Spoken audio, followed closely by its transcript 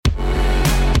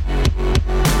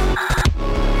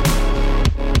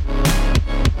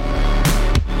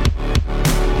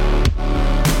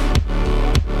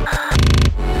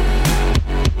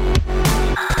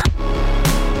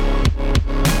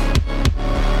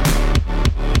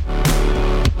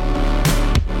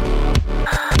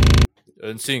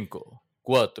En 5,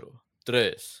 4,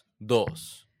 3,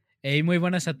 2. Hey, muy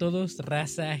buenas a todos,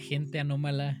 raza, gente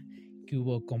anómala. ¿Qué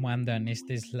hubo? ¿Cómo andan?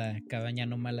 Esta es la Cabaña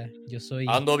Anómala. Yo soy...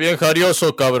 Ando bien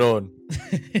jarioso, cabrón.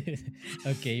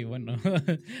 Ok, bueno.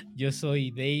 Yo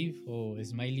soy Dave o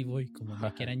Smiley Boy, como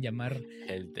me quieran llamar.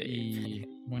 El Dave. Y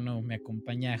bueno, me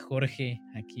acompaña Jorge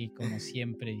aquí como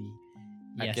siempre. Y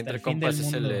aquí hasta entre el fin compas del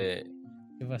es mundo. el...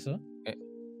 ¿Qué pasó?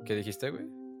 ¿Qué dijiste, güey?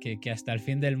 Que hasta el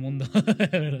fin del mundo,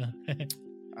 ¿verdad?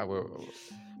 Ah, güey.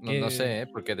 No sé,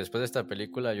 porque después de esta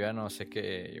película yo ya no sé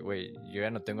qué, güey. Yo ya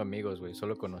no tengo amigos, güey,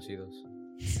 solo conocidos.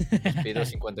 Les pido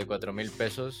 54,000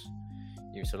 pesos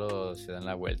y solo se dan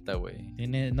la vuelta, güey.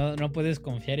 No puedes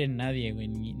confiar en nadie, güey,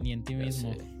 ni en ti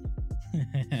mismo.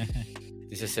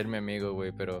 Dices ser mi amigo,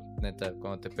 güey, pero neta,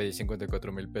 cuando te pedí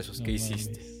 54,000 pesos, no, ¿qué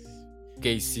hiciste?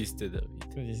 ¿Qué hiciste, David?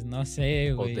 Pues no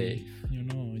sé, güey.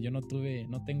 Yo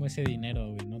no tengo ese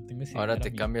dinero, güey. No tengo ese Ahora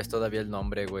dinero, te cambias todavía el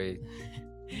nombre, güey.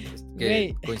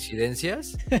 ¿Qué?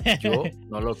 ¿Coincidencias? Yo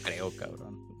no lo creo,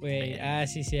 cabrón. Güey,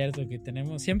 sí, cierto, que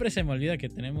tenemos... Siempre se me olvida que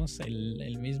tenemos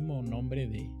el mismo nombre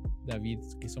de David,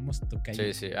 que somos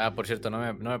tocayos. Sí. Por cierto,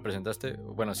 ¿no me presentaste?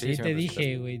 Bueno, sí. Sí te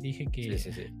dije, güey, dije que...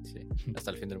 Sí.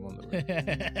 Hasta el fin del mundo, güey.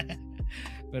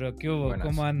 Pero, ¿qué hubo? Buenas.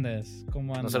 ¿Cómo andas?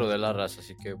 No saludé a la raza,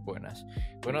 así que buenas.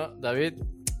 Bueno, Dave,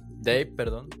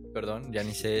 perdón, ya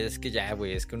ni sé, es que ya,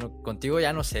 güey, es que contigo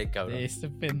ya no sé, cabrón. Este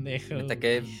pendejo. Neta,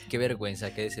 qué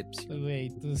vergüenza, qué decepción.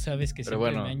 Güey, tú sabes que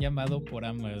siempre me han llamado por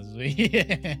ambas, güey.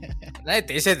 Nadie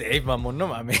te dice Dave, mamón, no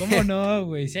mames. ¿Cómo no,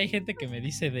 güey? Si hay gente que me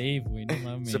dice Dave, güey, no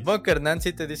mames. Supongo que Hernán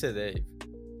sí te dice Dave.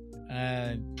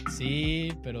 Sí,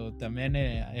 pero también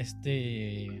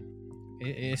este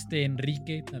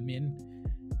Enrique también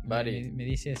me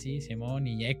dice así, Simón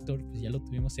y Héctor, pues ya lo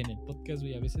tuvimos en el podcast,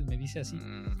 güey, a veces me dice así.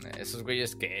 Esos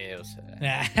güeyes que, o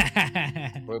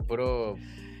sea, fue puro...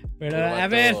 Pero a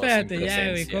ver, espérate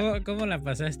ya, güey, ¿cómo la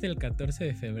pasaste el 14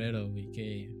 de febrero, güey?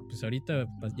 Que pues ahorita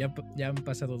ya han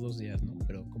pasado 2 días, ¿no?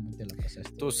 Pero ¿cómo te la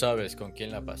pasaste? Tú sabes con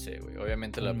quién la pasé, güey.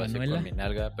 Obviamente la pasé con mi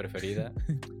nalga preferida,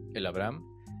 el Abraham.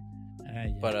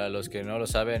 Para los que no lo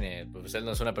saben, pues él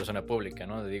no es una persona pública,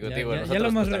 ¿no?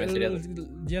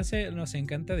 Ya sé, nos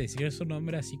encanta decir su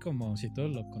nombre así como si todos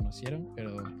lo conocieran,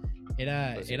 pero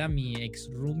era mi ex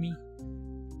roomie.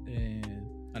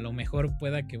 A lo mejor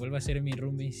pueda que vuelva a ser mi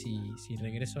roomie si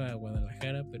regreso a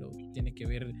Guadalajara, pero tiene que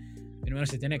ver, primero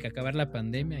se tiene que acabar la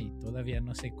pandemia y todavía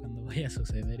no sé cuándo vaya a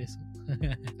suceder eso.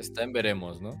 Está en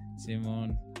veremos, ¿no?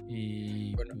 Simón,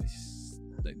 y bueno, pues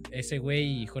ese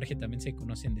güey y Jorge también se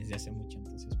conocen desde hace mucho,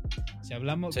 entonces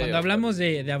cuando hablamos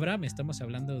de Abraham estamos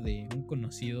hablando de un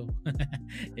conocido.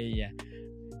 Ella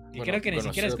que creo que ni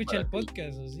siquiera escucha el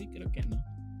podcast, ¿o sí? Creo que no.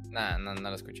 No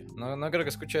lo escucha. No creo que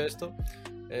escuche esto.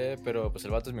 Pero pues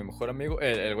el vato es mi mejor amigo.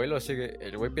 El güey lo sigue.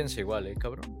 El güey piensa igual,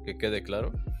 cabrón. Que quede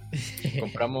claro.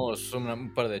 Compramos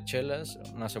un par de chelas,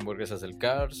 unas hamburguesas del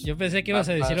Cars. Yo pensé que ibas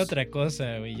a decir otra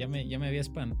cosa, güey. Ya me había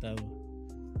espantado.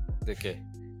 ¿De qué?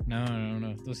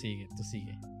 No, tú sigue.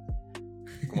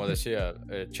 Como decía,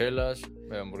 chelas,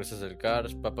 hamburguesas del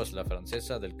Cars, papas la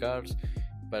francesa del Cars,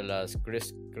 para las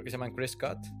Chris, creo que se llaman Chris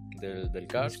Cut del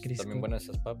Cars, también buenas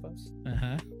esas papas.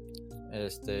 Ajá.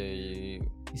 ¿Y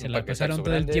se la pasaron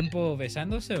todo el tiempo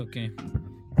besándose o qué?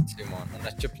 Simón,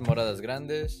 unas chips moradas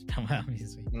grandes, no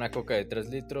mames, güey. Una coca de 3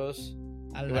 litros.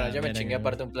 Y bueno, yo me chingué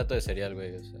aparte un plato de cereal,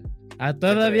 güey, o sea.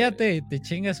 Todavía te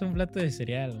chingas un plato de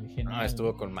cereal, güey. Genial. No,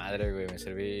 estuvo con madre, güey. Me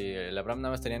serví. El Abraham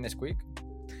nada más tenía Nesquik.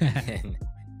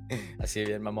 Así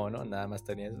bien mamón, ¿no? Nada más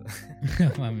tenía eso.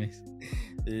 No mames.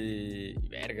 Y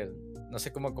verga, no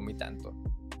sé cómo comí tanto.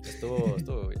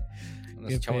 Estuvo bien.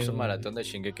 Nos echamos un maratón de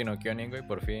Shingeki no Kyojin, güey,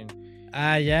 por fin.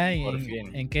 Por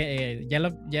fin. ¿En qué?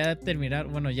 ¿Ya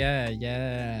terminaron? Bueno,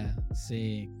 ya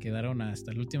se quedaron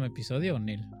hasta el último episodio o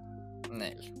Nel.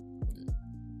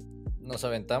 Nos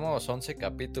aventamos 11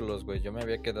 capítulos, güey. Yo me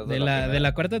había quedado ¿De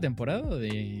la cuarta temporada o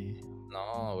de...?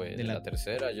 No, güey, de la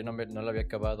tercera. Yo no la había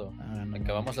acabado.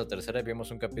 Acabamos la tercera y vimos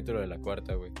un capítulo de la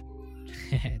cuarta, güey.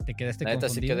 Te quedaste la neta,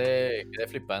 confundido. Sí quedé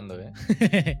flipando,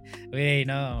 Güey,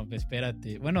 no, pues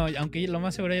espérate. Bueno, aunque lo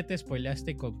más seguro ya te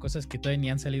spoileaste con cosas que todavía ni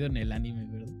han salido en el anime,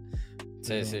 ¿verdad?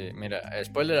 Pero... Sí, mira,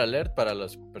 spoiler alert para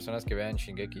las personas que vean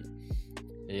Shingeki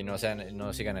y no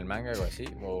sigan el manga o así,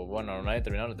 o bueno, no hayan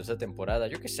terminado la tercera temporada,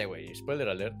 yo qué sé, güey, spoiler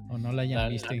alert. O no la hayan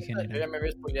visto en general. Yo ya me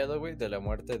había spoileado, güey, de la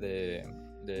muerte de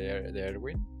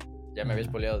Erwin. Ya me había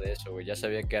spoileado de eso, güey. Ya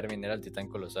sabía que Armin era el titán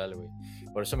colosal, güey.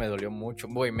 Por eso me dolió mucho,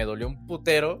 güey. Me dolió un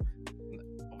putero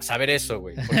saber eso,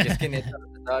 güey. Porque es que neta,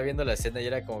 estaba viendo la escena y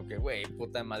era como que, güey,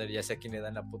 puta madre, ya sé a quién le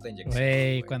dan la puta inyección.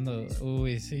 Güey, cuando...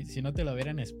 Uy, si no te lo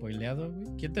hubieran spoileado,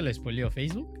 güey. ¿Quién te lo spoileó?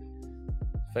 ¿Facebook?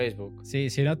 Facebook. Sí,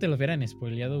 si no te lo hubieran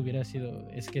spoileado hubiera sido...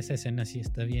 Es que esa escena sí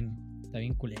está bien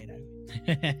culera, güey.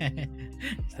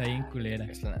 Está bien culera.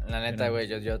 La neta, güey,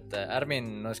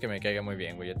 Armin no es que me caiga muy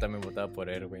bien, güey. Yo también votaba por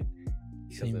Erwin.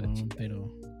 Sí,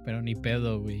 pero ni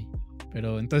pedo, güey.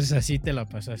 Pero entonces así te la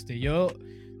pasaste. Yo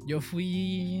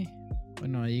fui,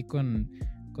 bueno, ahí con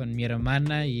mi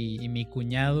hermana y mi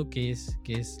cuñado, que es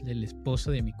el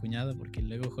esposo de mi cuñado, porque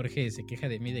luego Jorge se queja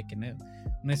de mí de que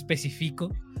no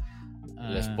especifico.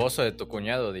 El esposo de tu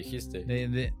cuñado, dijiste.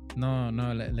 No,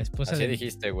 la esposa así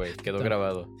dijiste, güey, quedó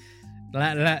grabado.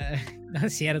 No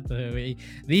es cierto, güey.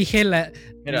 Dije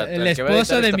el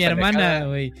esposo de mi hermana,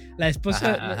 güey. La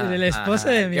esposa de la esposa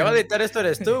de mi hermana. ¿Qué va a editar esto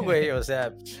eres tú, güey? O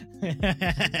sea.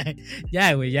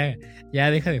 Ya, güey, ya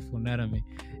deja de funarme.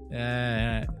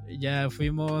 Ya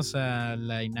fuimos a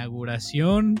la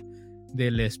inauguración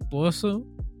del esposo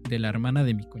de la hermana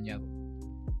de mi cuñado.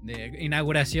 De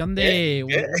inauguración de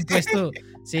un puesto.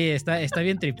 Sí, está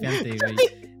bien tripeante, güey.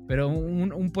 Pero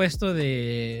un puesto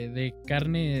de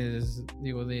carnes,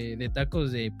 digo, de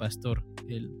tacos de pastor.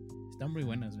 Están muy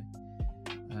buenas, güey.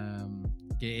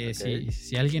 Que okay.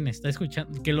 si alguien está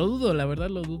escuchando, que lo dudo, la verdad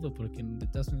lo dudo, porque de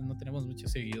todas maneras no tenemos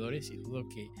muchos seguidores y dudo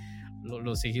que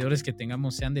los seguidores que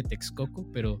tengamos sean de Texcoco,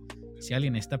 pero si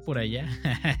alguien está por allá,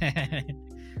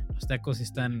 los tacos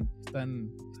están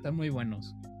muy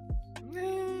buenos.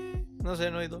 No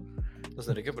sé, no he ido. Los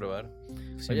tendré que probar.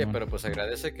 Sí, oye, pero pues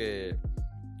agradece que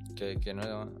no.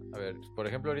 A ver, por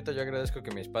ejemplo, ahorita yo agradezco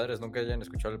que mis padres nunca hayan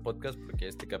escuchado el podcast, porque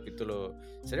este capítulo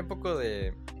sería un poco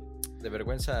de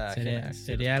vergüenza.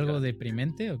 ¿Sería algo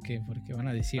deprimente o qué? Porque van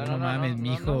a decir, no mames,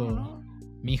 mi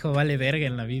hijo vale verga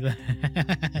en la vida.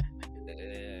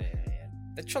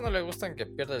 De hecho, no le gustan que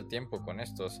pierda el tiempo con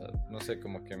esto. O sea, no sé,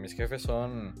 como que mis jefes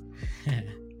son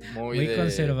muy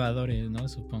conservadores, ¿no?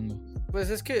 Supongo. Pues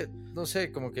es que, no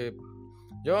sé, como que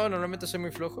yo normalmente soy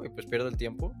muy flojo y pues pierdo el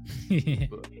tiempo. Y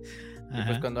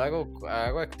pues cuando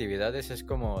hago actividades es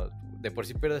como, de por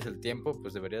sí pierdes el tiempo,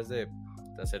 pues deberías de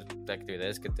hacer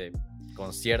actividades que te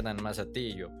conciernan más a ti.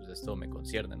 Y yo, pues esto me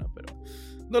concierne, ¿no? Pero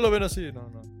no lo ven así, no.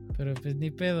 Pero pues ni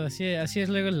pedo, así es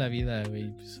luego en la vida,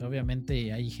 güey. Pues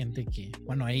obviamente hay gente que,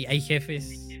 bueno, hay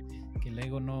jefes que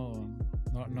luego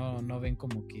no ven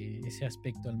como que ese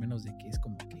aspecto, al menos de que es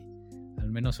como que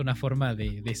al menos una forma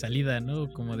de salida, ¿no?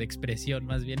 Como de expresión,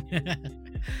 más bien.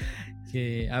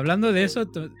 Que, hablando de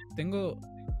eso,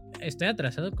 estoy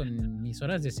atrasado con mis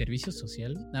horas de servicio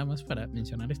social, nada más para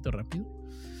mencionar esto rápido.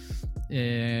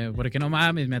 Porque no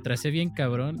mames, me atrasé bien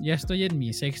cabrón. Ya estoy en mi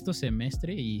 6º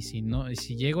semestre y si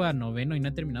llego a 9º y no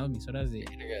he terminado mis horas de...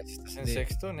 ¿Estás en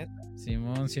 6º, neta?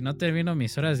 Simón, si no termino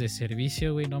mis horas de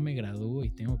servicio, güey, no me gradúo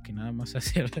y tengo que nada más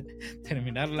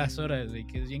terminar las horas, güey,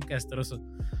 que es bien castroso.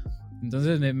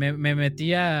 Entonces me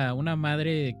metí a una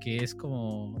madre que es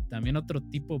como también otro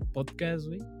tipo podcast,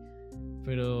 güey.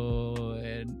 Pero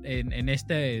en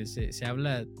este se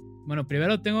habla... Bueno,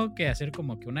 primero tengo que hacer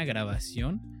como que una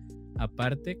grabación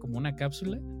aparte, como una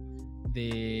cápsula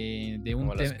de un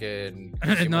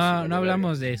tema. No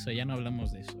hablamos de eso, ya no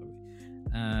hablamos de eso, güey.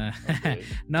 Okay.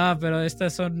 No, pero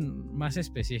estas son más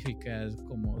específicas,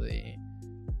 como de...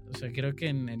 O sea, creo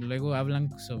que luego hablan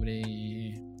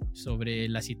sobre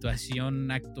la situación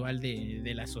actual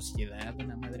de la sociedad,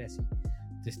 una madre así.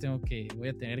 Entonces voy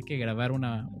a tener que grabar un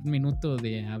minuto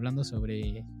hablando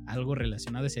sobre algo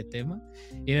relacionado a ese tema.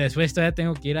 Y después todavía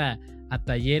tengo que ir a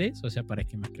talleres, o sea, para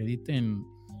que me acrediten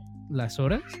las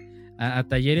horas, a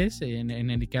talleres en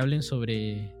el que hablan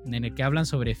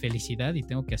sobre felicidad, y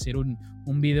tengo que hacer un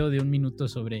video de 1 minuto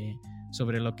sobre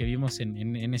lo que vimos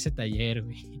en ese taller,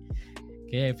 güey.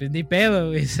 Que pues ni pedo,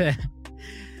 güey. O sea,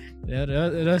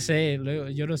 no sé,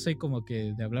 yo no soy como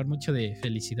que de hablar mucho de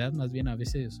felicidad, más bien a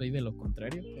veces soy de lo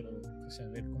contrario, pero pues a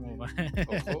ver cómo va.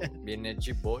 Ojo, bien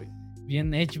edgy boy.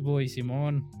 Bien edgy boy,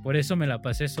 Simón. Por eso me la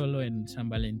pasé solo en San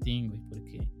Valentín, güey,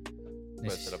 porque...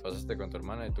 Pues te la pasaste con tu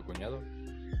hermana y tu cuñado.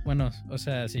 Bueno, o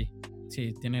sea, sí,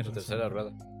 tienes razón. Tercera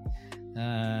rueda.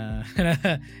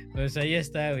 Pues ahí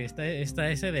está, güey,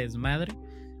 está ese desmadre.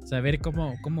 Saber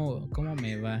cómo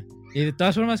me va. Y de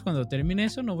todas formas, cuando termine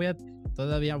eso,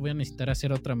 todavía voy a necesitar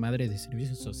hacer otra madre de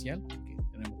servicio social, porque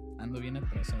ando bien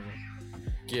atrasado.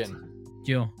 ¿Quién?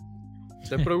 Yo.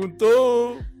 Te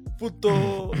preguntó,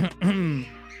 puto.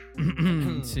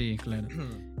 Sí, claro.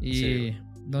 Y sí.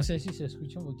 No sé si se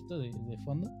escucha un poquito de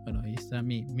fondo. Bueno, ahí está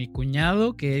mi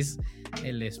cuñado, que es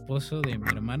el esposo de mi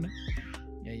hermana.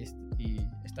 Y ahí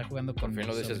está jugando con mi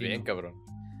sobrino. Por fin lo dices bien, cabrón.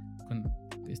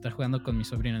 Está jugando con mi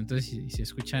sobrino. Entonces, si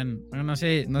escuchan... Bueno, no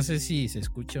sé si se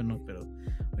escucha o no, pero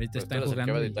ahorita pues están jugando.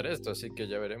 Acaba de editar esto, así que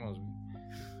ya veremos.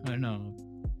 Bueno,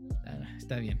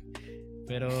 está bien.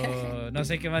 Pero no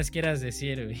sé qué más quieras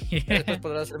decir, güey. Después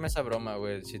podrás hacerme esa broma,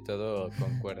 güey, si todo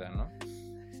concuerda, ¿no?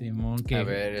 Simón, ¿qué? A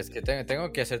ver, es que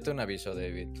tengo que hacerte un aviso,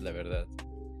 David, la verdad.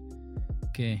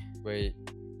 ¿Qué? Güey,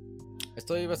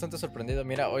 estoy bastante sorprendido.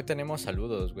 Mira, hoy tenemos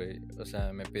saludos, güey. O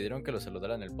sea, me pidieron que los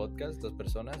saludaran en el podcast, 2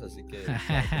 personas, así que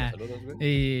saludos, güey.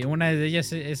 ¿Y una de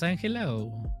ellas es Ángela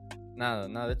o...?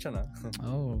 Nada, de hecho no.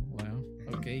 Oh, wow,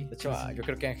 ok. De hecho, yo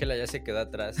creo que Ángela ya se quedó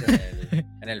atrás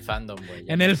en el fandom, güey.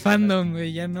 En el fandom,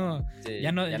 güey, ya no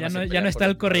está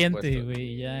al corriente,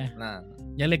 güey, ya. Nada.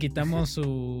 Ya le quitamos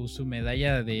su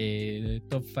medalla de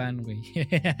top fan, güey.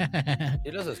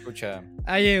 Y los escucha.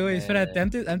 Oye, güey, espérate,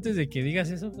 antes de que digas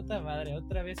eso, puta madre,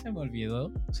 otra vez se me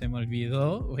olvidó,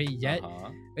 güey, ya.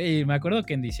 Güey, me acuerdo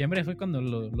que en diciembre fue cuando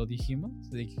lo dijimos,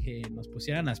 de que nos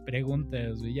pusieran las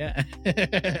preguntas, güey, ya.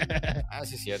 Ah,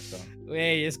 sí, cierto.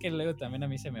 Güey, es que luego también a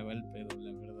mí se me va el pedo,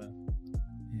 la verdad.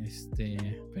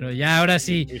 Pero ya, ahora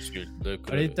sí.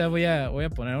 Ahorita voy a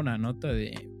poner una nota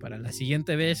para la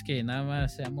siguiente vez que nada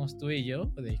más seamos tú y yo,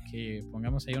 de que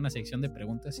pongamos ahí una sección de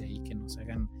preguntas y ahí que nos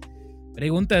hagan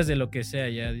preguntas de lo que sea,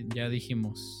 ya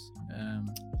dijimos.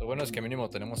 Lo bueno es que mínimo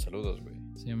tenemos saludos, güey.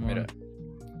 Sí, mira,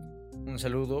 un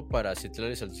saludo para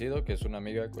Citlali Salcido, que es una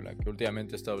amiga con la que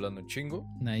últimamente he estado hablando un chingo.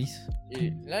 Nice. Y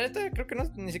la neta, creo que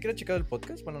ni siquiera he checado el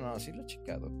podcast. Bueno, no, sí lo he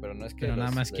checado, pero no es que... Pero nada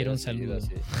más quiero un saludo.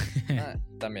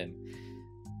 También.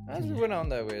 Es muy buena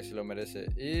onda, güey, se lo merece.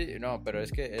 Y no, pero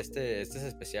es que este es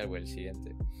especial, güey, el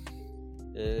siguiente.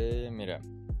 Mira,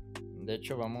 de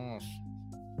hecho vamos...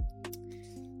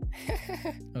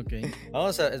 Ok.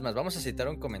 Vamos a citar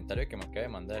un comentario que me acaba de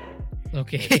mandar, güey.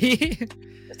 Ok.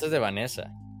 Esto es de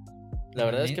Vanessa. La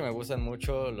verdad es que me gustan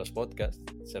mucho los podcasts,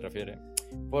 se refiere,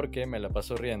 porque me la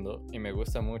paso riendo y me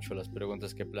gustan mucho las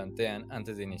preguntas que plantean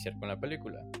antes de iniciar con la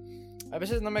película. A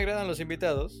veces no me agradan los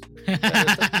invitados.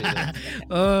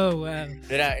 Oh, wow.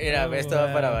 Mira, esto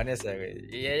va para Vanessa, güey.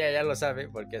 Y ella ya lo sabe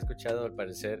porque ha escuchado, al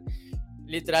parecer,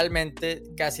 literalmente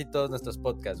casi todos nuestros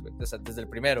podcasts, güey. O sea, desde el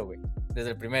primero, güey.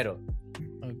 Desde el primero.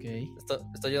 Ok.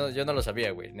 Esto yo no lo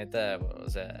sabía, güey. Neta, o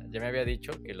sea, ya me había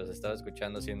dicho que los estaba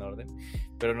escuchando así en orden,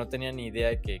 pero no tenía ni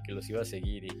idea que los iba a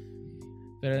seguir.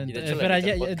 Pero espera,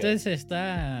 ya, entonces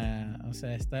está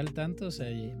al tanto, o sea,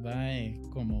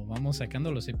 como vamos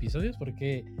sacando los episodios,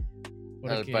 porque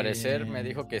al parecer me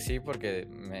dijo que sí, porque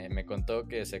me contó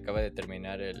que se acaba de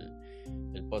terminar el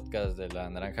podcast de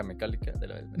la naranja mecánica,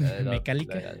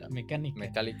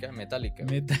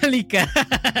 metálica.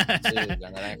 Sí,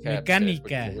 la naranja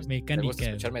mecánica. Me gusta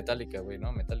escuchar metálica, güey,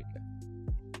 ¿no? Metálica.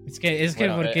 Es que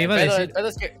bueno, porque iba a decir.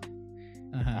 Es que...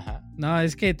 Ajá. No,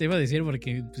 es que te iba a decir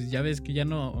porque pues ya ves que ya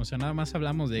no, o sea, nada más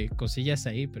hablamos de cosillas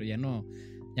ahí, pero ya no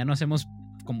hacemos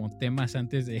como temas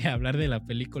antes de hablar de la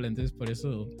película, entonces por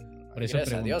eso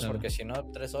gracias a Dios, porque si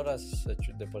no 3 horas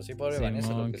de por sí, pobre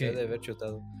Vanessa, lo que se debe haber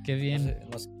chutado. Qué bien.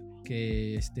 No sé.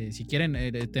 Que si quieren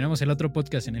tenemos el otro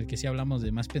podcast en el que sí hablamos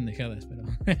de más pendejadas, pero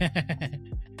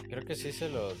creo que sí se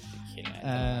lo dije,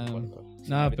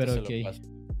 no, pero okay.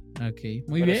 Ok,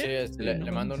 muy bien. Sí,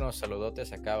 le mando unos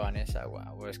saludotes acá a Vanessa.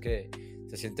 Wow, es que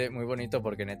se siente muy bonito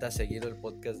porque neta ha seguido el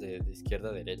podcast de izquierda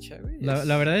a derecha, güey.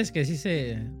 La verdad es que sí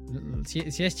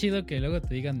es chido que luego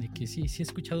te digan de que sí he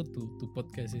escuchado tu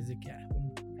podcast. Es de que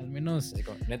bueno, al menos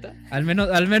 ¿neta? Al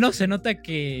menos se nota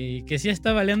que sí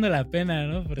está valiendo la pena,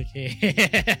 ¿no? Porque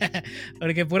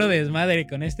puro desmadre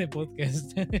con este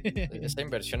podcast. Esta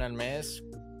inversión al mes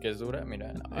que es dura,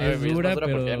 mira, es dura,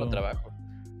 pero porque ya no trabajo.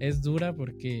 Es dura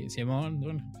porque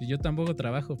bueno, yo tampoco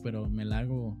trabajo, pero me la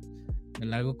hago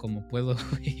como puedo,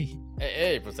 güey.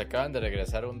 Pues acaban de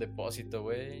regresar un depósito,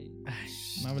 güey.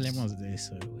 No hablemos de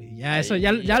eso, güey. Ya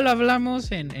lo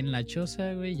hablamos en la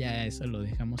choza, güey. Ya eso lo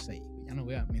dejamos ahí. Ya no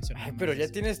voy a mencionar. Pero ya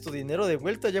tienes tu dinero de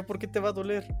vuelta, ¿ya por qué te va a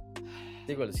doler?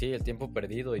 Digo, sí, el tiempo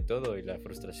perdido y todo, y la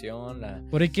frustración,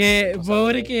 Porque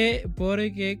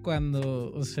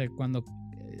cuando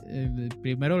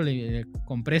primero le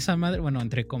compré esa madre, bueno,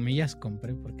 entre comillas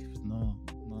compré, porque pues no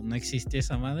existe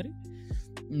esa madre.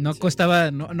 No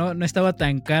costaba, no estaba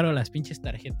tan caro las pinches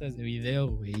tarjetas de video,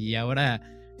 güey, y ahora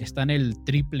están el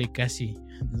triple casi.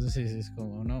 Entonces es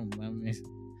como, no mames.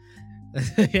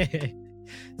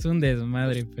 Es un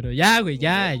desmadre, pero ya, güey,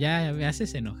 ya me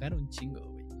haces enojar un chingo,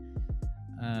 güey.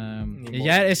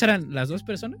 ¿Ya esas eran las 2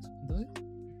 personas? Entonces.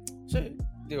 Sí.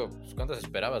 Digo, ¿cuántas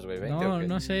esperabas, güey? ¿20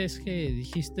 no sé, es que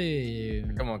dijiste...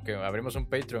 Como que abrimos un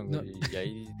Patreon, güey, y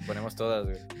ahí ponemos todas,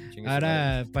 güey.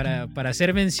 Ahora, para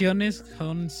hacer menciones,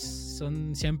 son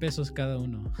 100 pesos cada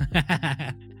uno.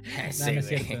 Sí,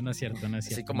 no es cierto.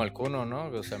 Así como el Cuno, ¿no?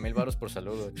 O sea, 1,000 varos por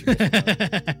saludo,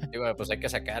 Digo, pues hay que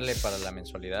sacarle para la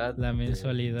mensualidad. La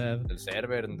mensualidad. Del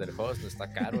server, del host,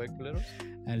 está caro, culero.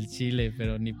 Al chile,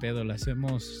 pero ni pedo, lo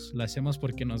hacemos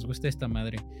porque nos gusta esta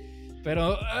madre.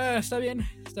 Pero está bien,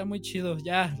 está muy chido.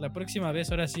 Ya, la próxima vez,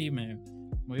 ahora sí me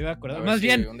voy a acordar. Más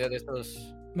bien, un día de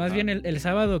estos... Más bien el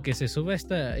sábado que se suba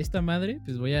esta madre,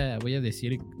 pues voy a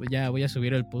decir, ya voy a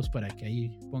subir el post para que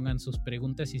ahí pongan sus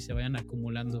preguntas y se vayan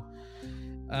acumulando.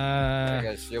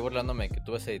 Yo burlándome que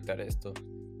tú vas a editar esto.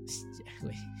 Ya,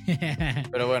 güey.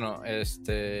 Pero bueno,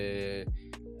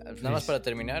 nada más para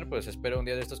terminar, pues espero un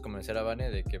día de estos convencer a Vane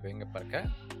de que venga para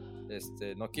acá.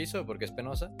 No quiso porque es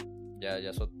penosa. Ya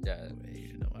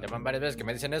van varias veces que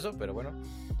me dicen eso, pero bueno.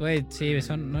 Güey, sí,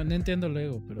 no entiendo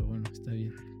luego, pero bueno, está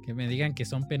bien. Que me digan que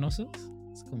son penosos,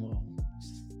 es como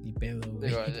ni pedo, güey.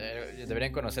 Digo,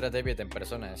 deberían conocer a David en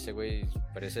persona. Ese güey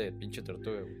parece pinche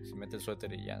tortuga, güey. Se mete el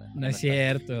suéter y ya. No es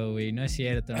cierto, güey, no es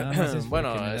cierto. Nada más es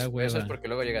bueno, me da hueva. eso es porque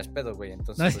luego llegas pedo, güey.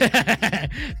 Entonces,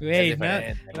 güey,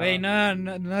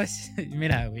 no es...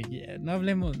 Mira, güey, no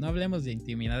hablemos de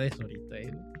intimidades ahorita,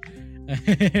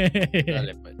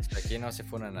 Dale, pues, aquí no se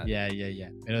funa nada. Ya.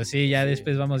 Pero sí, ya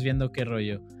después vamos viendo qué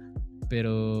rollo.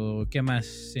 Pero, ¿qué más?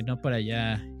 Si no, para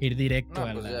ya ir directo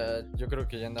a pues ya, yo creo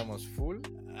que ya andamos full.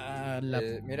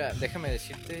 Mira, déjame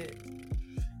decirte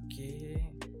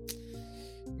que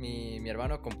mi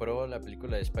hermano compró la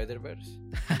película de Spider-Verse.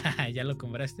 ¿Ya lo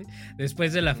compraste?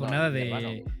 Después de la funada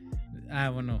de...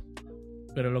 bueno.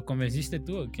 ¿Pero lo convenciste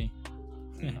tú o qué?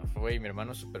 No, güey, mi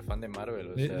hermano es súper fan de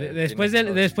Marvel. O sea, después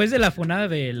de la funada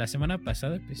de la semana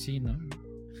pasada, pues sí, ¿no?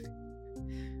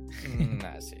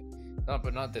 Sí. No,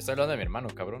 pues no, te estoy hablando de mi hermano,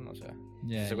 cabrón. O sea,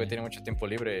 ese güey tiene mucho tiempo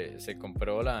libre. Se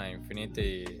compró la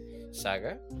Infinity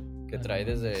Saga, que trae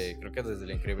creo que desde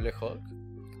el Increíble Hulk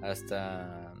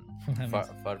hasta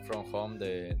Far From Home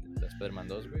de Spider-Man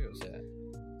 2, güey. O sea,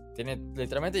 tiene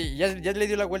literalmente, ya le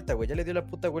dio la vuelta, güey. Ya le dio la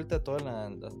puta vuelta a todas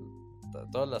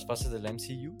las fases del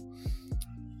MCU.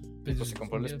 Pues se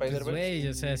compró el Spider-Verse. Güey,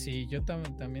 o sea, si yo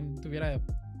también tuviera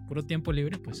puro tiempo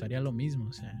libre, pues haría lo mismo,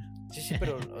 o sea. Sí,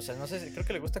 pero, o sea, no sé, creo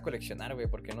que le gusta coleccionar, güey,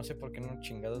 porque no sé por qué no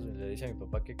chingados le dice a mi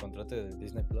papá que contrate de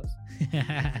Disney Plus.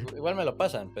 Igual me lo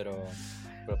pasan, pero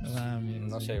pues,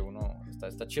 no sé, uno,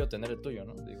 está chido tener el tuyo,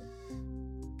 ¿no? Digo.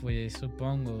 Pues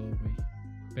supongo, güey.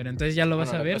 Pero entonces ya lo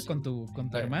vas a ver con tu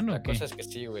hermano, La cosa es que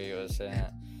sí, güey, o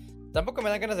sea, tampoco me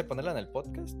dan ganas de ponerla en el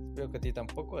podcast, veo que a ti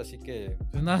tampoco, así que...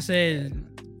 Pues no sé,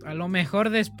 a lo mejor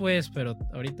después, pero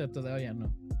ahorita todavía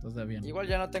no. Igual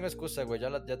ya no tengo excusa, güey.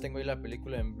 Ya tengo ahí la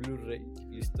película en Blu-ray,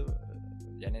 listo.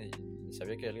 Ya ni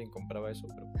sabía que alguien compraba eso,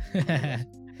 pero...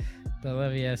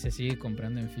 Todavía se sigue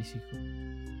comprando en físico.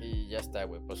 Y ya está,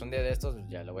 güey. Pues un día de estos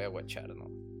ya lo voy a guachar, ¿no?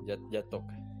 Ya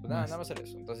toca. Pues nada va a ser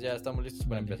eso. Entonces ya estamos listos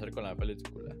para empezar con la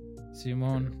película.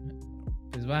 Simón,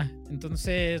 pues va.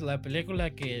 Entonces la película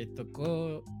que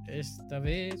tocó esta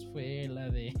vez fue la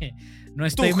de...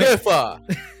 ¡Tu jefa!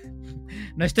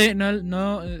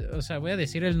 No, o sea, voy a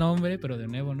decir el nombre, pero de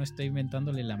nuevo no estoy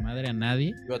inventándole la madre a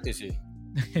nadie. Yo a ti sí.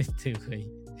 Güey.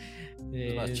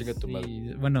 Es más, chica tu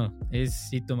madre. Bueno,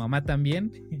 es Y tu mamá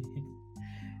también.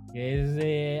 Que es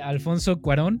de Alfonso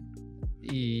Cuarón.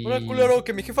 Y... Hola, culero,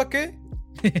 ¿que mi jefa qué?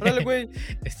 Órale, güey.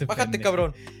 Bájate,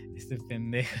 cabrón. Este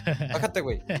pendejo. Bájate,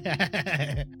 güey.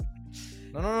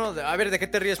 No. A ver, ¿de qué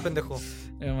te ríes, pendejo?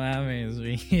 No mames,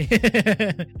 güey.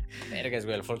 Vergas,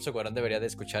 güey. Alfonso Cuarón debería de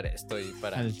escuchar esto y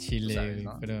para... Al chile, ¿sabes,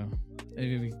 no? Pero...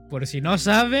 por si no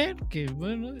saben, que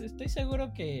bueno, estoy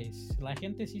seguro que la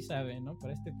gente sí sabe, ¿no?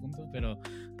 Para este punto, pero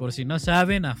por si no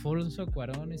saben, Alfonso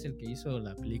Cuarón es el que hizo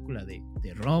la película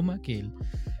de Roma, que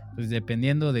pues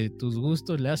dependiendo de tus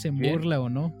gustos le hacen burla o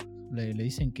no, le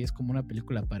dicen que es como una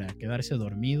película para quedarse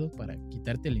dormido, para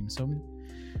quitarte el insomnio.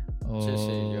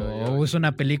 O es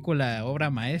una película obra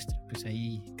maestra, pues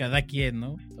ahí cada quien,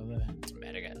 ¿no?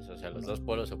 Vergas, o sea, los dos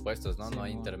polos opuestos, ¿no? Sí, no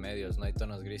hay intermedios, no hay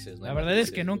tonos grises. La verdad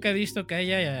es que nunca he visto que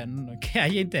haya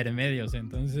intermedios,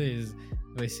 entonces,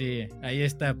 pues sí, ahí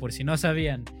está, por si no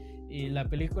sabían. Y la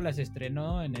película se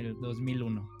estrenó en el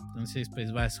 2001, entonces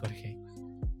pues vas, Jorge.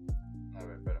 A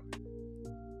ver, espérame.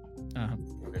 Ajá.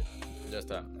 Ok, ya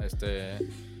está.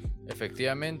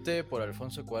 Efectivamente, por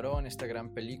Alfonso Cuarón, esta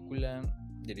gran película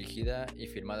dirigida y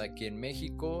filmada aquí en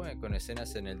México, con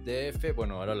escenas en el DF,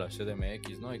 bueno, ahora la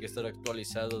CDMX, ¿no? Hay que estar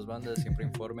actualizados, bandas, siempre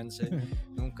infórmense,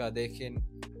 nunca dejen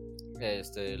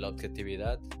la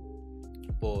objetividad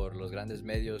por los grandes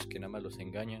medios que nada más los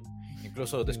engañan,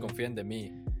 incluso desconfíen de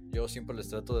mí. Yo siempre les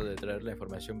trato de traer la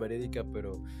información verídica,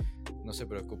 pero no se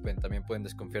preocupen, también pueden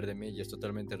desconfiar de mí y es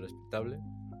totalmente respetable.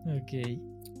 Ok.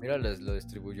 Mira, lo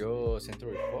distribuyó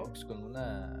Century Fox con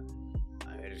una...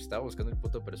 A ver, estaba buscando el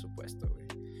puto presupuesto, güey.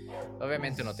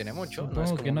 Obviamente no tiene mucho. Supongo no es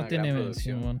como que no una tiene gran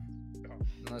producción. Simón.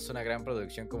 No es una gran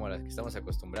producción como las que estamos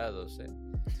acostumbrados, ¿eh?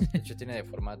 De hecho tiene de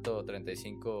formato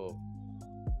 35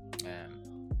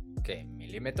 ¿Qué?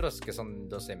 ¿Milímetros? Que son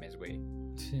 2 M's, güey.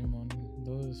 Simón,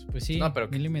 2, pues sí, No, pero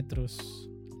milímetros.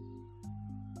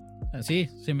 Sí,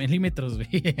 milímetros, güey.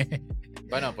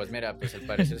 Bueno, pues mira, pues al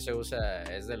parecer se usa,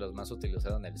 es de los más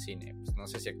utilizados en el cine. Pues no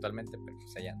sé si actualmente, pero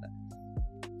pues ahí anda.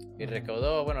 Y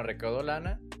recaudó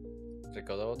lana.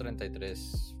 Recaudó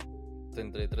 33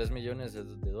 millones de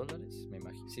dólares, me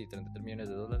imagino. Sí, 33 millones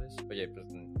de dólares. Oye, pues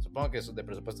supongo que de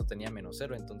presupuesto tenía menos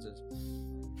 0, entonces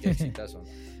qué exitazo,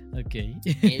 ¿no? Ok.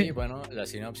 Y bueno, la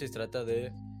sinopsis trata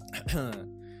de...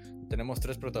 Tenemos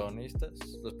 3 protagonistas.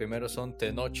 Los primeros son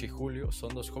Tenoch y Julio.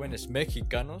 Son 2 jóvenes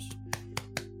mexicanos.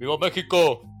 ¡Viva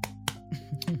México!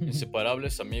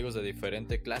 Inseparables amigos de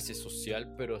diferente clase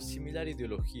social, pero similar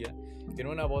ideología, que en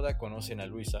una boda conocen a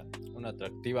Luisa, una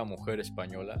atractiva mujer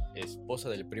española, esposa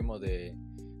del primo del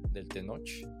Tenoch.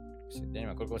 Ya no me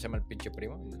acuerdo cómo se llama el pinche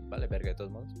primo. Vale, verga, de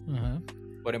todos modos. Ajá.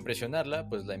 Por impresionarla,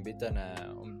 pues la invitan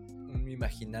a un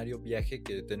imaginario viaje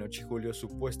que Tenoch y Julio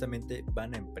supuestamente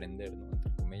van a emprender, ¿no?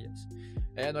 Entre comillas.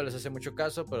 Ella no les hace mucho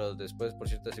caso, pero después, por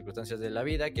ciertas circunstancias de la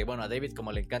vida, que bueno, a David,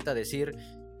 como le encanta decir,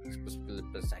 pues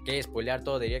aquí spoilear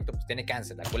todo directo, pues tiene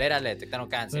cáncer. La culera le detectaron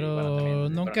cáncer. Pero bueno,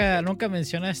 también, nunca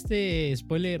mencionaste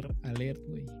spoiler alert,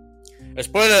 güey.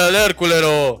 ¡Spoiler alert,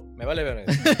 culero! Me vale ver.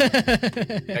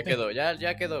 Ya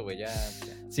quedó, güey. Ya.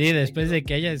 Sí, después de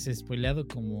que hayas spoileado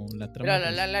como la trama.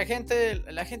 Mira, la gente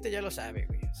ya lo sabe,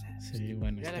 güey. O sea, sí,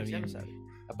 bueno, está bien. Ya lo sabe.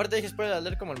 Aparte dije spoiler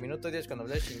alert como el minuto 10 cuando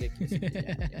hablé de Shingeki.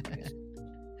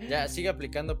 Ya, sigue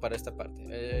aplicando para esta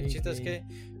parte. El chiste es que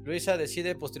Luisa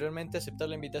decide posteriormente aceptar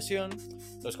la invitación.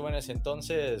 Los jóvenes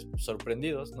entonces,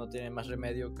 sorprendidos, no tienen más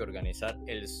remedio que organizar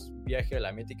el viaje a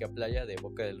la mítica playa de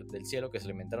Boca del Cielo, que se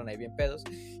lo inventaron ahí bien pedos.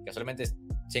 Casualmente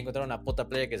se encontraron una puta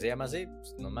playa que se llama así,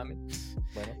 pues no mames.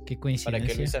 Bueno, qué coincidencia. Para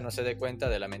que Luisa no se dé cuenta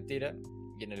de la mentira.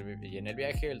 Y en el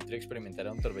viaje, el trío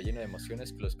experimentará un torbellino de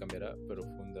emociones que los cambiará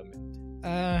profundamente.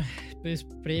 Pues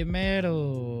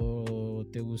primero,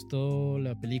 ¿te gustó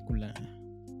la película?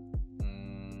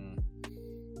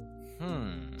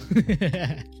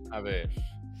 A ver,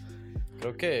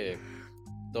 creo que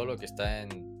todo lo que está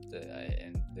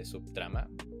de subtrama,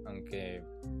 aunque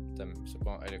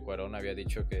supongo el Cuarón había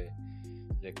dicho que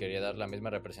le quería dar la misma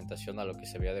representación a lo que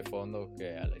se veía de fondo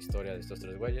que a la historia de estos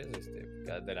 3 güeyes,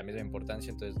 de la misma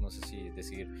importancia, entonces no sé si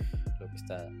decir lo que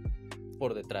está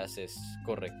por detrás es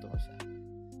correcto, o sea,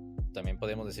 también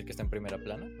podemos decir que está en primera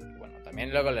plana, porque bueno,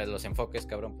 también luego los enfoques,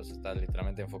 cabrón, pues está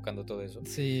literalmente enfocando todo eso.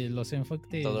 Sí, los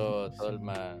enfoques. Todo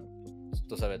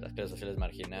tú sabes, las clases sociales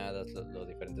marginadas, los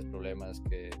diferentes problemas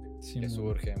que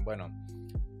surgen. Bueno,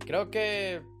 creo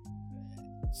que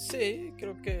sí,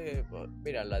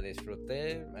 mira, la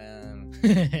disfruté.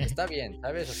 Está bien,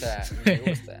 ¿sabes? O sea, me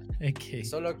gusta. Okay.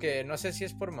 Solo que no sé si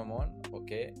es por mamón o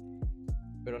qué,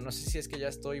 pero no sé si es que ya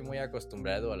estoy muy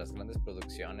acostumbrado a las grandes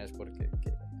producciones, porque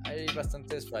hay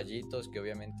bastantes fallitos que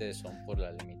obviamente son por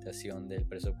la limitación del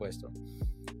presupuesto.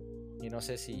 Y no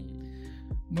sé si...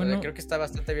 Bueno, creo que está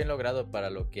bastante bien logrado para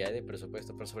lo que hay de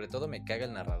presupuesto, pero sobre todo me caga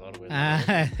el narrador, güey.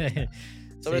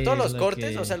 Sobre todo los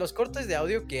cortes, o sea, los cortes de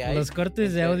audio que hay. Los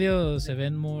cortes de audio se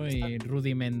ven muy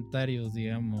rudimentarios,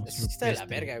 digamos. Está de la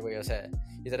verga, güey, o sea,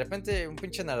 y de repente un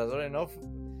pinche narrador en off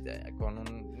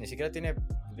ni siquiera tiene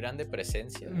grande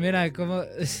presencia. Mira, como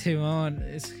Simón,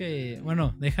 es que,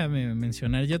 bueno, déjame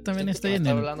mencionar, yo también estoy en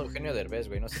Está hablando Eugenio Derbez,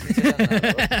 güey, no sé si sea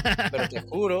narrador, pero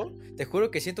te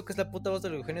juro que siento que es la puta voz de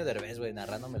Eugenio Derbez, güey,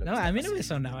 narrándome lo que a mí no me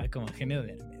sonaba como Eugenio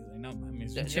Derbez, güey, no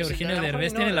mames. Eugenio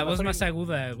Derbez no, tiene la voz más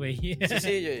aguda, güey.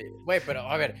 Sí, güey, pero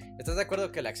a ver, ¿estás de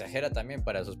acuerdo que la exagera también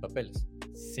para sus papeles?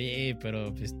 Sí,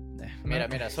 pero pues...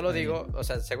 Mira, solo digo, o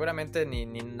sea, seguramente ni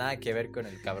nada que ver con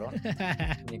el cabrón,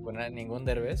 ni con ningún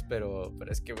Derbez, pero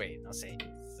es que, güey, no sé,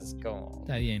 es como...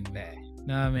 Está bien,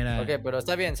 no, mira... Ok, pero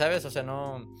está bien, ¿sabes? O sea,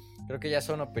 no... Creo que ya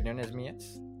son opiniones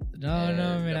mías.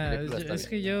 No, mira, es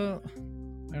que yo...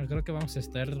 Bueno, creo que vamos a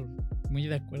estar muy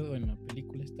de acuerdo en la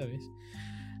película esta vez.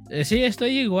 Sí,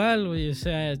 estoy igual, güey, o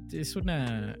sea, es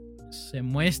una... Se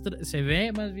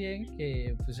ve más bien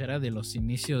que pues era de los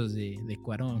inicios de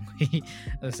Cuarón, güey.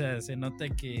 O sea, se nota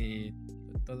que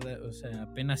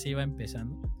apenas iba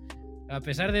empezando. A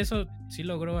pesar de eso, sí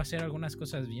logró hacer algunas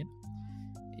cosas bien.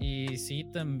 Y sí,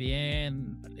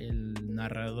 también el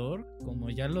narrador, como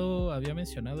ya lo había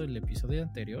mencionado en el episodio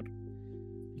anterior,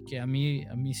 que a mí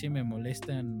sí me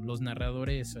molestan los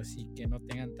narradores así que no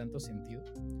tengan tanto sentido.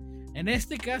 En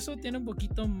este caso tiene un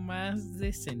poquito más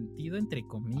de sentido, entre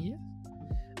comillas,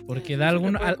 porque da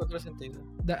algunos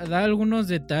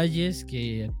detalles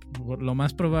que por lo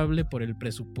más probable por el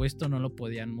presupuesto no lo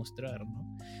podían mostrar,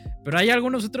 ¿no? Pero hay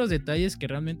algunos otros detalles que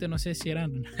realmente no sé si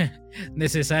eran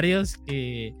necesarios.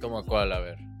 ¿Cómo cuál? A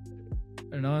ver.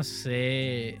 No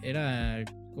sé, era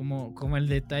como el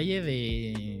detalle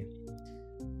de...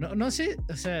 No sé,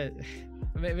 o sea,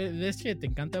 ves que te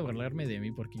encanta burlarme de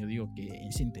mí porque yo digo que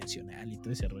es intencional y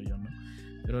todo ese rollo, ¿no?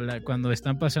 Pero cuando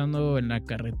están pasando en la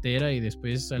carretera y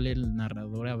después sale el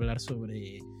narrador a hablar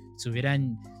sobre si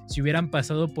hubieran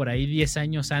pasado por ahí 10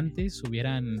 años antes, se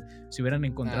hubieran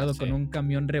encontrado con un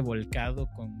camión revolcado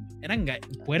con... ¿Eran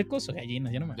puercos o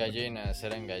gallinas? Ya no me acuerdo.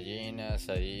 Eran gallinas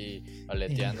ahí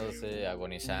aleteándose,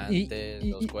 agonizantes,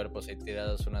 los cuerpos ahí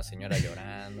tirados, una señora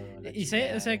llorando.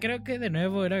 O sea, creo que de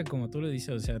nuevo era como tú lo dices,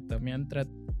 o sea, también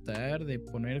tratar de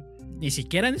poner ni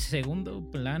siquiera en segundo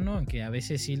plano, aunque a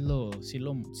veces sí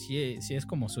es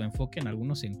como su enfoque en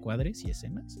algunos encuadres y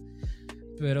escenas.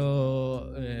 Pero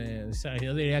o sea,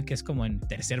 yo diría que es como en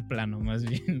tercer plano, más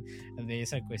bien, de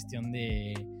esa cuestión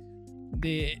de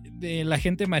la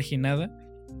gente marginada.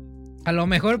 A lo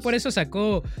mejor por eso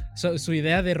sacó su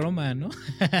idea de Roma, ¿no?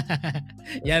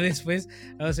 Ya después,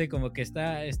 no sé, como que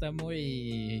está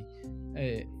muy...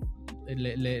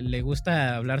 le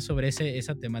gusta hablar sobre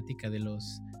esa temática de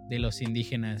los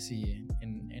indígenas y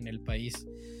en el país.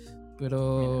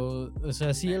 Pero, mira, o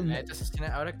sea, sí.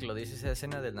 Ahora que lo dices, esa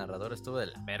escena del narrador estuvo de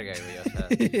la verga, güey. O sea,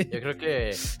 yo creo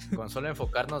que con solo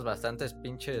enfocarnos bastantes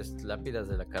pinches lápidas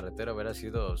de la carretera hubiera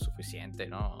sido suficiente,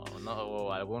 ¿no?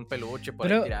 O algún peluche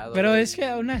por ahí tirado. Pero es que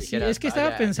aún así, es que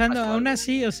estaba pensando, aún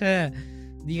así, o sea,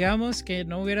 digamos que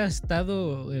no hubiera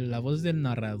estado la voz del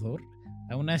narrador.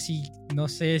 Aún así, no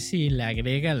sé si le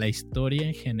agrega la historia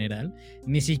en general.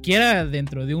 Ni siquiera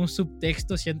dentro de un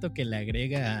subtexto siento que le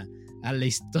agrega a la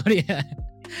historia.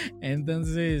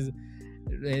 Entonces,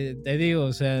 te digo,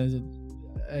 o sea,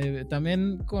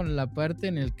 también con la parte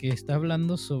en el que está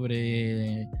hablando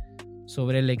sobre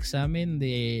el examen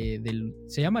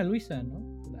se llama Luisa,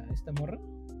 ¿no? ¿Esta morra?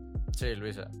 Sí,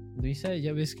 Luisa. Luisa,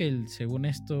 ya ves que según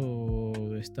esto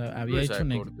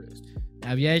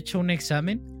había hecho un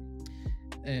examen.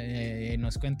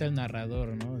 Nos cuenta el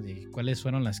narrador, ¿no? De cuáles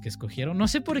fueron las que escogieron. No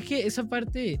sé por qué esa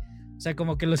parte, o sea,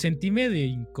 como que lo sentí medio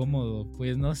incómodo,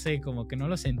 pues no sé, como que no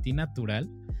lo sentí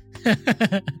natural.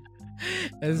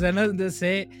 O sea,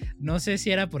 no sé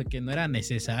si era porque no era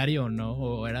necesario o no,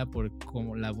 o era por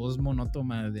como la voz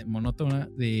monótona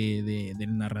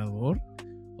del narrador,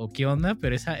 o qué onda,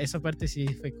 pero esa parte sí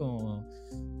fue como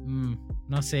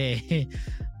no sé,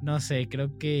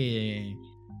 creo que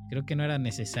no era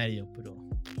necesario, pero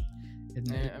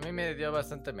a mí me dio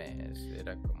bastante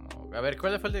era como, a ver,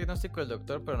 ¿cuál fue el diagnóstico del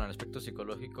doctor? Pero en el aspecto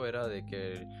psicológico era de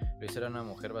que Luis era una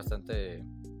mujer bastante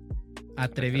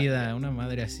atrevida, una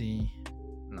madre así.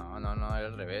 No, era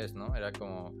al revés, ¿no? Era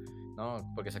como, no,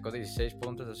 porque sacó 16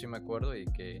 puntos, así me acuerdo, y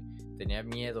que tenía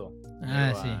miedo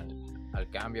sí. al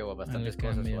cambio o a bastantes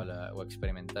cosas o a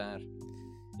experimentar.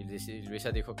 Y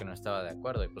Luisa dijo que no estaba de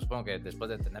acuerdo. Y pues supongo que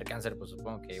después de tener cáncer, pues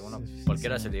supongo que uno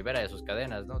cualquiera se libera de sus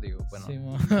cadenas, ¿no? Digo,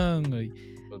 bueno,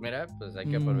 pues mira, pues hay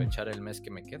que aprovechar el mes que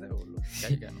me queda o lo que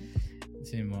caiga, ¿no?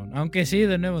 Simón, aunque sí,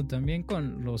 de nuevo, también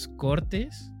con los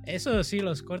cortes. Eso sí,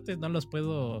 los cortes no los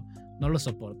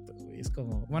soporto, güey. Es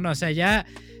como, bueno, o sea, ya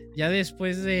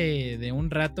después de un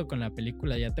rato con la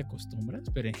película ya te acostumbras,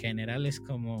 pero en general es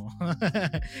como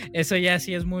eso ya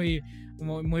sí es muy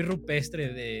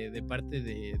rupestre de parte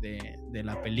de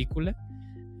la película.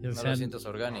 O sea, lo sientes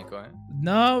orgánico, ¿eh?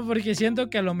 No, porque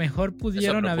siento que a lo mejor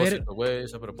pudieron haber...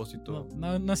 Es a propósito.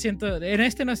 No siento... En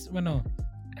este no es... Bueno...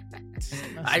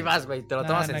 No ahí vas, güey, te lo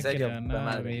tomas en serio.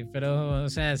 Güey, pero, o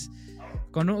sea,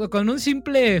 con un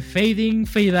simple fade in,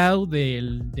 fade out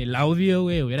del audio,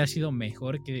 güey, hubiera sido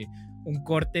mejor que un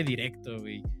corte directo,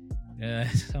 güey.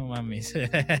 No mames.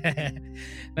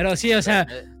 Pero sí, o sea,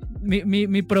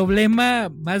 mi problema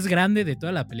más grande de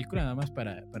toda la película, nada más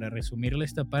para resumirle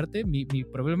esta parte, mi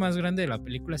problema más grande de la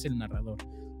película es el narrador.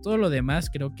 Todo lo demás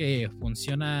creo que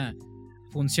funciona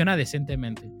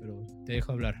decentemente, pero te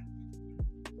dejo hablar.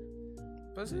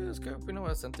 Pues sí, es que opino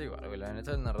bastante igual, güey. La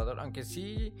neta del narrador, aunque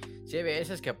sí hay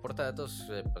veces que aporta datos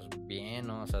pues bien,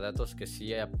 ¿no? O sea, datos que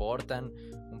sí aportan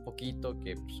un poquito,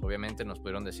 que pues obviamente nos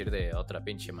pudieron decir de otra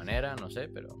pinche manera, no sé,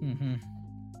 pero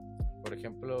por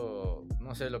ejemplo,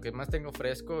 no sé, lo que más tengo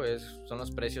fresco son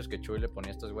los precios que Chuy le ponía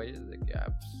a estos güeyes, de que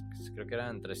pues, creo que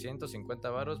eran 350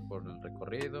 varos por el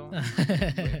recorrido,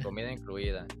 comida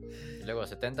incluida, y luego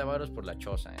 70 varos por la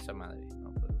choza, esa madre,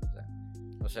 ¿no? Pues,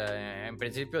 o sea, en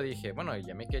principio dije, bueno, y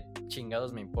a mí qué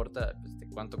chingados me importa pues, de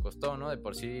cuánto costó, ¿no? De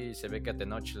por sí se ve que a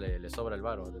Tenoch le sobra el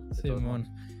varo.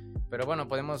 Pero bueno,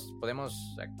 podemos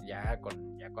ya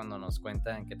cuando nos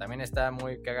cuentan, que también está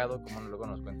muy cagado, como luego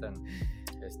nos cuentan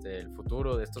el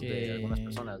futuro de estos de algunas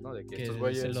personas, ¿no? De que estos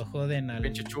güeyes se lo joden al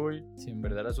pinche Chuy,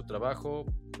 perderá su trabajo,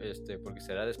 porque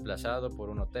será desplazado por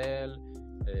un hotel,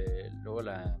 luego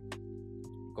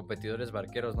competidores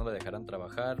barqueros no le dejarán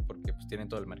trabajar porque pues tienen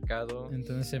todo el mercado.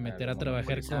 Entonces se meterá a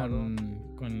trabajar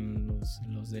con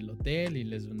los del hotel y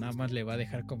nada más le va a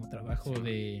dejar como trabajo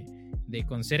de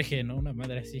conserje, ¿no? Una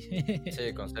madre así.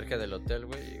 Sí, conserje del hotel,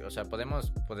 güey. O sea,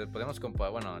 podemos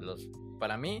comparar, bueno,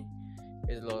 para mí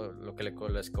es lo que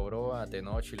les cobró a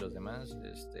Tenoch y los demás,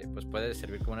 pues puede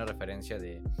servir como una referencia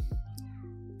de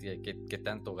qué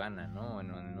tanto gana, ¿no?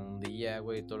 En un día,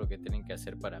 güey, todo lo que tienen que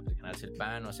hacer para ganarse el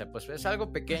pan, o sea, pues es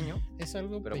algo pequeño.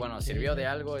 Pero bueno, sirvió de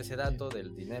algo ese dato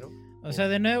del dinero. O sea,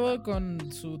 de nuevo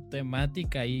con su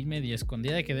temática ahí medio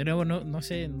escondida, que de nuevo no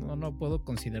sé, no puedo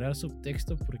considerar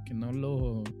subtexto porque no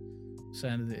lo... O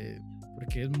sea,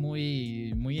 porque es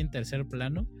muy, muy en tercer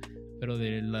plano, pero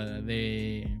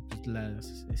de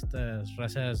pues, estas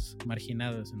razas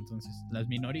marginadas, entonces, las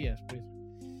minorías, pues.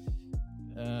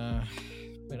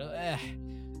 Pero,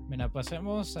 mira,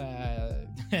 pasemos a...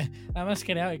 Nada más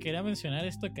quería mencionar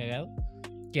esto cagado.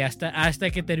 Que hasta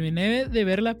que terminé de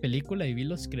ver la película y vi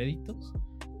los créditos,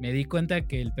 me di cuenta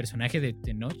que el personaje de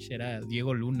Tenoch era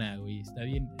Diego Luna, güey. Está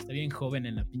bien joven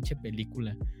en la pinche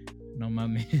película. No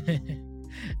mames.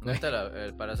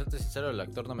 Para serte sincero, el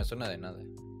actor no me suena de nada.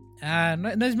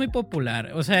 No es muy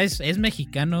popular. O sea, es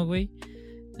mexicano, güey.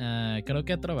 Creo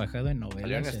que ha trabajado en novelas.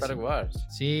 Salió en Star Wars.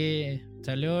 Sí,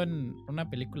 salió en una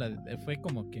película. Fue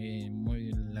como que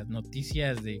las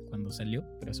noticias de cuando salió,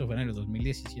 pero eso fue en el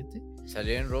 2017.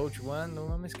 Salió en Rogue One, no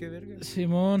mames, qué verga.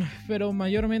 Simón, pero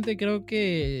mayormente creo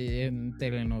que en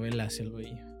telenovelas el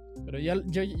güey. Pero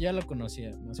yo ya lo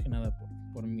conocía, más que nada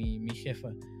por mi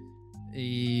jefa.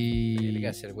 Y...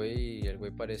 Vergas, el güey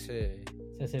parece...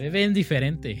 O sea, se ve bien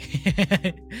diferente.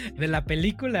 De la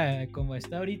película como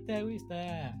está ahorita, güey,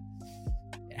 está...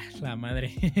 La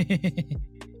madre.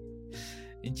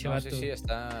 No, sí,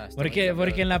 está porque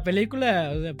en la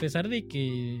película, o sea, a pesar de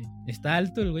que está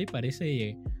alto el güey,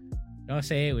 parece... No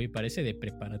sé, güey, parece de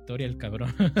preparatoria el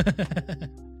cabrón.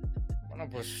 Bueno,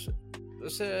 pues...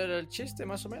 Ese era el chiste,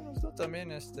 más o menos, ¿no? También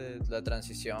la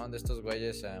transición de estos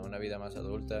güeyes a una vida más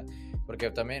adulta. Porque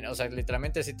también, o sea,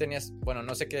 literalmente sí tenías... Bueno,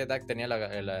 no sé qué edad tenía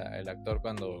el actor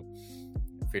cuando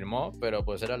filmó, pero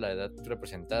pues era la edad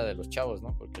representada de los chavos,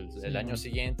 ¿no? Porque el año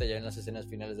siguiente, ya en las escenas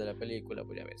finales de la película,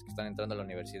 pues ya ves que están entrando a la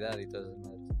universidad y todas esas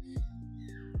madres.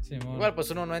 Sí, igual,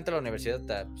 pues uno no entra a la universidad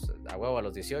a huevo a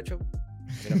los 18.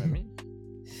 Mírame a mí.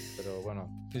 Pero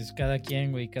bueno. Pues cada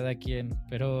quien, güey, cada quien.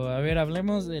 Pero a ver,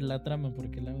 hablemos de la trama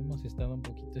porque la hemos estado un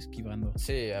poquito esquivando.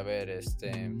 Sí, a ver,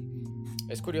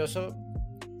 es curioso.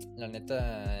 La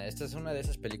neta, esta es una de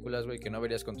esas películas, güey, que no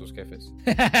verías con tus jefes.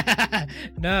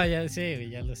 No, ya sé,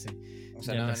 güey, ya lo sé. O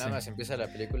sea, nada más empieza la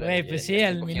película. Güey, pues sí,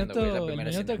 al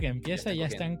minuto que empieza ya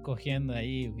están cogiendo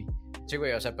ahí, güey. Sí,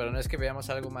 güey, o sea, pero no es que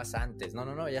veamos algo más antes.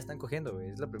 No, ya están cogiendo, güey.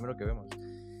 Es lo primero que vemos.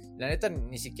 La neta,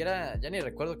 ni siquiera, ya ni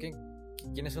recuerdo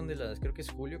quiénes son de las, creo que es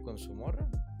Julio con su morra.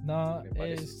 No,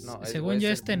 según yo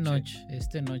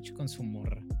Noche con su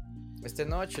morra.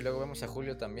 Noche, y luego vemos a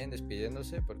Julio también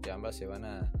despidiéndose porque ambas se van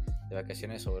de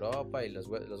vacaciones a Europa y los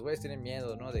güeyes tienen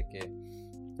miedo, ¿no? De que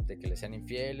le sean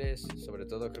infieles. Sobre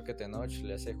todo creo que Tenoch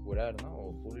le hace jurar, ¿no?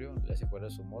 O Julio le hace jurar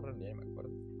a su morra, ni me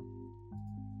acuerdo.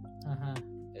 Ajá.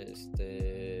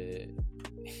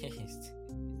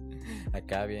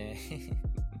 Acá bien.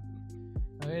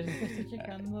 A ver, estoy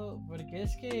checando porque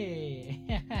es que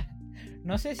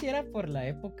no sé si era por la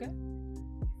época,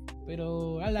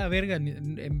 pero a la verga,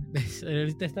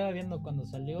 ahorita estaba viendo cuando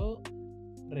salió,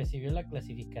 recibió la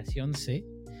clasificación C,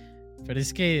 pero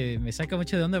es que me saca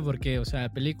mucho de onda porque, o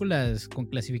sea, películas con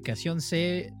clasificación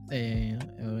C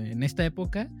en esta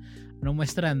época no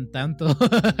muestran tanto.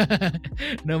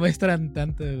 No muestran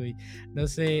tanto, güey. No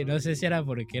sé si era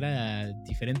porque era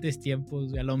diferentes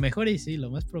tiempos. A lo mejor y sí,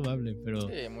 lo más probable, pero...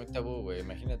 Sí, muy tabú, güey.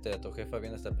 Imagínate a tu jefa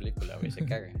viendo esta película, güey. Se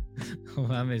caga. No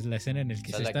mames, la escena en el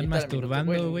que se están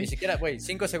masturbando, güey. Ni siquiera, güey,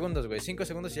 5 segundos, güey. 5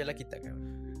 segundos y ya la quita,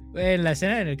 cabrón. Güey, la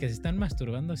escena en el que se están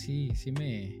masturbando, sí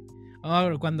me...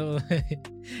 cuando...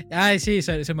 sí,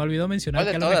 se me olvidó mencionar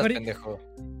que a lo mejor... pendejo?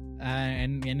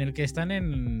 En el que están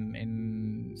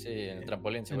Sí, en el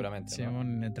trampolín seguramente. Sí, ¿no?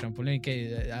 En el trampolín,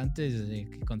 que antes de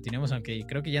que continuemos, aunque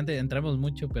creo que ya entramos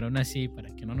mucho, pero aún así,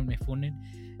 para que no me funen,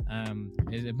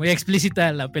 es muy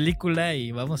explícita la película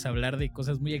y vamos a hablar de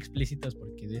cosas muy explícitas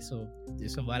porque de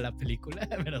eso va la película,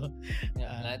 pero...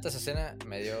 La neta, esa escena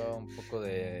me dio un poco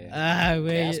de...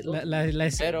 güey,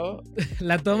 pero...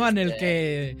 la toma en el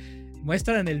que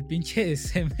muestran el pinche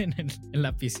semen en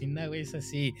la piscina, güey, es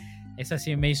así... esa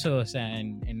sí me hizo, o sea,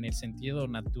 en el sentido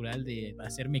natural de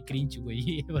hacerme cringe,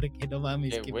 güey, porque no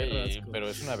mames, qué perro Güey, asco. pero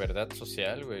es una verdad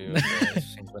social, güey. O sea, eso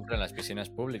se encuentra en las piscinas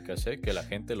públicas, que la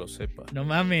gente lo sepa. No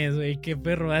mames, güey, qué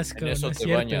perro asco. En eso No es te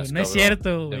cierto, bañas, no es cabrón.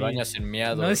 cierto, Te güey. bañas en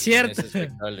miados, No es cierto. en heces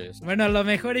fecales. Bueno, a lo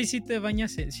mejor y sí te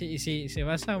bañas, si se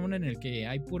basa uno en el que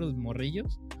hay puros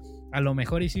morrillos, a lo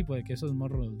mejor y sí, porque esos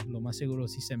morros lo más seguro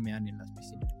sí se mean en las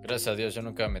piscinas. Gracias a Dios yo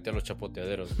nunca me metí a los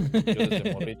chapoteaderos, güey. Yo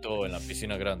desde morrito en la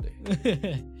piscina grande.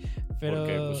 Pero,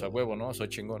 porque pues a huevo, ¿no? Soy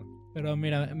chingón. Pero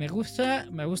mira, me gusta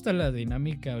la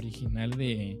dinámica original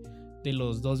de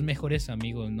los dos mejores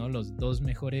amigos, ¿no? Los dos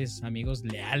mejores amigos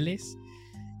leales.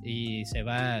 Y se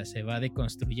va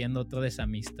deconstruyendo toda esa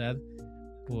amistad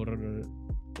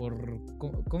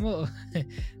 ¿cómo?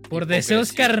 Por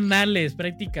deseos carnales,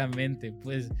 prácticamente,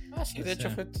 pues. Sí, de hecho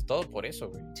fue todo por eso,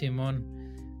 güey. Simón.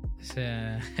 O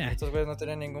sea. Estos güeyes no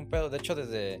tenían ningún pedo. De hecho,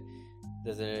 desde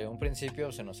un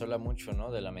principio se nos habla mucho,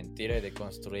 ¿no? De la mentira y de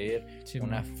construir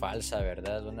una falsa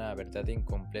verdad, una verdad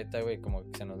incompleta, güey. Como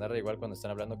que se nos narra igual cuando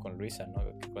están hablando con Luisa,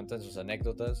 ¿no? Que cuentan sus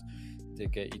anécdotas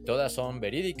y todas son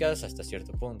verídicas hasta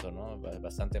cierto punto, ¿no?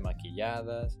 Bastante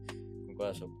maquilladas, con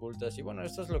cosas ocultas. Y bueno,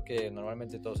 esto es lo que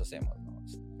normalmente todos hacemos, ¿no?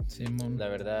 Simón. La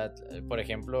verdad, por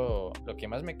ejemplo, lo que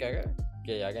más me caga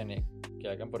que hagan,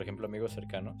 por ejemplo, amigos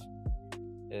cercanos,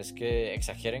 es que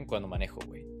exageren cuando manejo,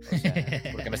 güey. O sea,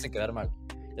 porque me hacen quedar mal.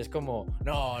 Es como,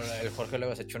 no, el Jorge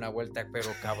luego se echó una vuelta, pero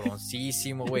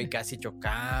cabroncísimo, güey, casi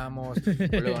chocamos. O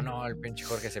luego, no, el pinche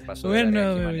Jorge se pasó.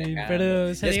 Bueno, güey, pero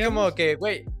o sea, es como que,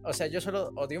 güey, o sea, yo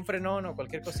solo di un frenón o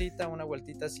cualquier cosita, una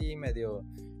vueltita así medio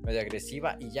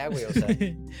agresiva y ya, güey, o sea.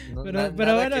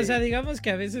 Pero bueno, o sea, digamos que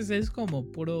a veces es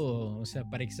como puro, o sea,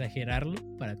 para exagerarlo,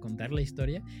 para contar la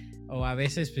historia. O a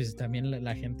veces, pues, también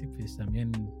la gente, pues,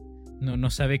 también no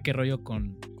sabe qué rollo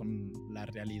con la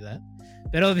realidad.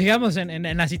 Pero digamos, en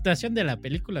la situación de la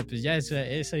película, pues ya eso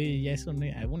ya es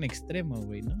un extremo,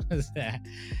 güey, ¿no? O sea,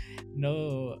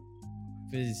 no,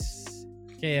 pues,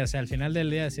 que, o sea, al final del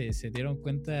día se dieron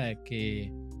cuenta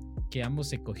que ambos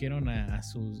se cogieron a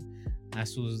sus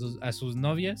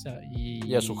novias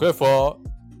y a su jefa.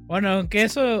 Bueno, aunque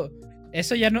eso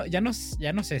ya no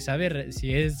se sabe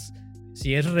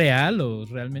si es real o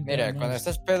realmente. Mira, cuando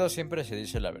estás pedo siempre se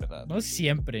dice la verdad. No es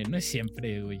siempre,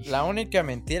 güey. La única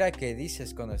mentira que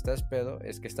dices cuando estás pedo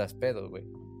es que estás pedo, güey.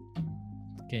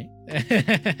 ¿Qué?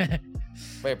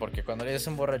 Güey, porque cuando le dices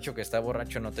a un borracho que está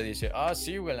borracho no te dice,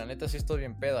 sí, güey, la neta sí estoy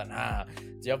bien peda. Nah,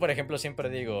 yo por ejemplo siempre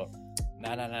digo,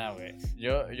 nah, güey,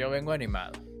 yo vengo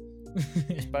animado.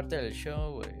 Es parte del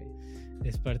show, güey.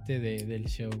 Es parte del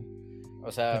show.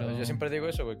 O sea, yo siempre digo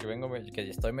eso, güey, que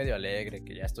estoy medio alegre,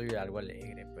 que ya estoy algo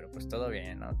alegre, pero pues todo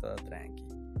bien, ¿no? Todo tranqui.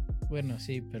 Bueno,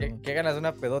 sí, pero... ¿Qué ganas de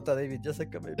una pedota, David? Ya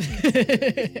sácame.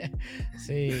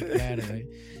 Sí, claro, güey.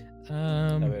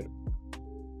 A ver.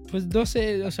 Pues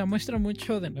 12, o sea, muestra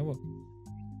mucho, de nuevo.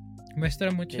 Muestra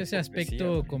mucho ese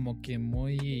aspecto, güey, como que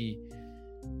muy...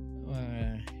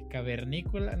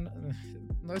 cavernícola.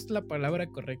 No es la palabra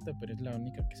correcta, pero es la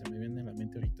única que se me viene a la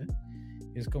mente ahorita.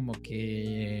 Es como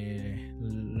que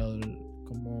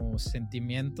como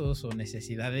sentimientos o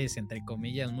necesidades entre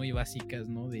comillas muy básicas,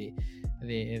 ¿no? De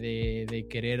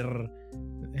querer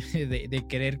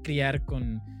criar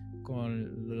con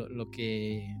lo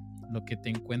que te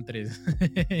encuentres.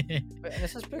 En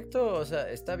ese aspecto, o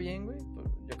sea, está bien, güey.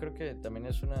 Yo creo que también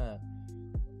es una,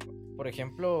 por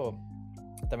ejemplo,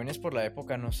 también es por la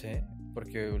época, no sé.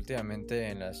 Porque últimamente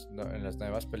en las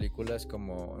nuevas películas,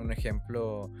 como un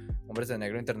ejemplo, Hombres de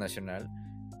Negro Internacional,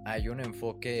 hay un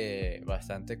enfoque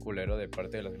bastante culero de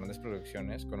parte de las grandes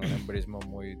producciones, con un embrismo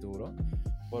muy duro.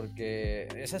 Porque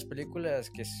esas películas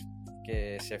que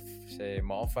se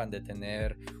mofan de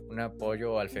tener un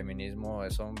apoyo al feminismo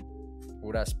son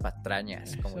puras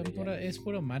patrañas, como es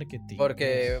puro marketing.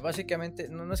 Porque básicamente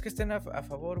no es que estén a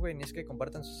favor, güey, ni es que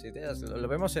compartan sus ideas. Lo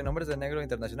vemos en Hombres de Negro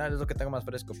Internacional, es lo que tengo más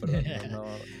fresco, pero no.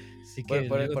 Sí que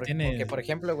porque, por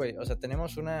ejemplo, güey, o sea,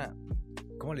 tenemos una,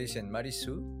 ¿cómo le dicen? Mary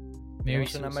Sue.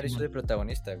 Tenemos una Mary Sue de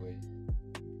protagonista, güey.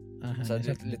 Ajá, o sea,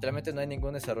 literalmente no hay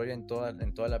ningún desarrollo en toda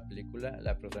la película.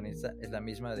 La protagonista es la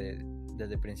misma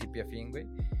desde principio a fin, güey.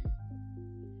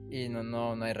 Y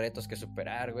no hay retos que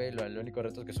superar, güey. El único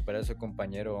reto que superar es su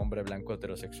compañero hombre blanco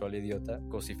heterosexual idiota,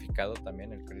 cosificado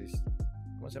también, el Chris.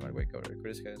 ¿Cómo se llama el güey, cabrón?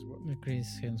 Chris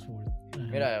Hemsworth. Ajá.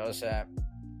 Mira, o sea,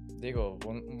 digo,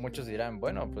 muchos dirán,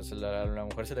 bueno, pues la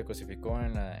mujer se le cosificó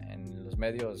en los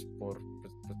medios por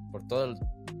todo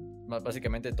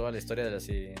básicamente toda la historia de la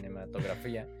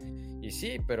cinematografía. Y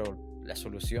sí, pero la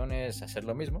solución es hacer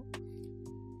lo mismo.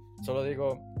 Solo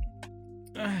digo,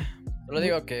 Solo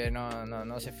digo que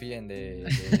no se fíen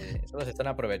solo se están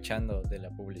aprovechando de la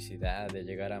publicidad, de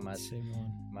llegar a más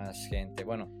gente.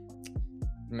 Bueno,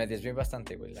 me desvié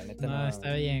bastante, güey, la neta no.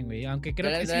 Está bien, güey, aunque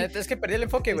creo que la neta es que perdí el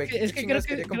enfoque, güey. Es que creo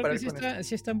que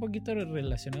sí está un poquito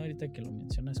relacionado ahorita que lo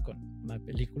mencionas con la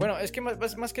película. Bueno, es que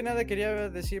más que nada quería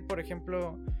decir, por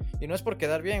ejemplo, y no es por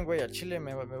quedar bien, güey, al chile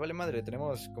me vale madre,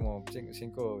 tenemos como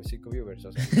 5 viewers,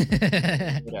 o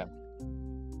sea. Mira,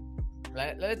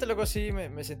 la neta luego sí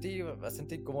me sentí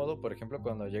bastante incómodo, por ejemplo,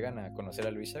 cuando llegan a conocer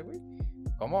a Luisa, güey.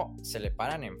 ¿Cómo se le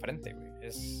paran enfrente, güey?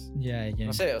 Ya.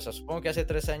 No sé, o sea, supongo que hace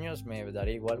 3 años me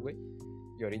daría igual, güey.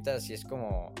 Y ahorita sí es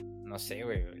como, no sé,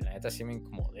 güey, la neta sí me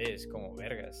incomodé, es como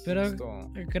vergas. Pero es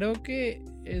como... creo que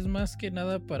es más que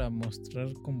nada para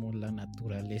mostrar como la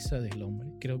naturaleza del hombre.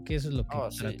 Creo que eso es lo que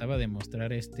trataba de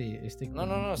mostrar este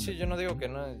No, sí, yo no digo que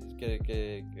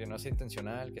no sea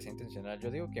intencional, que sea intencional. Yo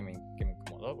digo que me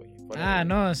incomodó, güey.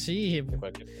 No, sí.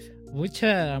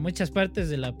 Muchas partes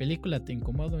de la película te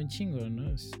incomoda un chingo,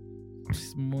 ¿no? Es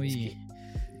muy...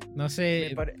 No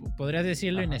sé, podrías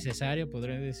decirlo innecesario,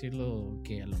 podrías decirlo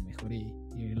que a lo mejor y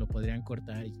lo podrían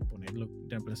cortar y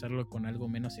reemplazarlo con algo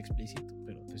menos explícito,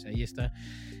 pero pues ahí está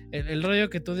el rollo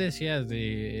que tú decías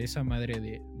de esa madre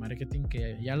de marketing,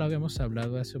 que ya lo habíamos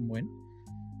hablado hace un buen,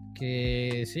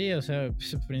 que sí, o sea,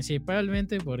 pues,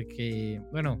 principalmente porque,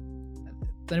 bueno,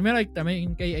 primero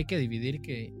también hay que dividir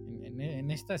que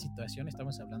en esta situación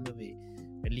estamos hablando de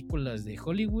películas de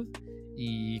Hollywood.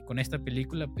 Y con esta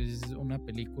película, pues es una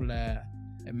película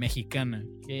mexicana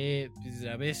que pues,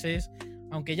 a veces,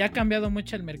 aunque ya ha cambiado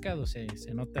mucho el mercado, se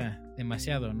nota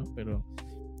demasiado, ¿no? Pero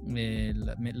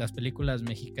las películas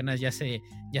mexicanas ya se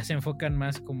enfocan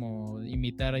más como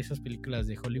imitar a esas películas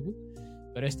de Hollywood.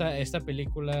 Pero esta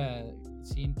película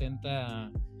sí intenta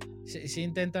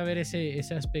ver ese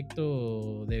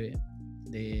aspecto de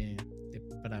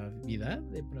depravidad,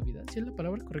 ¿sí es la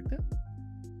palabra correcta?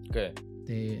 ¿Qué?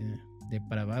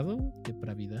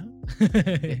 Depravidad.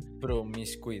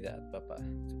 Promiscuidad, papá,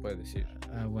 se puede decir.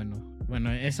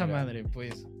 Bueno, esa madre,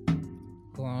 pues,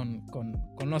 con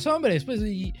los hombres, pues,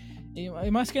 y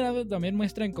más que nada también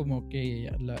muestran como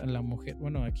que la mujer,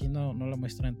 bueno, aquí no la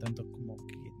muestran tanto como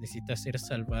que necesita ser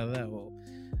salvada o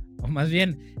más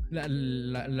bien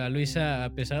la Luisa,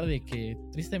 a pesar de que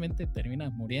tristemente termina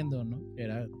muriendo, ¿no?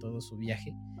 Era todo su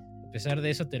viaje. A pesar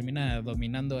de eso termina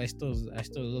dominando a estos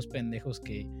dos pendejos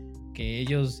que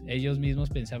ellos mismos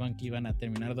pensaban que iban a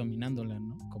terminar dominándola,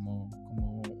 ¿no? Como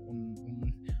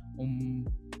un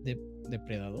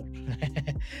depredador.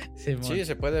 Sí,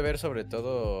 se puede ver sobre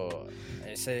todo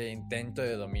ese intento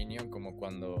de dominio, como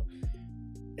cuando...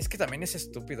 Es que también es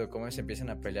estúpido cómo se empiezan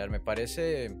a pelear, me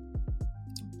parece...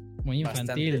 Muy infantil,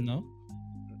 bastante... ¿no?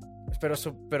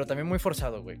 Pero también muy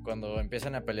forzado, güey. Cuando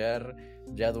empiezan a pelear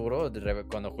ya duro,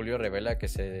 cuando Julio revela que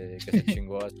se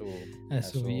chingó a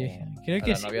su vieja. Creo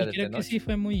que sí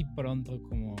fue muy pronto,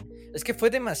 como... Es que fue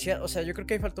demasiado, o sea, yo creo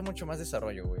que ahí faltó mucho más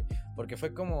desarrollo, güey. Porque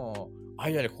fue como,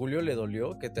 ay, al Julio le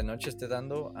dolió que Tenoch esté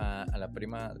dando a la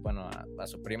prima, bueno, a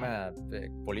su prima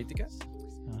política.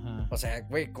 Ajá. O sea,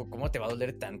 güey, ¿cómo te va a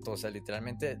doler tanto? O sea,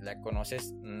 literalmente la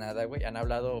conoces nada, güey. Han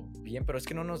hablado bien, pero es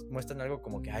que no nos muestran algo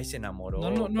como que, ay, se enamoró.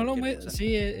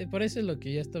 Sí, por eso es lo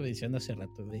que ya estaba diciendo hace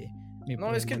rato de...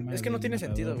 No, es que no tiene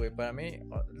sentido, güey. Para mí,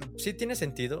 sí tiene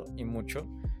sentido y mucho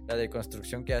la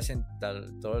deconstrucción que hacen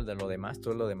todo lo demás,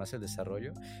 el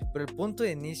desarrollo. Pero el punto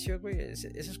de inicio, güey, eso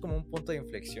es como un punto de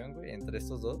inflexión, güey, entre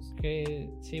estos dos. Que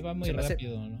sí va muy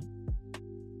rápido, ¿no?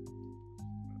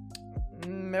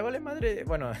 Me vale madre,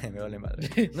 bueno, me vale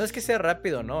madre. No es que sea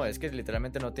rápido, no, es que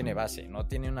literalmente no tiene base. No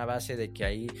tiene una base de que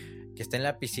ahí, que esté en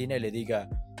la piscina y le diga,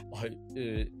 ay,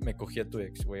 me cogí a tu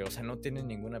ex, güey. O sea, no tiene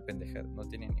ninguna pendejada, no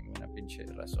tiene ninguna pinche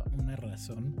razón. Una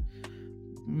razón.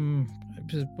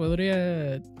 Pues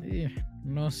podría,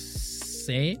 no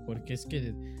sé, porque es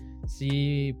que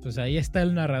sí, pues ahí está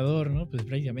el narrador, ¿no? Pues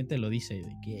prácticamente lo dice,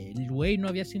 de que el güey no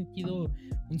había sentido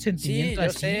un sentimiento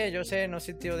así. Sí, yo sé, no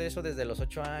sintió de eso desde los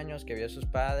 8 años, que vio a sus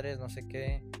padres, no sé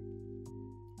qué.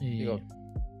 Digo,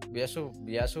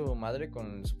 vi a su madre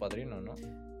con su padrino, ¿no?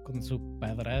 Con su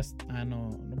padrastro,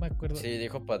 no me acuerdo. Sí,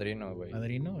 dijo padrino, güey.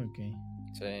 ¿Padrino? Ok.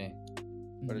 Sí.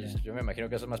 Pero yo me imagino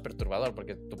que eso es más perturbador,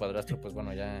 porque tu padrastro, pues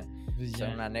bueno, ya es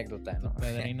una anécdota, ¿no?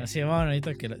 Padrino, sí, bueno,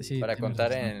 ahorita que sí. Para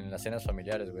contar en las cenas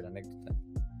familiares, güey, la anécdota.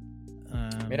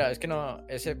 Mira, es que no,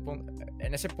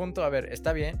 en ese punto, a ver,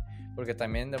 está bien, porque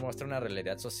también demuestra una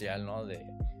realidad social, ¿no? De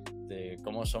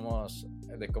cómo somos,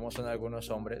 de cómo son algunos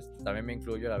hombres. También me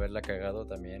incluyo el haberla cagado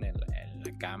también en la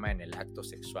cama, en el acto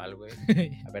sexual, güey.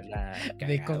 Haberla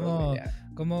cagado. De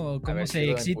cómo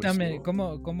se excitan,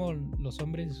 cómo los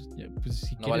hombres, pues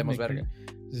si no valemos verga.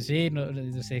 Sí,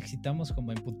 nos excitamos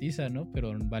como en putiza, ¿no?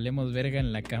 Pero valemos verga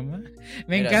en la cama.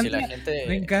 Me Mira, encanta, si la gente...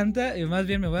 me encanta, y más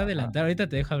bien me voy a Ajá. adelantar, ahorita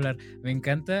te dejo hablar. Me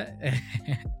encanta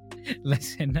la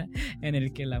escena en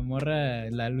el que la morra,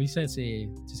 la Luisa, se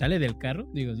sale del carro,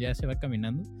 digo, ya se va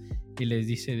caminando, y les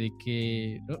dice de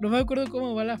que... No me acuerdo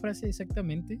cómo va la frase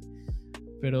exactamente,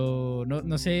 pero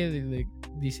no sé,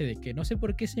 dice de que no sé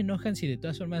por qué se enojan si de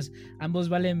todas formas ambos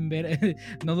valen ver,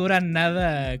 no duran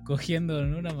nada cogiendo,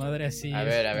 ¿no? Una madre así. A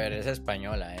ver, es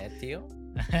española, tío.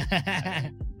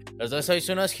 Los dos sois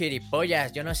unos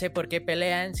gilipollas. Yo no sé por qué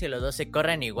pelean si los dos se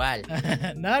corren igual.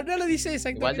 No lo dice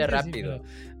exactamente Igual de así, rápido.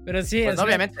 pero sí, Pues o sea,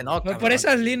 obviamente no, por cabrón.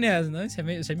 esas líneas, ¿no? Se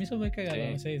me hizo muy cagado.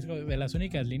 Sí. No sé, es de las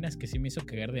únicas líneas que sí me hizo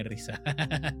cagar de risa.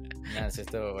 Sí,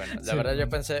 estuvo bueno. La Sí, verdad, yo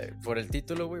bueno. pensé, por el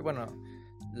título, güey, bueno,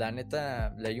 la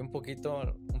neta, leí un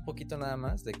poquito nada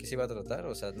más de qué se iba a tratar.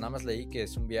 O sea, nada más leí que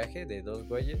es un viaje de dos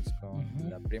güeyes con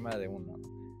la prima de uno.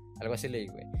 Algo así leí,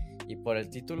 güey. Y por el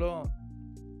título,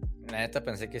 la neta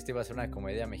pensé que esto iba a ser una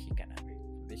comedia mexicana, güey.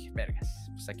 Dije, vergas,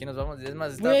 pues aquí nos vamos. Es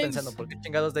más, estaba Pues, pensando, ¿por qué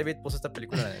chingados David puso esta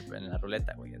película en la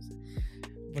ruleta, güey? O sea,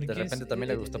 de repente también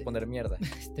le gustó poner mierda.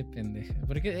 Este pendejo.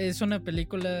 Porque es una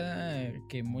película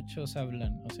que muchos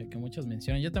hablan, o sea, que muchos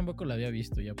mencionan. Yo tampoco la había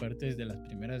visto y aparte es de las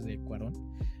primeras de Cuarón.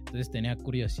 Entonces tenía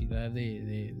curiosidad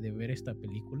de ver esta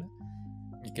película.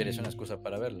 Y quieres una excusa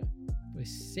para verla.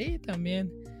 Pues sí,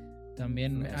 también.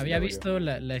 También Sí, había luego visto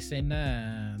la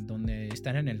escena donde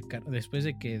están en el carro, después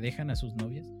de que dejan a sus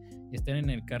novias y están en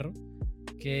el carro.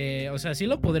 Que, o sea, sí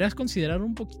lo podrías considerar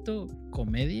un poquito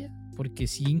comedia, porque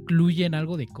sí incluyen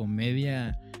algo de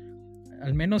comedia,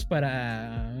 al menos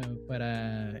para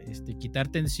quitar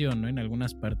tensión, ¿no? En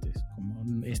algunas partes,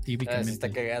 como es típicamente.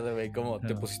 Está cagado, güey. ¿Cómo?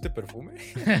 ¿Te pusiste perfume?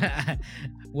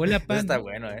 Huele a pan. Está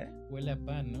bueno, Huele a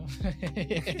pan, ¿no?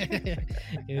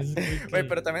 Güey,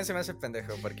 pero también se me hace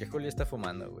pendejo porque Julio está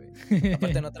fumando, güey.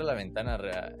 Aparte no trae la ventana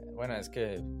real. Bueno, es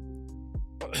que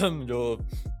yo,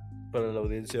 para la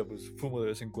audiencia, pues fumo de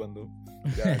vez en cuando.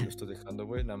 Ya lo estoy dejando,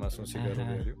 güey. Nada más un cigarro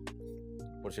diario.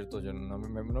 Por cierto, yo no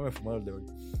me he fumado el de hoy.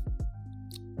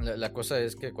 La cosa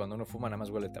es que cuando uno fuma nada más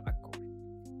huele a tabaco, güey.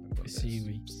 Pues sí,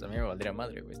 güey. Pues a mí me valdría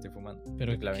madre, güey, estoy fumando.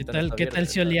 Pero ¿qué tal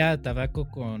si olía a tabaco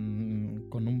con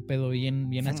un pedo bien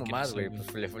asqueroso? Fumo más, güey,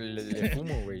 pues le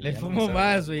fumo, güey. Le fumo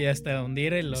más, güey, hasta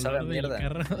hundir el olor del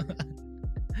carro.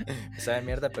 Sabe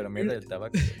mierda, pero mierda del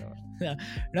tabaco, ¿no?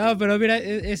 No, pero mira,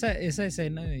 esa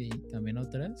escena y también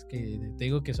otras que te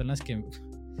digo que son las que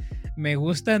me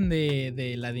gustan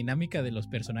de la dinámica de los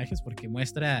personajes porque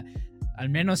muestra, al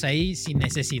menos ahí, sin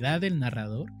necesidad del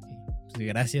narrador, pues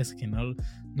gracias que no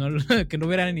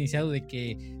hubieran iniciado de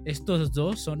que estos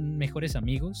dos son mejores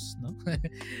amigos, ¿no?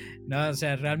 No, o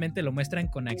sea, realmente lo muestran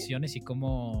con acciones y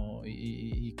cómo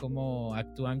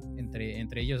actúan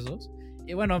entre ellos dos.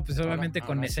 Y bueno, pues obviamente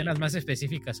con escenas más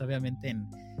específicas, obviamente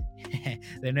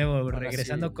de nuevo,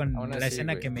 regresando con la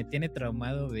escena que me tiene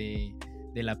traumado de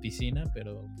la piscina,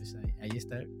 pero pues ahí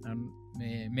está.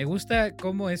 Me gusta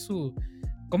cómo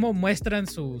muestran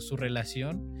su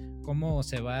relación, cómo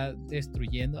se va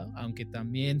destruyendo, aunque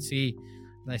también sí,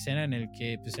 la escena en el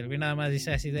que pues el güey nada más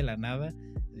dice así de la nada,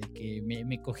 de que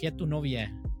me cogí a tu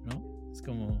novia, ¿no? Es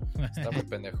como... Está muy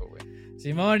pendejo, güey.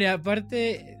 Simón, y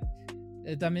aparte...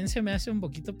 también se me hace un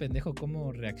poquito pendejo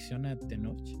cómo reacciona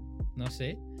Tenoch. No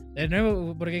sé. De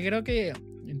nuevo, porque creo que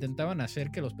intentaban hacer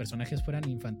que los personajes fueran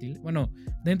infantiles. Bueno,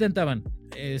 no intentaban.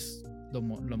 Lo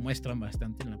muestran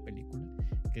bastante en la película.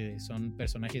 Que son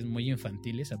personajes muy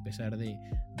infantiles a pesar de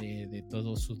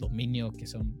todo su dominio que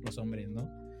son los hombres, ¿no?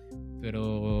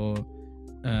 Pero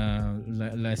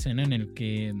la escena en el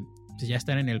que pues, ya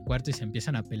están en el cuarto y se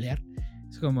empiezan a pelear.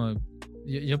 Es como...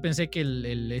 Yo pensé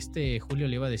que Julio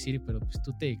le iba a decir, pero pues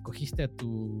tú te cogiste a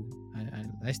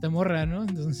esta morra, ¿no?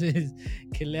 Entonces,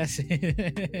 ¿qué le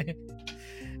hace?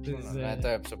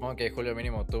 Bueno, supongo que Julio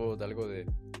mínimo tuvo algo de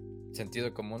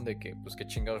sentido común de que, pues, qué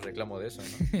chingados reclamo de eso, ¿no?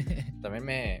 También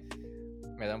me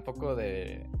da un poco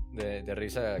de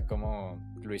risa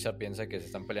cómo Luisa piensa que se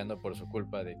están peleando por su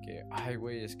culpa, de que, ay,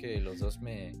 güey, es que los dos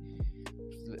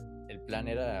el plan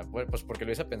era, bueno, pues porque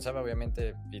Luisa pensaba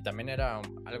obviamente, y también era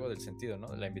algo del sentido,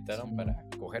 ¿no? La invitaron para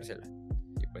cogérsela.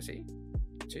 Y pues sí.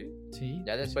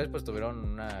 Ya después pues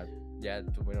tuvieron más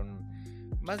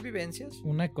vivencias.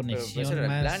 Una conexión pero ese era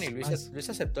más, el plan y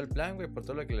Luisa aceptó el plan, güey, por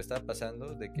todo lo que le estaba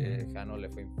pasando, de que Jano le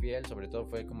fue infiel, sobre todo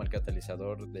fue como el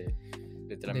catalizador de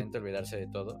literalmente olvidarse de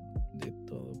todo. De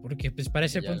todo, porque pues para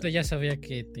ese punto ya sabía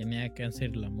que tenía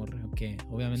cáncer la morra, que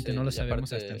obviamente no lo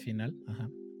sabemos hasta el final. Ajá.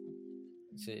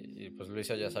 Sí, y pues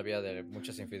Luisa ya sabía de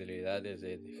muchas infidelidades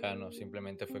de Jano,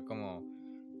 simplemente fue como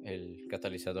el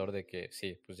catalizador de que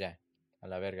sí, pues ya, a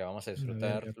la verga, vamos a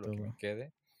disfrutar lo que me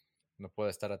quede no puedo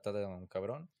estar atada a un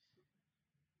cabrón.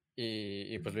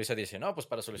 Y pues Luisa dice, no, pues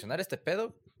para solucionar este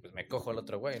pedo, pues me cojo al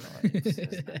otro güey, ¿no? Y,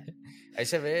 pues, ahí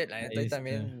se ve, la neta, Ahí ahí está.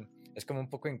 también es como un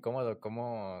poco incómodo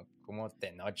como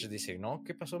Tenoch dice, no,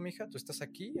 ¿qué pasó, mija? ¿Tú estás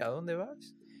aquí? ¿A dónde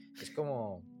vas? Es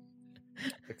como,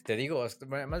 te digo,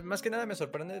 más que nada me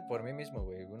sorprende por mí mismo,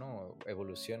 güey. Uno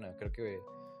evoluciona, creo que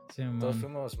Sí, todos mon.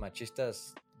 fuimos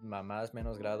machistas a más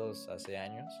menos grados hace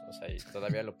años, o sea, y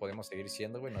todavía lo podemos seguir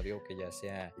siendo, güey. No digo que ya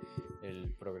sea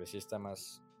el progresista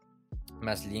más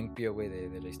limpio, güey,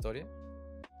 de la historia.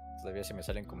 Todavía se me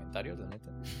salen comentarios, la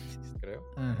neta, creo,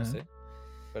 Ajá. no sé.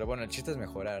 Pero bueno, el chiste es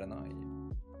mejorar, ¿no?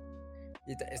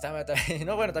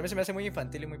 No, bueno, también se me hace muy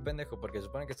infantil y muy pendejo, porque se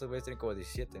supone que estos güeyes tienen como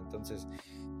 17, entonces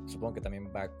supongo que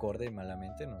también va acorde y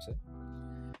malamente, no sé.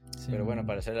 Sí, pero bueno, mon.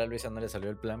 para hacerle a Luisa no le salió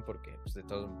el plan porque pues, de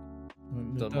todos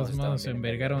modos se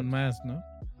envergaron más, ¿no?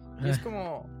 Y es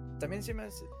como, también se me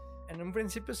hace, en un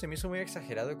principio se me hizo muy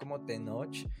exagerado como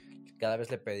Tenoch cada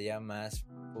vez le pedía más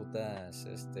putas,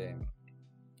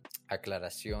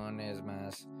 aclaraciones,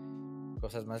 más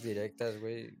cosas más directas,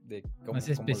 güey, de cómo, más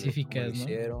específicas, cómo lo ¿no?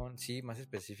 hicieron, sí, más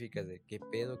específicas de qué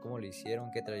pedo, cómo lo hicieron,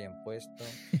 qué traían puesto,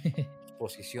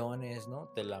 posiciones, ¿no?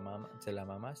 ¿Te la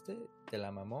mamaste? ¿Te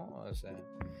la mamó? O sea,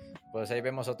 pues ahí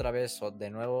vemos otra vez de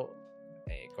nuevo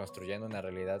construyendo una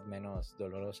realidad menos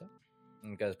dolorosa,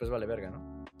 que después vale verga,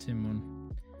 ¿no?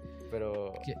 Simón.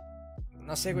 Pero ¿Qué?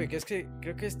 no sé, güey, que es que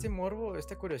creo que este morbo,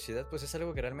 esta curiosidad, pues es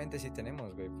algo que realmente sí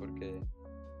tenemos, güey, porque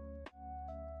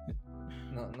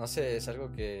no sé, es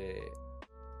algo que,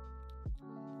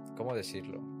 ¿cómo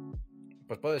decirlo?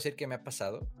 Pues puedo decir que me ha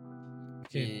pasado.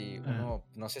 Y uno,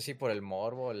 no sé si por el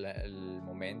morbo, el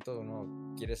momento,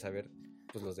 uno quiere saber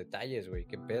pues los detalles, güey,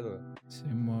 qué pedo.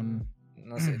 Simón.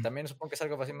 No sé, también supongo que es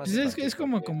algo así más Pues infantil, es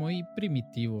como muy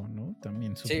primitivo, ¿no?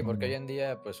 También supongo. Sí, porque hoy en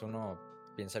día pues uno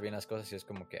piensa bien las cosas y es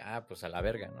como que, pues a la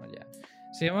verga, ¿no? Ya.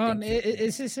 Simón,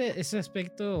 es ese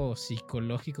aspecto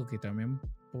psicológico que también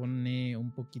pone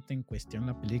un poquito en cuestión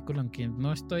la película, aunque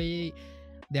no estoy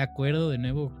de acuerdo de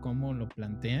nuevo cómo lo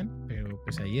plantean, pero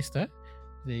pues ahí está.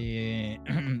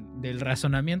 Del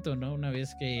razonamiento, ¿no? Una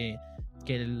vez que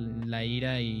la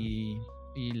ira y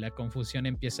la confusión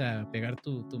empieza a pegar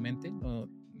tu mente, no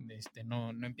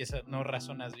empieza, no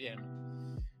razonas bien,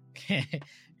 ¿no?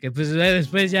 que pues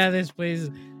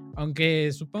después,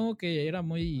 aunque supongo que era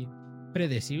muy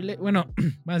predecible, bueno,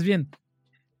 más bien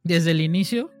desde el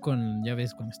inicio, ya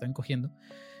ves cuando están cogiendo,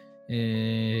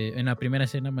 en la primera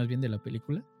escena más bien de la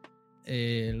película,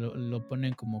 lo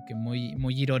ponen como que muy,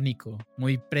 muy irónico,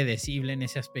 muy predecible en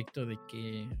ese aspecto de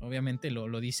que obviamente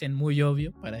lo dicen muy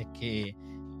obvio para que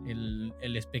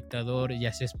el espectador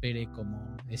ya se espere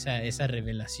como esa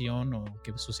revelación o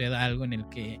que suceda algo en el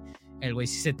que el güey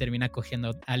sí se termina cogiendo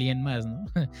a alguien más, ¿no?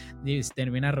 Y se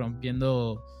termina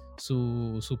rompiendo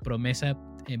su promesa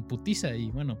en putiza y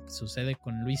bueno, sucede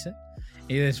con Luisa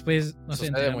y después no sé,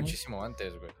 sucede muchísimo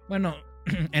antes, güey. Bueno,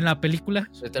 en la película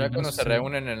literal cuando se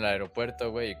reúnen en el aeropuerto,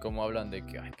 güey, y cómo hablan de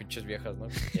que ay, pinches viejas, ¿no?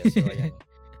 Que ya se vayan.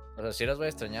 O sea, sí las voy a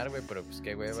extrañar, güey, pero pues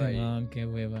qué hueva. Sí, qué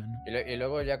hueva, ¿no? Y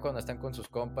luego ya cuando están con sus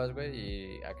compas, güey,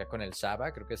 y acá con el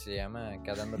Saba, creo que se llama,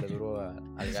 acá dándole duro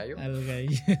al gallo. Al gallo.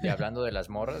 Y hablando de las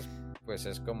morras, pues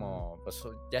es como, pues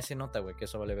ya se nota, güey, que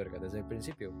eso vale verga desde el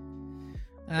principio.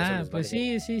 Pues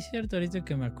sí, cierto, ahorita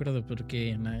que me acuerdo,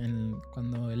 porque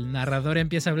cuando el narrador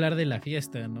empieza a hablar de la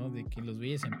fiesta, ¿no? De que los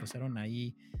güeyes empezaron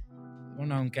ahí,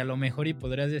 bueno, aunque a lo mejor y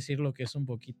podrías decirlo que es un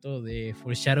poquito de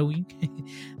foreshadowing,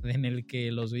 en el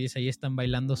que los güeyes ahí están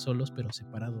bailando solos pero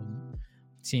separados,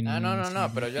 ¿no?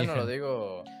 No, pero yo no lo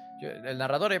digo. El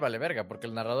narrador ahí vale verga, porque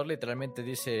el narrador literalmente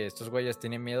dice, estos güeyes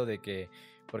tienen miedo de que,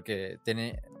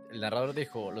 el narrador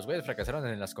dijo, los güeyes fracasaron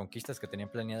en las conquistas que tenían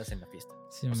planeadas en la fiesta.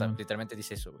 Sí, o sea, literalmente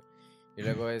dice eso, güey. Y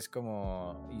luego es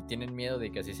como, y tienen miedo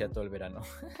de que así sea todo el verano.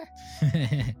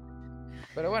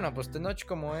 Pero bueno, pues Tenoch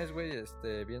como es, güey,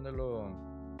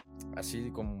 viéndolo así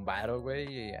como un varo,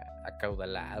 güey,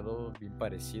 acaudalado, bien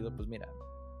parecido, pues mira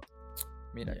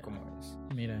cómo es.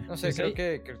 Mira. No sé, creo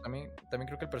que también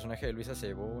creo que el personaje de Luisa se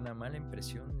llevó una mala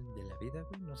impresión de la vida,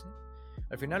 güey, no sé.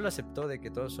 Al final lo aceptó de que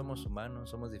todos somos humanos,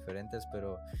 somos diferentes,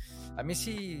 pero a mí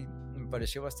sí me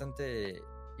pareció bastante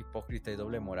hipócrita y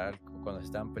doble moral cuando se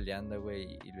estaban peleando,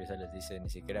 güey, y Luisa les dice, ni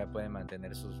siquiera pueden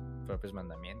mantener sus propios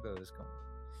mandamientos, es como...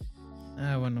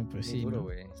 bueno, pues sí, duro,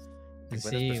 güey. Te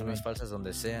encuentras personas falsas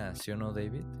donde sea, ¿sí o no,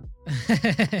 David?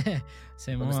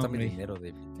 ¿Dónde está mi dinero,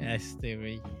 David?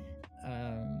 Güey.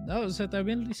 O sea,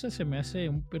 también Lisa se me hace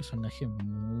un personaje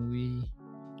muy,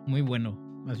 muy bueno,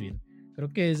 más bien.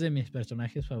 Creo que es de mis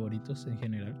personajes favoritos en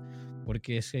general,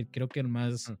 porque es creo que el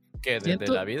más... ¿Qué? ¿De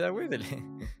la vida, güey?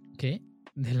 ¿Qué?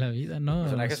 De la vida, no.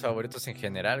 Personajes favoritos en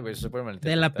general, güey. Eso es súper De la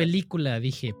malinterpretado. película,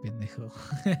 dije, pendejo.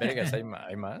 Vergas, ¿hay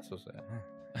más? O sea.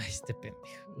 Ay, este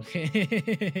pendejo.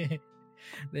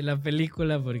 De la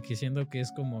película, porque siento que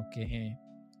es como que,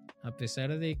 a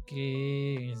pesar de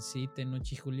que en sí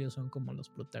Tenoch y Julio son como los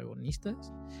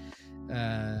protagonistas,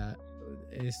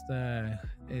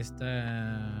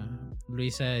 esta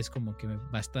Luisa es como que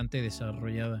bastante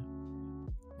desarrollada.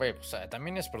 Güey, pues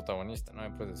también es protagonista, no me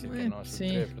puedes decir que Bueno, no, es sí. un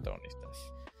trío de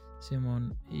protagonistas.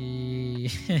 Simón, y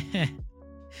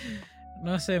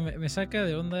no sé, me saca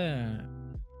de onda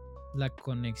la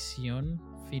conexión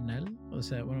final, o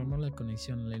sea, bueno, no la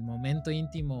conexión, el momento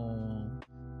íntimo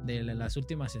de las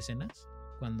últimas escenas,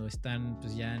 cuando están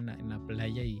pues ya en la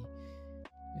playa y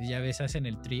ya ves, hacen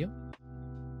el trío,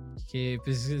 que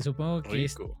pues supongo que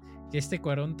este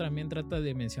Cuarón también trata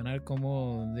de mencionar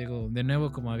como, digo, de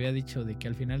nuevo, como había dicho, de que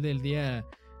al final del día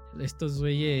estos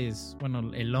güeyes,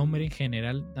 bueno, el hombre en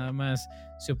general nada más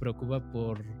se preocupa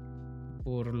por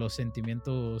los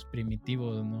sentimientos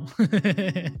primitivos, ¿no?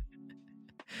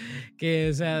 Que,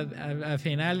 o sea, al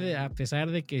final, a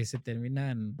pesar de que se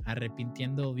terminan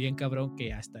arrepintiendo bien cabrón,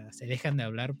 que hasta se dejan de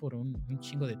hablar por un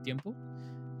chingo de tiempo,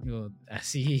 digo,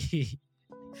 así,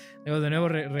 digo, de nuevo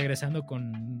regresando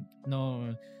con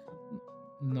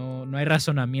no hay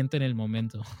razonamiento en el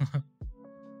momento.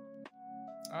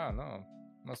 No.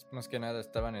 Más que nada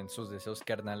estaban en sus deseos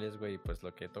carnales, güey, y pues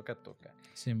lo que toca.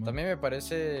 Sí, también me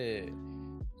parece...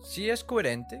 Sí es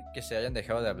coherente que se hayan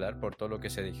dejado de hablar por todo lo que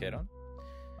se dijeron.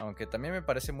 Aunque también me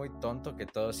parece muy tonto que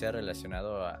todo sea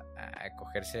relacionado a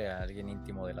cogerse a alguien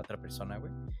íntimo de la otra persona,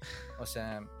 güey. O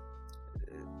sea,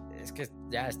 es que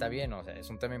ya está bien, o sea, es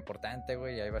un tema importante,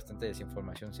 güey. Hay bastante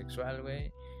desinformación sexual,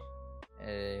 güey.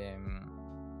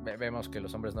 Vemos que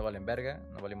los hombres no valen verga,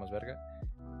 no valimos verga.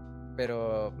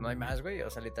 Pero no hay más, güey. O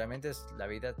sea, literalmente es la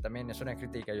vida. También es una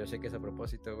crítica. Yo sé que es a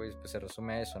propósito, güey. Pues se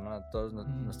resume a eso, ¿no? Todos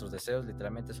nuestros deseos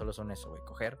literalmente solo son eso, güey.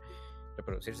 Coger,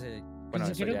 reproducirse. Bueno,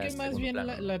 pues creo que más bien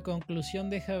la conclusión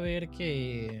deja ver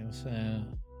que, o sea,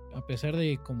 a pesar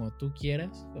de como tú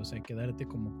quieras, o sea, quedarte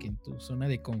como que en tu zona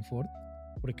de confort,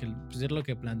 porque pues, es lo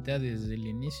que plantea desde el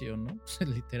inicio, ¿no? Pues,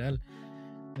 literal.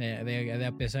 De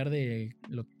a pesar de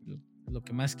lo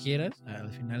que más quieras,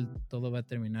 al final todo va a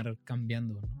terminar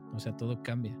cambiando, ¿no? O sea, todo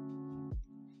cambia.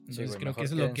 Entonces sí, creo que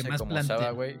es lo que más plantea.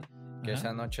 Saba, güey, que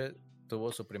esa noche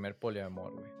tuvo su primer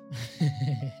poliamor, güey.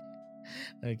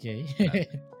 Ok.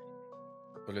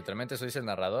 Pues literalmente eso dice el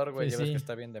narrador, güey. Pues Ya ves sí. que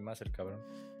está bien de más el cabrón.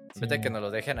 Sí, Vete a que nos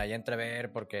lo dejen ahí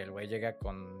entrever porque el güey llega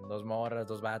con 2 morras,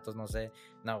 2 vatos, no sé.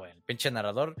 No, güey, el pinche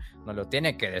narrador nos lo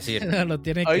tiene que decir. No, lo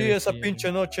tiene ahí que esa decir.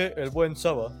 pinche noche, el buen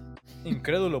Saba,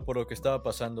 incrédulo por lo que estaba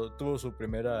pasando, tuvo su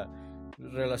primera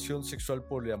relación sexual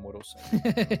poliamorosa.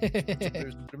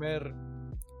 Su primer...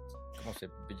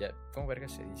 ¿Cómo verga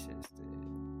se dice?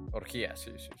 Orgía,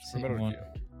 sí. Su primera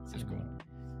orgía. Sí, es como...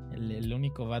 El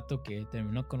único vato que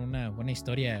terminó con una buena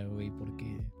historia, güey,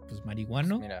 porque, pues,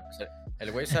 marihuano. Pues mira, o sea,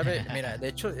 el güey sabe, mira, de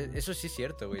hecho, eso sí es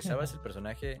cierto, güey. Saba es el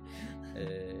personaje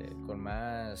con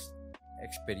más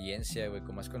experiencia, güey,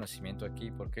 con más conocimiento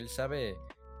aquí, porque él sabe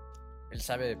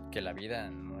que la vida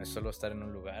no es solo estar en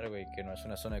un lugar, güey, que no es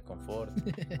una zona de confort.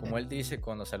 Como él dice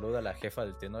cuando saluda a la jefa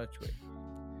del Tenoch, güey.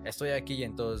 Estoy aquí y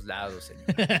en todos lados, señor.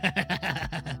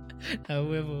 A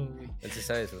huevo, güey. Él sí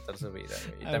sabe disfrutar su vida,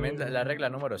 güey. Y también la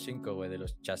regla número 5, güey, de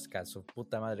los chascas, su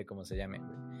puta madre, como se llame,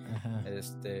 güey. Ajá.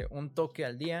 Un toque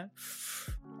al día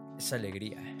es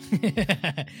alegría.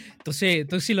 ¿Tú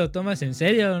sí lo tomas en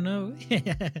serio o no, güey?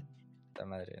 Puta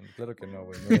madre, claro que no,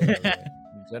 güey.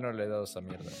 Ya no le he dado esa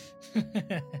mierda.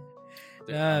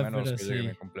 A menos que llegue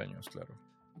mi cumpleaños, claro.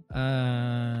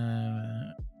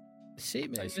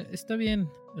 Sí, está bien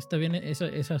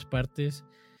esas partes.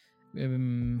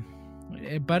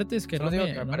 Partes que solo no digo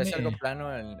que me parece algo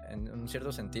plano en un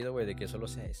cierto sentido, güey, de que solo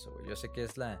sea eso, güey. Yo sé que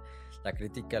es la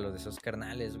crítica a los deseos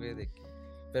carnales, güey,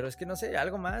 pero es que no sé,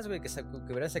 algo más, güey, que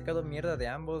hubiera sacado mierda de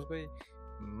ambos, güey.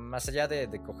 Más allá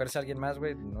de cogerse a alguien más,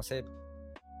 güey, no sé.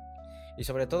 Y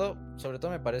sobre todo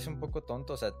me parece un poco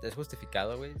tonto, o sea, es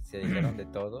justificado, güey. Se dijeron de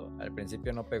todo. Al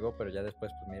principio no pegó, pero ya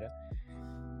después, pues mira.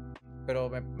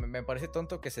 Pero me parece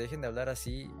tonto que se dejen de hablar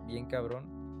así, bien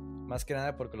cabrón. Más que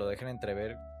nada porque lo dejen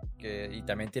entrever. Y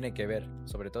también tiene que ver,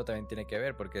 sobre todo también tiene que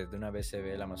ver, porque de una vez se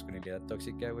ve la masculinidad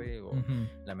tóxica, güey, o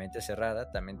la mente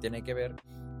cerrada. También tiene que ver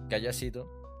que haya sido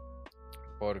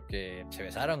porque se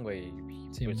besaron, güey.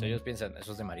 Y sí, pues ellos piensan,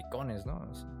 esos de maricones, ¿no?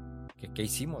 O sea, ¿qué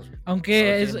hicimos? Güey?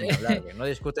 Aunque no hablar, güey, no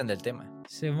discuten del tema.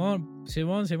 Simón,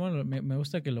 me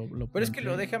gusta que lo pero es que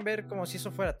lo dejan ver como si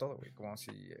eso fuera todo, güey. Como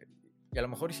si... y a lo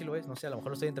mejor sí lo es, no sé, a lo mejor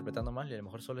lo estoy interpretando mal y a lo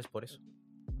mejor solo es por eso.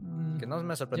 Que no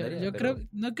me sorprendería. Yo pero...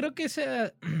 no creo que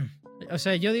sea... O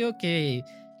sea, yo digo que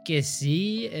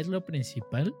sí es lo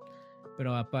principal,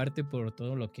 pero aparte por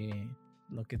todo lo que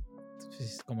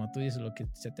pues, como tú dices, lo que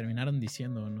se terminaron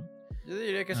diciendo, ¿no? Yo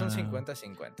diría que son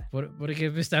 50-50.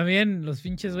 Porque pues también los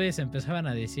pinches güeyes empezaban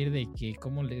a decir de que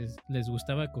cómo les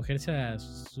gustaba cogerse a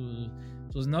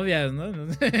sus novias, ¿no?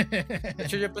 De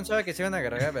hecho, yo pensaba que se iban a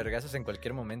agarrar a vergazos en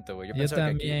cualquier momento, güey. Yo pensaba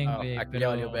también, que güey, aquí ya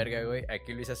valió verga, güey.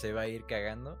 Aquí Luisa se va a ir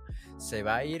cagando. Se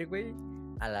va a ir, güey,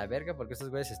 a la verga porque estos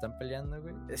güeyes se están peleando,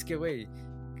 güey. Es que, güey,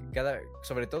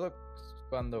 sobre todo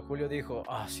cuando Julio dijo,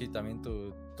 sí, también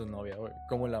tu novia, güey,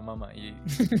 como la mamá. Y,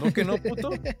 ¿no que no,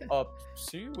 puto?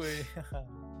 Sí, güey.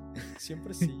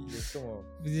 Siempre sí. Es como...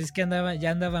 Pues es que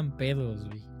ya andaban pedos,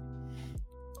 güey.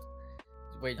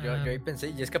 Güey, yo ahí pensé,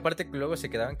 y es que aparte luego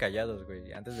se quedaban callados,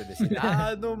 güey, antes de decir,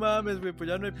 no mames, güey, pues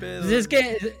ya no hay pedo.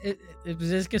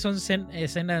 Pues es que son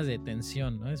escenas de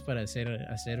tensión, ¿no? Es para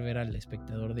hacer ver al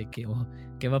espectador de que,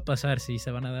 qué va a pasar, si se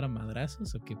van a dar a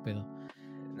madrazos o qué pedo.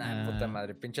 Puta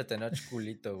madre, pinche Tenoch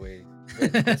culito, güey.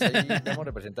 Pues ahí estamos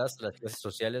representadas las clases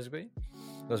sociales, güey.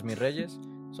 Los mis reyes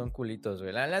son culitos,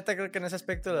 güey. La neta creo que en ese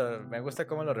aspecto me gusta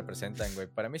cómo lo representan, güey.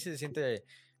 Para mí sí se siente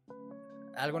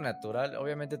algo natural.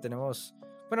 Obviamente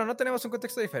no tenemos un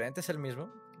contexto diferente, es el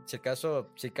mismo. Si el caso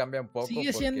sí cambia un poco.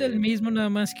 Sigue siendo el mismo, nada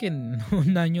más que en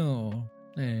un año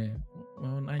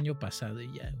pasado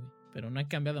y ya, güey. Pero no han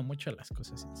cambiado mucho las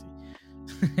cosas en sí.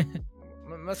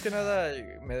 Más que nada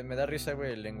me da risa,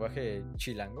 güey, el lenguaje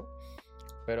chilango.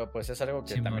 Pero pues es algo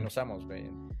que también usamos, güey.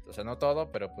 O sea, no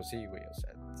todo, pero pues sí, güey. O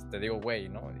sea, te digo güey,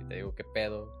 ¿no? Y te digo qué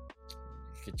pedo,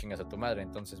 que chingas a tu madre.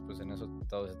 Entonces, pues en eso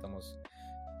todos estamos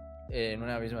en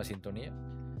una misma sintonía.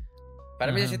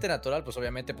 Para mí se siente natural, pues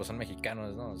obviamente pues son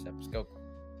mexicanos, ¿no? O sea, pues no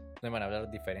van a hablar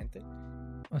diferente.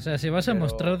 O sea, si vas a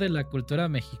mostrar de la cultura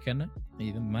mexicana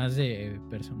y más de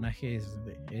personajes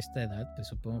de esta edad, pues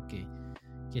supongo que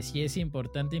sí es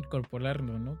importante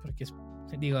incorporarlo, ¿no? Porque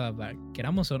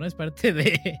queramos o no, es parte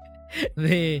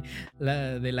de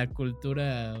la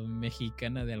cultura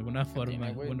mexicana de alguna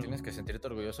forma. Tienes que sentirte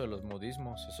orgulloso de los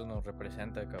modismos, eso nos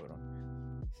representa, cabrón.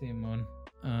 Simón.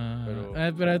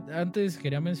 Pero antes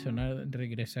quería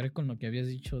regresar con lo que habías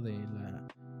dicho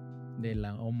de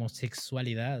la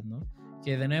homosexualidad, ¿no?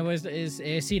 Que de nuevo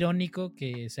es irónico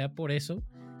que sea por eso,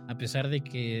 a pesar de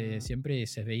que siempre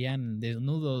se veían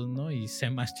desnudos, ¿no? Y se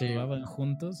masturbaban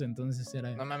juntos, entonces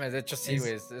era... No mames, de hecho sí,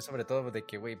 güey, es sobre todo de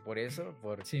que, güey, por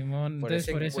Simón, por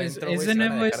entonces por eso es de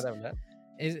nuevo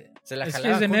se la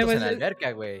jalaban juntos en la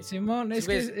alberca, güey. Simón,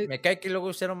 me cae que luego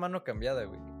usaron mano cambiada,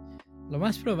 güey. Lo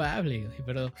más probable, güey,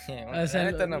 pero... o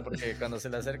sea, no, porque cuando se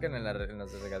le acercan en la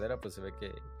regadera, pues se ve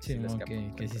que... Simón,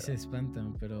 que sí se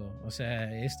espantan, pero, o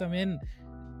sea, es también...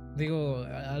 Digo,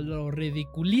 lo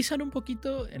ridiculizan un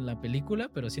poquito en la película,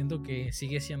 pero siento que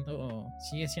sigue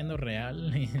siendo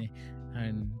real.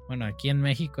 Bueno, aquí en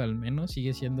México al menos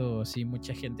sigue siendo sí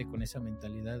mucha gente con esa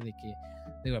mentalidad de que,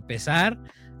 digo, a pesar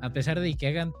de que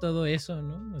hagan todo eso,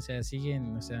 ¿no? O sea,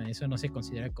 eso no se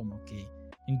considera como que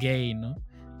gay, ¿no?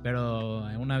 Pero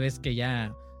una vez que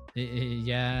ya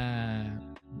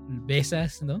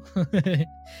besas, ¿no?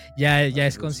 ya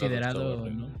es considerado,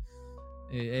 ¿no?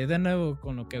 De nuevo,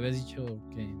 con lo que habías dicho,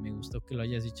 que me gustó que lo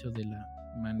hayas dicho de la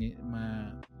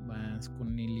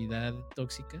masculinidad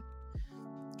tóxica,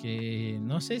 que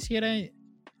no sé si era... Ay,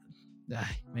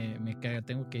 me caga,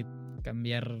 tengo que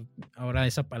cambiar ahora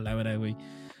esa palabra, güey.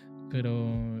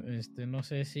 Pero no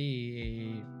sé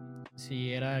si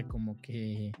era como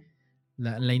que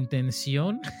la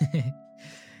intención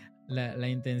la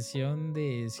intención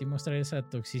de sí mostrar esa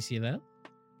toxicidad,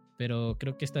 pero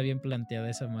creo que está bien planteada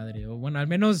esa madre, o bueno, al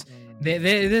menos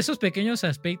de esos pequeños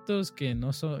aspectos que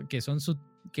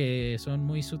son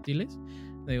muy sutiles,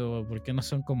 digo, porque no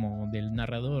son como del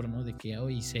narrador, ¿no? De que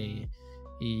hoy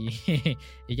y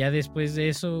ya después de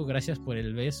eso, gracias por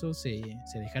el beso, se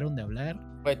dejaron de hablar.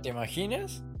 Güey, ¿te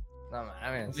imaginas? No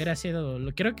mames.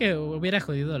 Creo que hubiera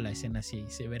jodido la escena si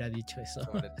se hubiera dicho eso.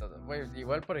 Sobre todo, güey,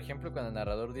 igual por ejemplo cuando el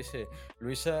narrador dice,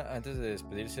 Luisa antes de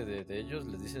despedirse de ellos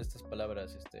les dice estas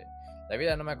palabras, la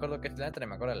vida no me acuerdo qué es, la neta no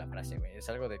me acuerdo la frase, güey, es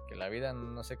algo de que la vida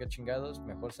no sé qué chingados,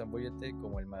 mejor zambúllete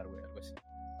como el mar, güey, algo así.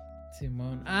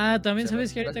 Simón. También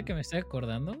sabes que ahorita que me estoy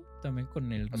acordando, también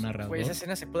con el narrador. Güey, esa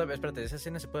escena se puede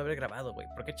haber grabado, güey.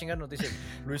 ¿Por qué chingados nos dicen,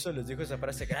 Luisa les dijo esa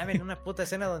frase? Graben una puta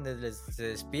escena donde se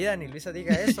despidan y Luisa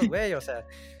diga eso, güey. O sea,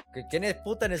 ¿qué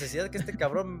puta necesidad que este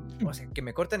cabrón, o sea, que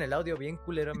me corten el audio bien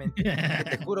culeramente?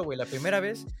 Te juro, güey, la primera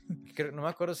vez, no me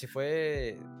acuerdo si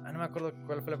fue, no me acuerdo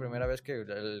cuál fue la primera vez que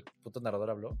el puto narrador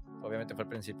habló. Obviamente fue al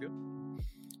principio.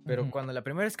 Pero cuando la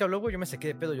primera vez que habló, güey, yo me saqué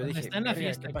de pedo. Yo dije, está en la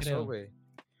fiesta, ¿qué pasó, güey?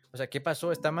 O sea, ¿qué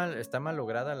pasó? Está mal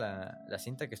lograda la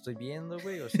cinta que estoy viendo,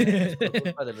 güey. O sea, es por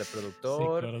culpa del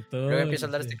reproductor. Luego empieza a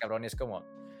hablar este cabrón y es como,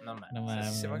 no mames, No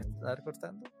 ¿así se va a mames. estar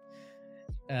cortando?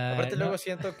 Aparte, No. luego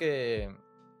siento que,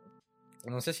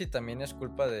 no sé si también es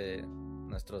culpa de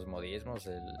nuestros modismos,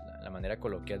 la manera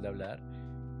coloquial de hablar,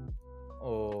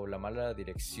 o la mala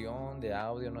dirección de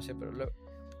audio, no sé, pero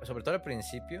sobre todo al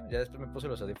principio, ya después me puse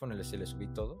los audífonos y le subí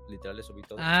todo, literal le subí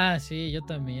todo. Ah, sí, yo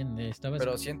también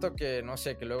Pero siento que, no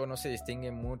sé, que luego no se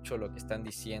distingue mucho lo que están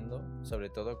diciendo, sobre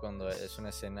todo cuando es una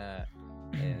escena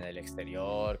en el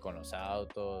exterior, con los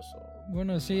autos.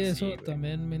 Bueno, sí, así, eso güey.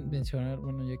 También mencionar,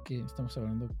 bueno, ya que estamos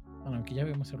hablando, aunque ya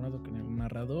habíamos hablado con el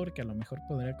narrador, que a lo mejor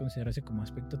podría considerarse como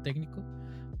aspecto técnico,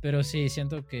 pero sí,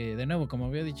 siento que, de nuevo, como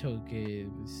había dicho, que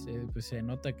pues se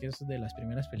nota que es de las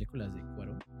primeras películas de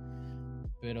Cuarón,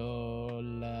 pero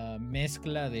la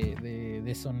mezcla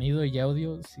de sonido y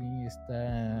audio sí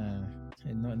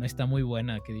no está muy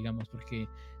buena, que digamos, porque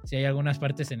sí hay algunas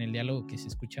partes en el diálogo que se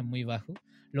escucha muy bajo.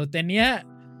 Lo tenía,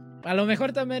 a lo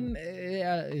mejor también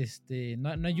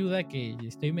no ayuda que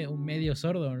estoy medio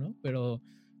sordo, ¿no? Pero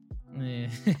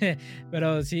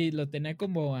pero sí, lo tenía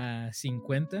como a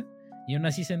 50 y aún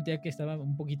así sentía que estaba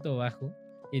un poquito bajo.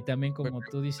 Y también, como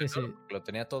tú dices, lo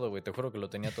tenía todo, güey, te juro que lo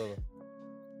tenía todo.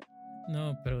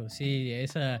 No, pero sí,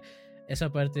 esa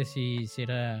parte sí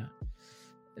era.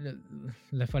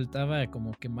 Le faltaba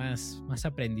como que más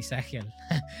aprendizaje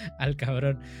al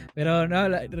cabrón. Pero no,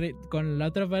 con la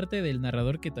otra parte del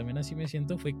narrador que también así me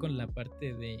siento fue con la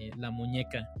parte de la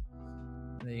muñeca.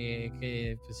 De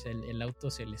que pues el auto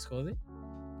se les jode.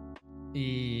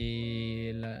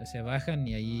 Y se bajan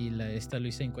y ahí esta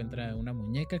Luisa encuentra una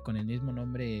muñeca con el mismo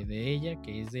nombre de ella,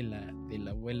 que es de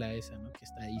la abuela esa, ¿no? Que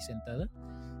está ahí sentada.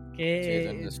 Sí,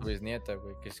 de su bisnieta,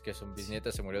 güey, que su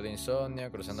bisnieta se murió de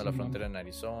insomnio cruzando la frontera en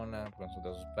Arizona con sus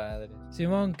dos padres.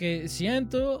 Simón, que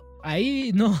siento,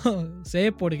 ahí no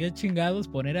sé por qué chingados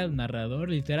poner al narrador,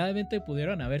 literalmente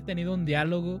pudieron haber tenido un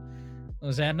diálogo,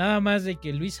 o sea, nada más de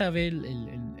que Luisa ve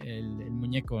el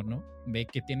muñeco, ¿no? Ve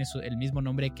que tiene el mismo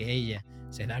nombre que ella,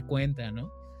 se da cuenta,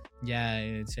 ¿no? Ya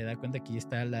se da cuenta que ya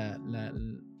está la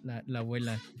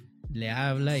abuela. Le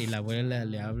habla y la abuela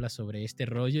le habla sobre este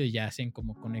rollo y ya hacen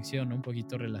como conexión, ¿no? Un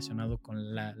poquito relacionado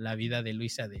con la vida de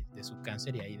Luisa de su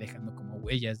cáncer, y ahí dejando como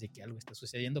huellas de que algo está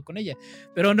sucediendo con ella,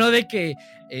 pero no de que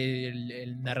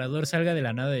el narrador salga de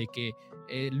la nada de que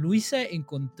Luisa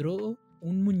encontró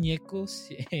un muñeco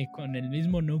con el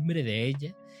mismo nombre de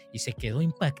ella y se quedó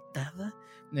impactada.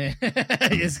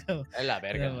 Y es como, es la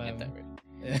verga, no, neta, güey.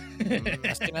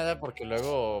 Más que nada porque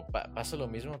luego pasa lo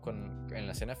mismo en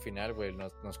la escena final, güey.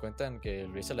 Nos cuentan que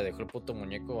Luisa le dejó el puto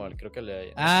muñeco creo que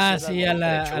le... No sé sí,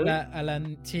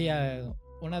 sí, a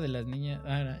una de las niñas.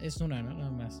 Es una, ¿no? Nada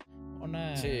más.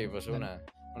 Sí, pues una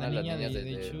de las niñas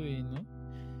de Chuy, ¿no?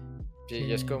 Sí,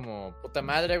 y es como, puta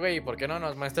madre, güey, ¿por qué no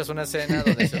nos muestras una escena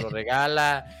donde se lo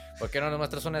regala? ¿Por qué no nos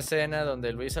muestras una escena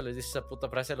donde Luisa les dice esa puta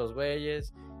frase a los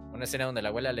güeyes? Una escena donde la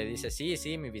abuela le dice,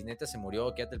 sí, mi bisnieta se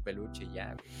murió, quédate el peluche y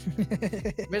ya, güey.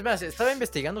 Es más, estaba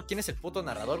investigando quién es el puto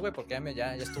narrador, güey, porque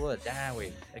ya estuvo de ya,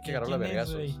 güey. Hay que agarrarlo a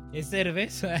vergazos. ¿Es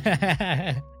cerveza?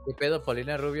 ¿Qué pedo?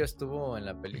 Paulina Rubio estuvo en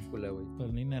la película, güey.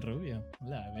 Paulina Rubio,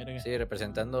 la verga. Sí,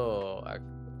 representando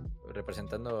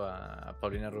a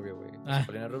Paulina Rubio, güey.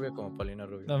 Paulina Rubio como Paulina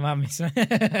Rubio. No mames.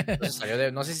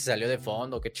 No sé si salió de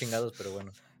fondo o qué chingados, pero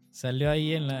bueno. Salió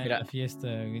ahí en la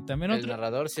fiesta. Y también el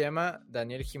narrador se llama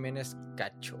Daniel Jiménez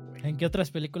Cacho, güey. ¿En qué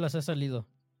otras películas ha salido?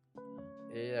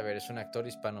 A ver, es un actor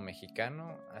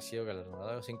hispano-mexicano. Ha sido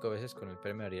galardonado 5 veces con el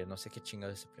premio Ariel. No sé qué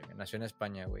chingados es ese premio. Nació en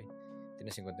España, güey.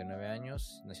 Tiene 59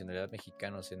 años. Nacionalidad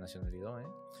mexicana, se nacionalizó,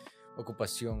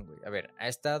 Ocupación, güey. A ver, ha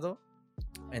estado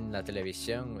en la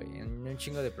televisión, güey, en un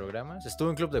chingo de programas. Estuvo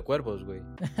en Club de Cuervos, güey.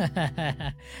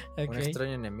 Okay. Un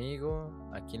extraño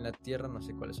enemigo. Aquí en la Tierra, no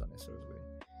sé cuáles son esos, güey.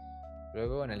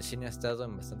 Luego en el cine ha estado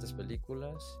en bastantes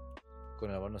películas. Con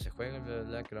el amor no se juega, bla,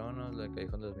 bla, Cronos, La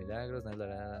Callejón de los Milagros,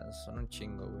 son un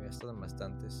chingo, güey. Ha estado en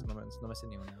bastantes. No me sé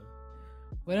ni una, güey.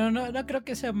 Bueno, no creo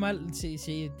que sea mal.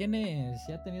 Sí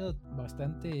ha tenido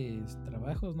bastantes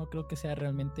trabajos. No creo que sea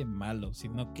realmente malo,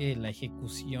 sino que la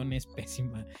ejecución es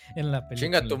pésima en la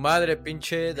película. Chinga tu madre,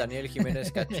 pinche Daniel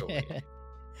Jiménez Cacho, güey.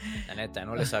 La neta,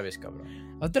 no le sabes,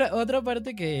 cabrón. Otra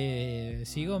parte que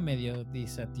sigo medio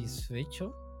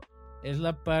disatisfecho es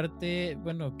la parte,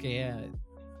 bueno, que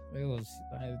luego,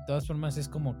 de todas formas es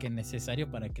como que necesario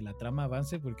para que la trama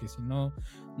avance, porque si no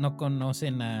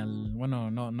conocen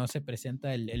no se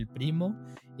presenta el primo,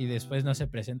 y después no se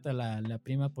presenta la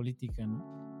prima política,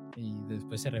 ¿no? Y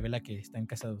después se revela que están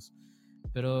casados.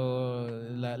 Pero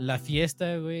la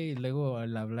fiesta, güey, y luego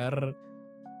al hablar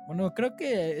Bueno, creo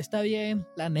que está bien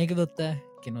la anécdota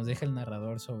que nos deja el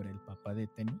narrador sobre el papá de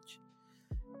Tenoch.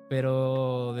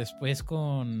 Pero después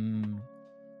con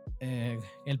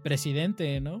el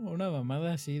presidente, ¿no? Una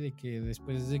mamada así de que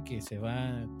después de que se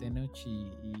va Tenoch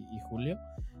y Julio,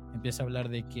 empieza a hablar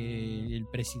de que el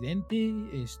presidente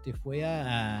fue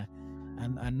a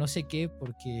no sé qué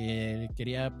porque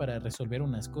quería para resolver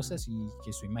unas cosas y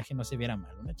que su imagen no se viera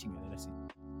mal, una chingadera así.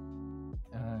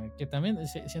 Que también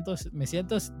me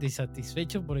siento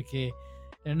desatisfecho porque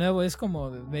de nuevo es como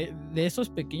de esos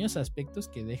pequeños aspectos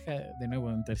que deja de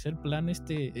nuevo en tercer plano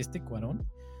este Cuarón,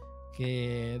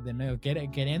 que de nuevo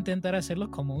quería intentar hacerlo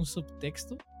como un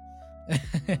subtexto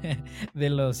de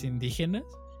los indígenas,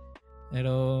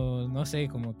 pero no sé,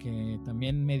 como que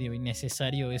también medio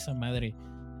innecesario esa madre.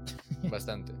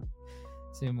 Bastante.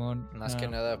 Simón. Más que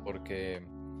nada porque,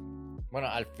 bueno,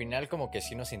 al final como que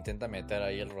sí nos intenta meter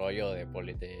ahí el rollo de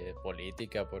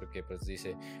política, porque pues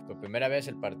dice, por primera vez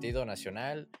el Partido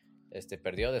Nacional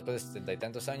perdió después de 70 y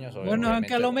tantos años. Bueno,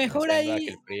 aunque a lo mejor ahí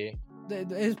que el PRI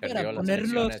es para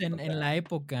ponerlos en la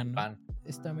época, ¿no? PAN.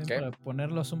 Es también ¿Qué? para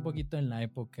ponerlos un poquito en la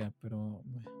época, pero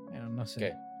bueno, no sé.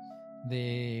 ¿Qué?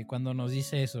 De cuando nos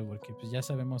dice eso, porque pues ya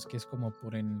sabemos que es como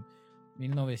por en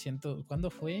 1900, ¿cuándo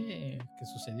fue que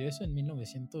sucedió eso? En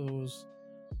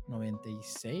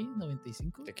 1996,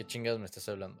 95. ¿De qué chingados me estás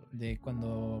hablando? De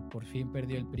cuando por fin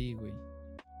perdió el PRI, güey.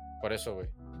 Por eso, güey.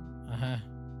 Ajá.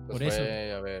 Pues por eso.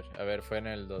 A ver, fue en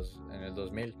el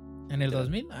 2000. ¿En el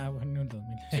 2000? Ah, bueno, en el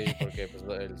 2000. Sí, porque pues,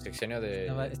 el sexenio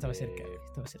estaba cerca.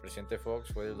 El presidente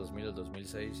Fox fue del 2000 al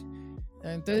 2006.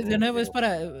 Entonces, de nuevo, es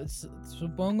para.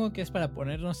 Supongo que es para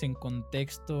ponernos en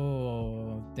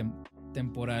contexto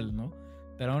temporal, ¿no?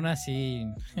 Pero aún así,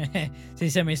 sí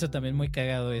se me hizo también muy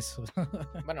cagado eso.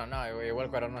 Bueno, no, igual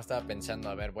Cuarón no estaba pensando,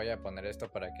 a ver, voy a poner esto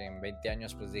para que en 20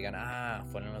 años pues digan,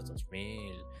 fueron en los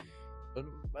 2000. Pues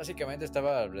básicamente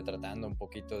estaba retratando un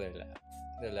poquito de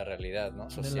la realidad, ¿no?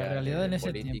 Social, de la realidad en ese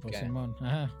política, tiempo, Simón.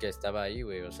 Ajá. Que estaba ahí,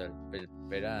 güey, o sea,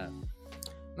 era...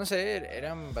 No sé,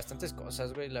 eran bastantes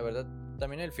cosas, güey, la verdad.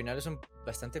 También el final es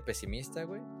bastante pesimista,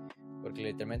 güey, porque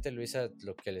literalmente Luisa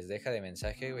lo que les deja de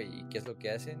mensaje, güey, ¿y qué es lo que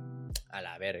hacen? A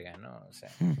la verga, ¿no? O sea,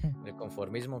 el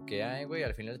conformismo que hay, güey,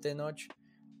 al final Tenoch,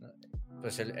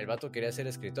 pues el vato quería ser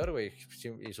escritor, güey,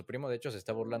 y su primo de hecho se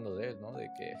está burlando de él, ¿no? De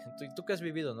que, ¿tú qué has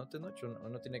vivido, no, Tenoch?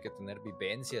 Uno tiene que tener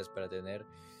vivencias para tener,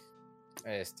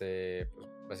 pues,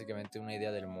 básicamente una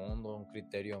idea del mundo, un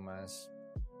criterio más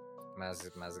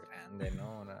grande,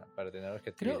 ¿no? Para tener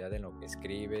objetividad en lo que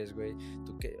escribes, güey.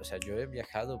 Tú que, o sea, yo he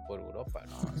viajado por Europa,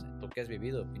 ¿no? O sea, tú que has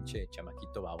vivido, pinche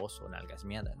chamaquito baboso, nalgas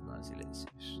miadas, ¿no? Así le dices.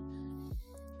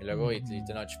 Y luego, y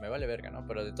Tenoch, me vale verga, ¿no?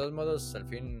 Pero de todos modos, al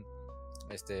fin,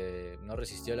 no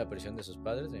resistió la presión de sus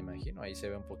padres, me imagino. Ahí se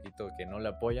ve un poquito que no le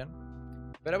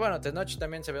apoyan. Pero bueno, Tenoch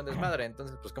también se ve un desmadre,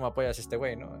 entonces, pues, ¿cómo apoyas a este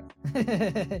güey, no?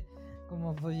 ¿Cómo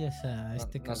apoyas a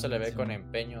este cabrón? No se le ve con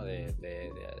empeño de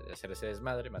hacer ese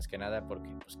desmadre, más que nada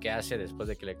porque, pues, ¿qué hace después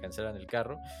de que le cancelan el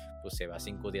carro? Pues se va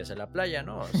 5 días a la playa,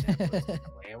 ¿no? O sea, pues, a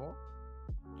huevo.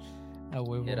 A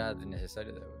huevo. Y era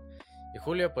necesario, güey. Y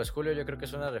Julio, pues Julio yo creo que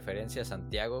es una referencia a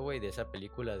Santiago, güey, de esa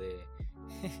película de...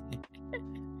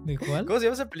 ¿De cuál? ¿Cómo se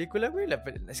llama esa película, güey?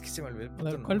 Es que se me olvidó el puto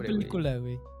nombre, ¿Cuál película,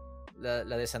 güey? La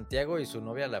de Santiago y su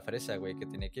novia la fresa, güey, que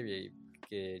tenía que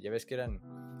ya ves que eran...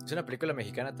 Es una película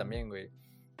mexicana también, güey.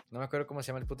 No me acuerdo cómo se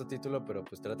llama el puto título, pero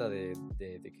pues trata de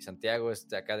que Santiago es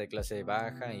de acá de clase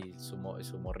baja y su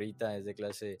morrita es de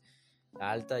clase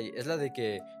alta. Y es la de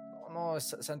que, no,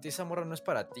 Santi, esa morra no es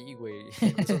para ti, güey.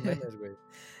 Esos memes, güey.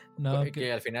 No,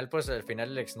 porque al final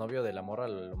el exnovio de la morra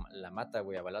la mata,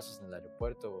 güey, a balazos en el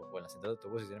aeropuerto o en la central de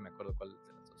autobuses, ya no me acuerdo cuál de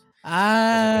las dos.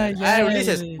 Ya. Era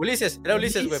Ulises,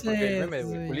 güey, porque el meme,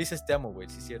 güey. Ulises, te amo, güey,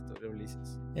 sí es cierto, era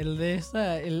Ulises. El de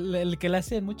esta, el que le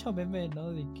hace mucho meme,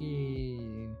 ¿no? De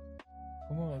que...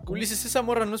 ¿Cómo? Ulises, esa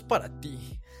morra no es para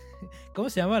ti. ¿Cómo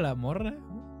se llama la morra?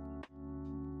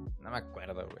 No me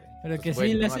acuerdo, güey. Pero pues, que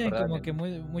sí, le hace como que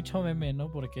mucho meme,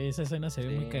 ¿no? Porque esa escena se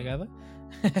ve muy cagada.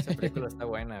 Esa película está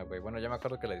buena, güey. Bueno, ya me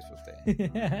acuerdo que la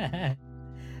disfruté.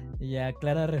 Ya,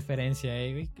 clara referencia,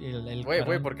 güey.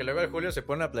 Güey, porque luego el Julio se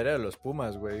pone a playera de los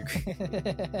Pumas, güey.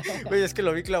 Güey, es que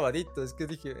lo vi clavadito. Es que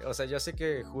dije, o sea, yo sé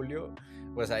que Julio,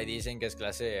 pues ahí dicen que es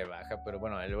clase baja, pero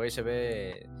bueno, el güey se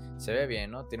ve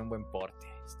bien, ¿no? Tiene un buen porte.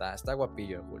 Está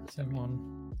guapillo el Julio.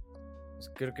 Simón.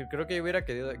 Pues creo que hubiera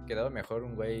quedado mejor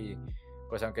un güey,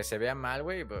 pues aunque se vea mal,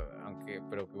 güey,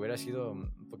 pero que hubiera sido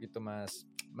un poquito más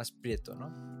prieto, ¿no?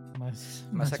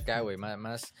 Más acá, güey,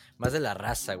 más de la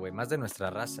raza, güey, más de nuestra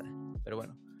raza. Pero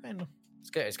bueno.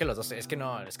 Es que los dos, es que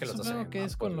no, es que los dos se Supongo ven que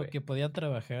es guapos, con lo güey. que podía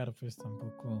trabajar, pues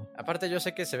tampoco. Aparte yo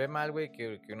sé que se ve mal, güey,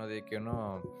 que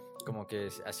uno como que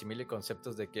asimile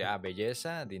conceptos de que,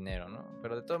 belleza, dinero, ¿no?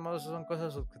 Pero de todos modos son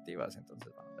cosas subjetivas,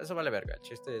 entonces, bueno, eso vale verga. El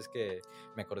chiste es que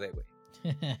me acordé, güey.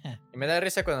 Y me da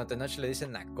risa cuando Tenoch le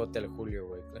dicen nacote al Julio,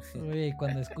 güey. Oye,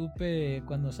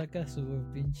 cuando saca su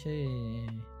pinche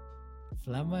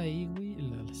flama ahí, güey,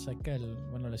 la saca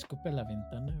bueno, la escupe a la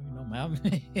ventana, güey, no mames.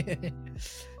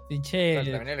 Pinche.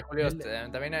 Pero también el Julio,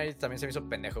 también ahí también se me hizo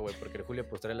pendejo, güey, porque el Julio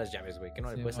pues trae las llaves, güey, que no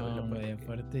le puedes abrir la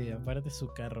puerta. Güey, aparte su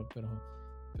carro,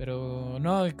 pero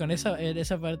no, con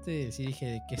esa parte sí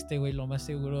dije que este güey lo más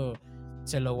seguro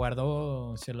se lo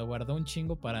guardó un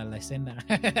chingo para la escena.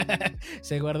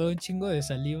 Se guardó un chingo de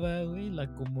saliva, güey, la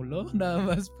acumuló nada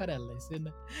más para la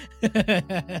escena.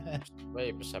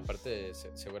 Güey, pues aparte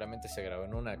seguramente se grabó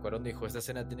en una. Cuarón dijo, esta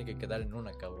escena tiene que quedar en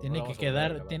una, cabrón. Tiene que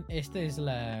quedar, esta es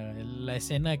la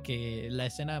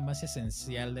escena más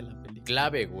esencial de la película.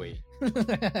 Clave, güey.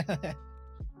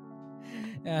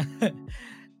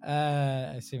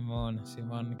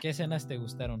 Simón, ¿qué escenas te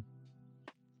gustaron?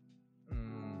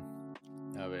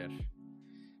 A ver,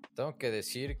 tengo que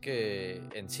decir que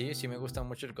en sí me gusta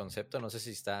mucho el concepto. No sé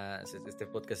si este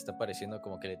podcast está pareciendo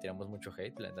como que le tiramos mucho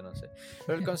hate, la neta no sé.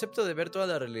 Pero el concepto de ver toda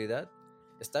la realidad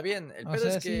está bien. El pedo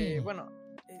es que, sí. Bueno,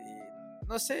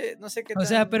 no sé qué tal. O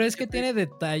sea, pero es que tiene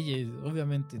detalles,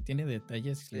 obviamente, tiene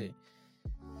detalles sí. Que...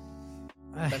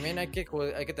 También hay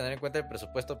que tener en cuenta el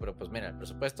presupuesto, pero pues mira, el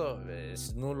presupuesto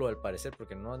es nulo al parecer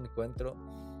porque no encuentro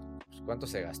pues, cuánto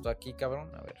se gastó aquí,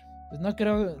 cabrón. A ver. Pues no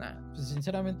creo, pues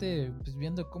sinceramente, pues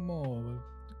viendo cómo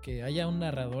que haya un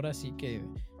narrador así que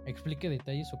explique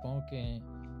detalles, supongo que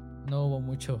no hubo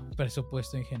mucho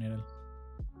presupuesto en general.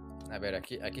 A ver,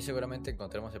 aquí seguramente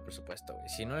encontremos el presupuesto, güey.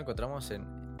 Si no lo encontramos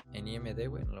en IMD,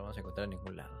 güey, no lo vamos a encontrar en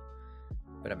ningún lado.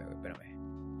 Espérame.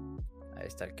 Ahí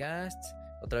está el cast.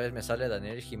 Otra vez me sale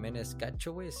Daniel Jiménez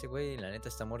Cacho, güey. Ese güey, la neta,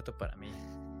 está muerto para mí.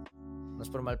 No es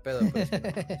por mal pedo, pero es que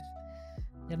no.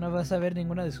 Ya no vas a ver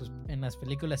ninguna en las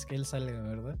películas que él salga,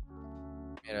 ¿verdad?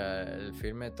 Mira, el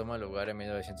filme toma lugar en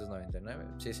 1999.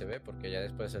 Sí se ve, porque ya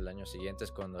después el año siguiente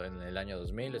es cuando, en el año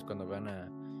 2000, es cuando gana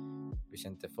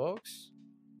Vicente Fox.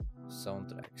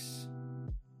 Soundtracks.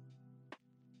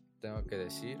 Tengo que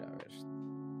decir, a ver.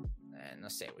 No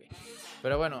sé, güey.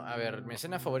 Pero bueno, a ver, mi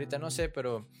escena favorita, no sé,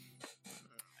 pero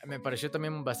me pareció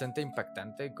también bastante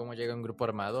impactante cómo llega un grupo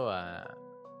armado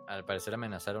al parecer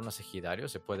amenazar a unos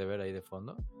ejidarios, se puede ver ahí de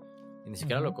fondo, y ni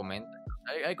siquiera lo comentan.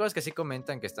 Hay cosas que sí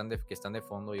comentan que están de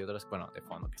fondo y otras, bueno, de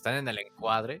fondo, que están en el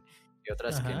encuadre, y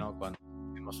otras que no, cuando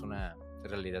vemos una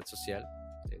realidad social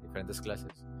de diferentes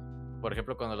clases. Por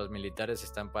ejemplo, cuando los militares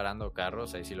están parando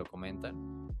carros, ahí sí lo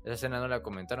comentan. Esa escena no la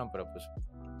comentaron, pero pues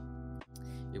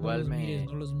igual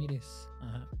no los mires.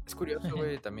 Ajá. Es curioso,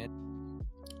 güey, también.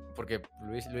 Porque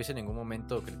Luis en ningún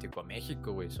momento criticó a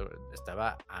México, güey.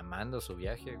 Estaba amando su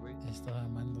viaje, güey. Estaba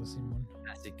amando, Simón.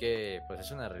 Así que, pues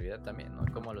es una realidad también, ¿no?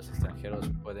 Cómo los extranjeros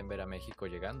pueden ver a México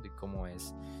llegando y cómo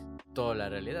es toda la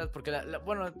realidad. Porque,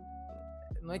 bueno,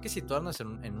 no hay que situarnos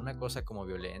en una cosa como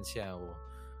violencia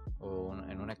o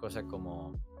en una cosa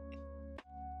como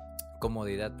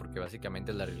comodidad, porque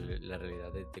básicamente la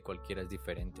realidad de cualquiera es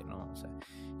diferente, ¿no? O sea,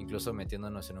 incluso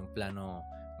metiéndonos en un plano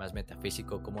más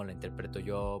metafísico, como lo interpreto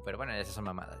yo, pero bueno, esas son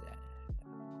mamadas ya.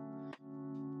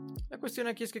 La cuestión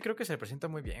aquí es que creo que se representa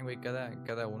muy bien, güey,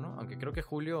 cada uno, aunque creo que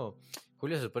Julio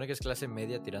se supone que es clase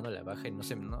media tirando a la baja y no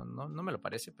sé, no me lo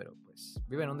parece, pero pues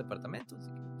vive en un departamento, así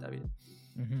que está bien.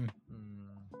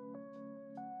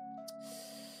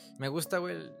 Me gusta,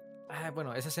 güey,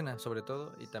 bueno, esa escena sobre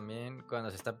todo, y también cuando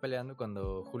se están peleando,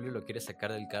 cuando Julio lo quiere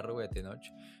sacar del carro, güey, a Tenoch,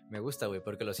 me gusta, güey,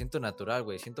 porque lo siento natural,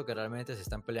 güey, siento que realmente se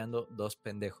están peleando dos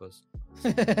pendejos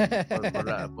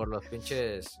por los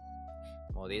pinches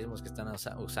modismos que están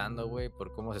usando, güey,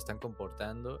 por cómo se están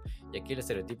comportando, y aquí el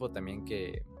estereotipo también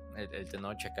que el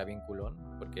Tenoch acá bien culón,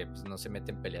 porque pues, no se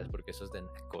mete en peleas porque eso es de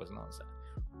nacos, ¿no?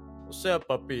 O sea,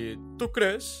 papi, ¿tú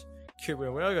crees que me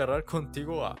voy a agarrar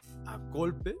contigo a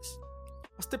golpes?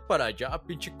 Hazte para allá,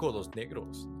 pinche codos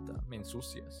negros. Me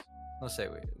ensucias. No sé,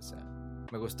 güey. O sea,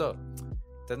 me gustó.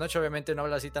 Tenoch obviamente no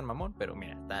habla así tan mamón, pero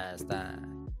mira, está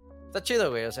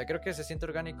chido, güey. O sea, creo que se siente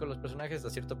orgánico los personajes a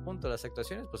cierto punto. Las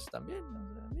actuaciones, pues están bien.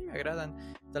 O sea, a mí me agradan.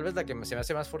 Tal vez la que se me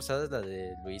hace más forzada es la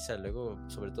de Luisa. Luego,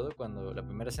 sobre todo cuando la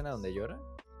primera escena donde llora,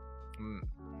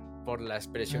 por la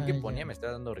expresión que ponía, me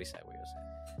está dando risa, güey. O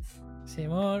sea.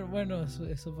 Simón, bueno,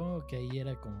 supongo que ahí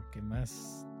era como que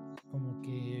más. Como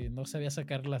que no sabía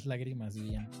sacar las lágrimas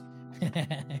bien.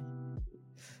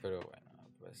 Pero bueno,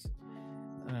 pues.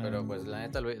 Pero pues la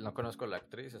neta no conozco a la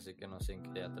actriz, así que no sé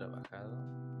en qué ha trabajado.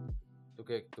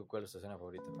 ¿Tú cuál es tu escena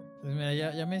favorita, güey? Pues mira,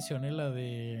 ya mencioné la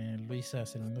de Luisa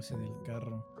saliéndose del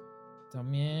carro.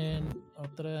 También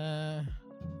otra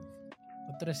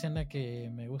escena que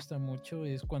me gusta mucho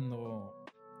es cuando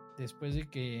después de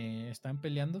que están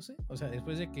peleándose, o sea,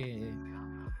 después de que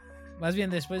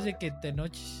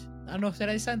Tenoch, no,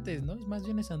 será es antes, ¿no? Más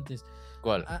bien es antes.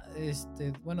 ¿Cuál?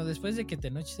 Bueno, después de que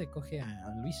Tenoch se coge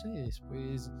a Luisa y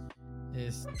después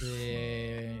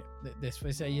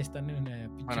ahí están en una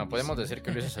pinche Bueno, podemos piscina. decir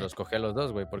que Luisa se los coge a los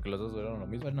dos, güey, porque los dos duraron lo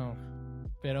mismo. Bueno,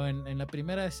 pero en la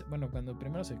primera cuando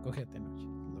primero se coge a Tenoch,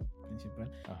 lo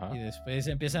principal. Ajá. Y después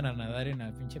empiezan a nadar en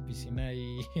la pinche piscina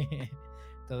y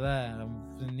toda,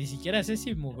 pues, ni siquiera sé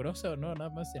si mugrosa o no, nada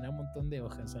más tenía un montón de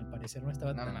hojas, al parecer no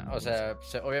estaba tan O sea,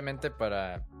 pues, obviamente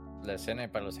para la escena y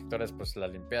para los actores pues la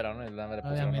limpiaron, ¿no? Y le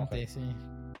pusieron obviamente, hojas. sí.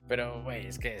 Pero, güey,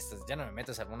 es que ya no me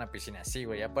metes a una piscina así,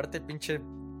 güey. Aparte, pinche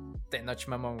Tenoch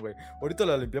mamón, güey. Ahorita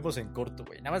la limpiamos en corto,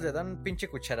 güey. Nada más le dan un pinche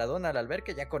cucharadón al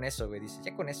alberca, ya con eso, güey. Dice,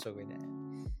 ya con eso, güey.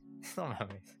 No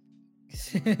mames.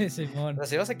 Simón. O sea,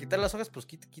 si vas a quitar las hojas, pues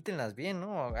quítenlas bien,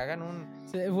 ¿no? Hagan un.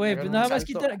 Sí, güey, pues nada más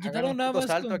quitaron nada más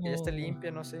salto como... a que ya esté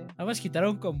limpia, no sé. Nada más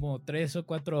quitaron como 3 o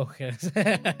 4 hojas.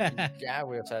 Ya,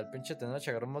 güey, o sea, el pinche Tenoch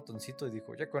agarró un botoncito y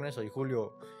dijo, ya con eso. Y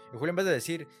Julio en vez de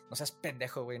decir, no seas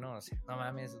pendejo, güey, no, o sea, no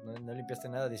mames, no limpiaste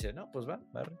nada, dice, no, pues va,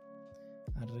 barre.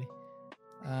 Arre.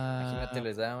 Imagínate,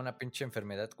 les da una pinche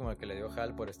enfermedad como la que le dio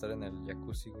Hal por estar en el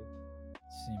jacuzzi, güey.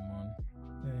 Simón.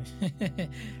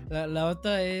 La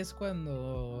otra es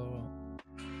cuando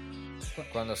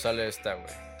sale esta,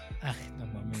 güey. Ay, no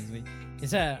mames, güey.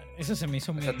 Eso se me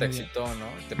hizo muy... Esa te excitó, ¿no?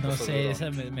 No sé, esa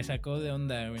me sacó de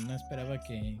onda, güey. No esperaba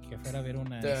que fuera a ver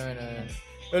una...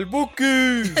 ¡El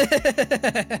Buki!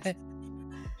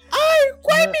 ¡Ay,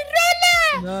 cuál mi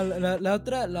rola! No, la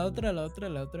otra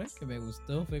que me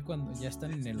gustó fue cuando ya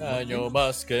están en el bote. Año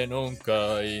más que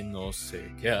nunca y no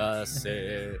sé qué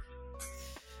hacer.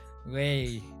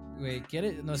 Güey,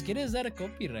 nos quieres dar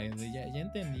copyright, güey. Ya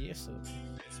entendí eso.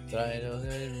 Tráelo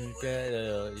del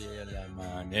pedo y el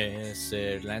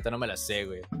amanecer. La neta no me la sé,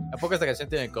 güey. ¿A poco esta canción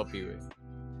tiene copy, güey?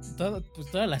 Pues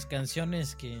todas las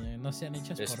canciones que no sean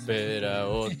hechas por Espera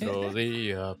otro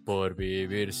día por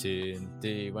vivir sin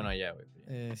ti. Bueno, ya, güey.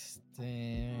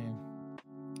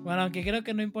 Bueno, aunque creo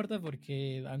que no importa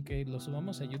porque aunque lo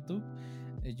subamos a YouTube,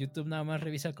 YouTube nada más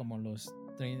revisa como los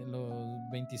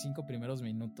 25 primeros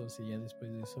minutos y ya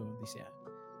después de eso dice,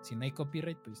 si no hay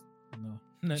copyright, pues no.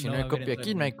 Si no hay copy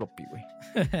aquí, no hay copy, güey.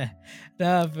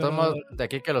 No, pero... Tomo, de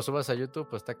aquí que lo subas a YouTube,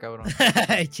 pues está cabrón.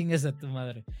 Ay, chingas a tu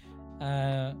madre.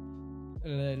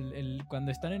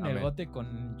 Cuando están en el bote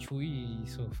con Chuy y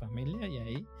su familia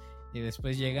y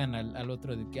después llegan al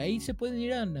otro de que ahí se pueden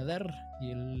ir a nadar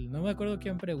y no me acuerdo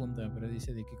quién pregunta, pero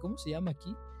dice de que ¿cómo se llama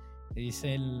aquí? Y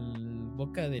dice el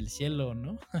Boca del Cielo,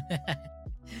 ¿no?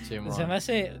 Sí, se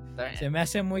me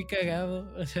hace muy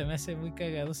cagado, se me hace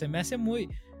muy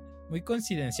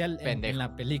coincidencial en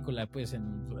la película, pues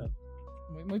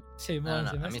muy Simón,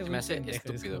 a mí se me hace pendejo,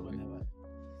 estúpido, güey.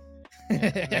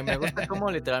 Me gusta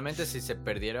cómo literalmente si se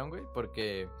perdieron, güey,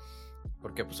 porque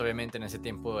pues obviamente en ese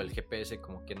tiempo el GPS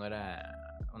como que no era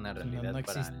una realidad no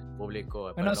para el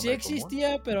público. Bueno, sí existía,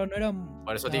 común. Pero no era...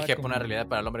 Por eso dije una realidad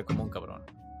para el hombre común, cabrón.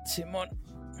 Simón.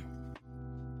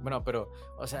 Bueno, pero,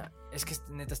 o sea, es que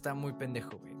neta está muy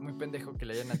pendejo, güey. Muy pendejo que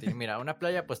le hayan atinado. Mira, una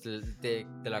playa, pues te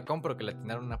la compro que le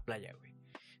atinaron una playa, güey.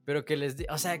 Pero que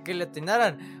que le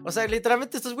atinaran. O sea,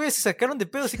 literalmente estos güeyes se sacaron de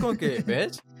pedo así como que,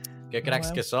 ¿ves? Qué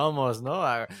cracks que somos, ¿no?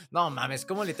 No mames,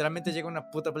 como literalmente llega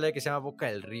una puta playa que se llama Boca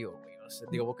del Río, güey. O sea,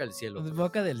 digo, Boca del Cielo.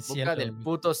 Boca del Cielo. Boca del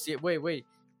puto cielo, güey.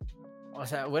 O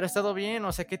sea, hubiera estado bien,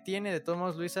 o sea, ¿qué tiene? De todos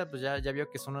modos, Luisa, pues ya vio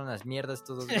que son unas mierdas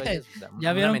estos dos güeyes. O sea,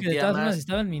 ya vieron que de todas formas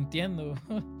estaban mintiendo.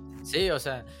 Sí, o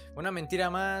sea, una mentira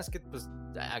más que pues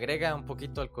agrega un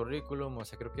poquito al currículum. O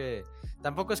sea, creo que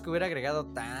tampoco es que hubiera agregado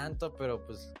tanto, pero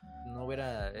pues no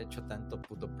hubiera hecho tanto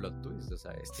puto plot twist. O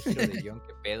sea, este giro de guión,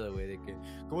 qué pedo, güey, de que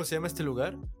 ¿cómo se llama este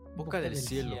lugar? Boca del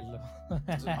Cielo.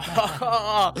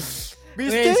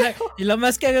 ¿Viste? Güey, y lo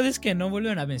más cagado es que no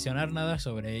vuelven a mencionar nada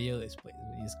sobre ello después,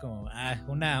 güey. Es como,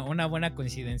 una buena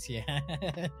coincidencia.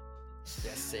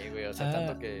 Ya sé, güey, o sea,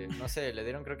 tanto que, no sé, le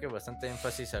dieron creo que bastante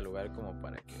énfasis al lugar como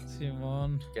para que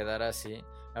Simón quedara así.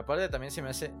 Aparte también se me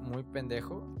hace muy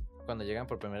pendejo cuando llegan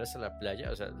por primera vez a la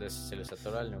playa, o sea, se les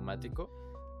atora el neumático.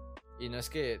 Y no es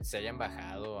que se hayan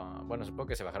bajado, bueno, supongo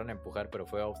que se bajaron a empujar, pero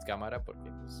fue off cámara porque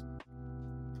pues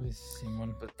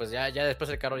Simón. Pues ya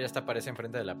después el carro ya aparece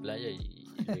enfrente de la playa y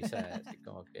Luisa así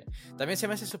como que... También se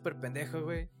me hace súper pendejo,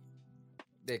 güey,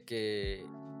 de que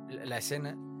la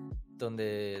escena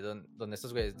donde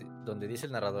estos güeyes, donde dice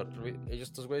el narrador,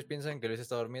 estos güeyes piensan que Luisa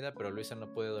está dormida, pero Luisa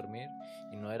no puede dormir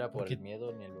y no era por el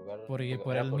miedo ni el lugar. Por el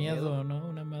por miedo, ¿no?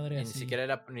 Una madre y así. ni siquiera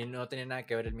era, ni no tenía nada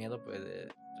que ver el miedo pues,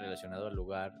 relacionado al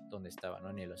lugar donde estaba,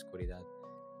 ¿no? Ni la oscuridad.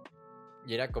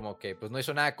 Y era como que, pues no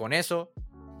hizo nada con eso.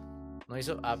 No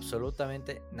hizo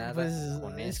absolutamente nada pues,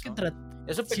 con es eso. Que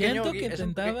es un pequeño, siento que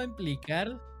intentaba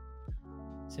implicar.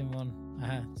 Simón,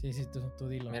 ajá, sí, tú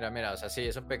dilo. Mira, o sea, sí,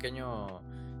 es un pequeño,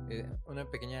 una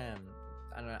pequeña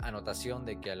anotación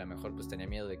de que a lo mejor pues tenía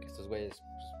miedo de que estos güeyes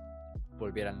pues,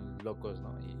 volvieran locos,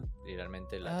 ¿no? Y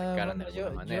realmente la atacaran de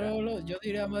alguna manera. Yo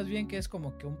diría más bien que es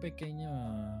como que un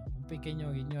pequeño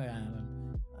guiño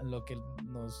a lo que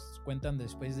nos cuentan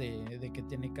después de que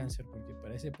tiene cáncer, porque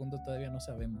para ese punto todavía no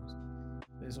sabemos.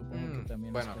 Supongo que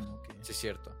también bueno, es como que... sí es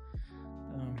cierto.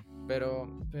 Pero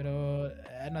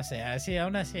no sé,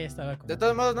 aún así estaba como... De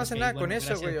todos modos no hace nada con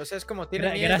eso, güey. O sea, es como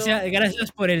tiene miedo.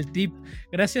 Gracias por el tip.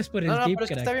 Gracias por el tip, pero es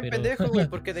que está bien pendejo, güey.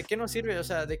 Porque ¿de qué nos sirve? O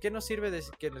sea, ¿de qué nos sirve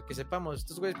que sepamos?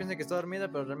 Estos güeyes piensan que está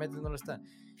dormida, pero realmente no lo está.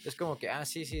 Es como que,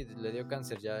 sí, le dio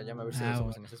cáncer. Ya me ver si lo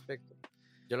hacemos en ese aspecto.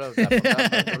 Yo lo apuntaba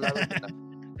por otro lado.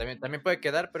 También puede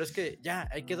quedar, pero es que ya,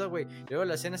 ahí quedó, güey. Luego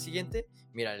la escena siguiente,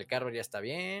 mira, el carro ya está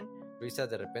bien. Luisa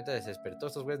de repente se despertó.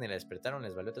 Estos güeyes ni la despertaron,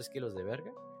 les valió 3 kilos de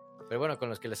verga. Pero bueno, con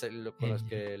los que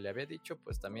le había dicho,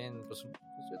 pues también, pues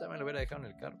yo también lo hubiera dejado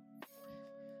en el carro.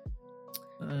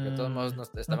 De todos modos,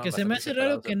 aunque se me hace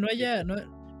raro que no haya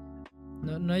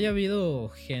habido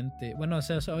gente. Bueno, o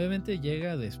sea, obviamente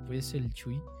llega después el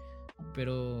Chuy,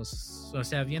 pero, o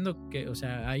sea, viendo que, o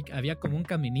sea, había como un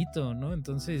caminito, ¿no?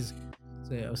 Entonces,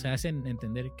 o sea, hacen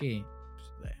entender que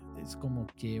es como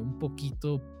que un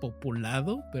poquito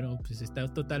populado, pero pues está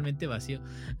totalmente vacío.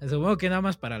 Supongo que nada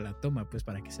más para la toma, pues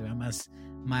para que se vea más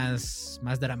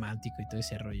dramático y todo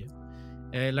ese rollo.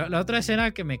 La otra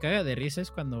escena que me caga de risa es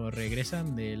cuando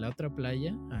regresan de la otra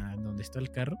playa a donde está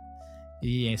el carro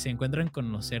y se encuentran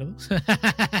con los cerdos.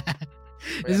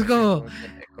 Es como...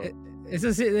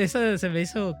 Eso se me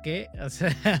hizo que... O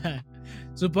sea,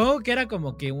 supongo que era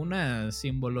como que una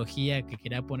simbología que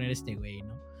quería poner este güey,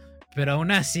 ¿no? Pero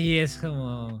aún así es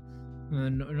como...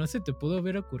 No se te pudo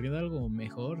haber ocurrido algo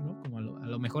mejor, ¿no? Como a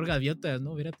lo mejor gaviotas,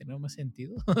 ¿no? Hubiera tenido más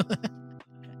sentido.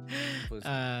 Pues...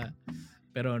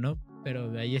 pero no.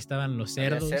 Pero ahí estaban los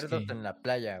cerdos. Había cerdos en la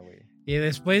playa, güey. Y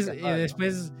después,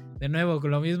 de nuevo,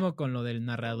 lo mismo con lo del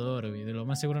narrador, güey. De lo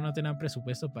más seguro no tenían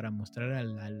presupuesto para mostrar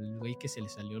al güey que se le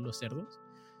salió los cerdos.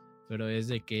 Pero es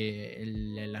de que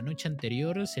la noche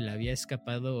anterior se le había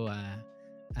escapado a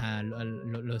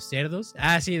los cerdos.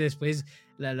 Sí, después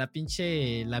la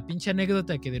pinche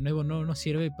anécdota que de nuevo no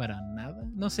sirve para nada.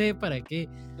 No sé para qué.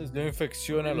 Les dio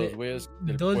infección a los güeyes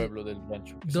del pueblo, del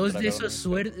rancho. Dos de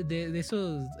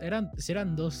esos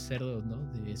eran 2 cerdos, ¿no?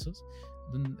 De esos.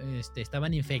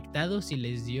 Estaban infectados y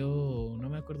les dio, no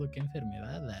me acuerdo qué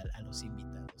enfermedad a los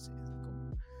invitados.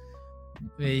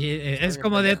 Es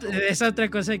como de esa otra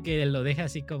cosa que lo deja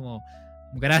así como...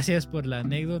 Gracias por la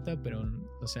anécdota, pero,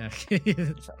 o sea...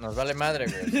 nos vale madre,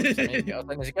 güey. O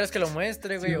sea, ni siquiera es que lo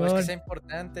muestre, güey, o es que sea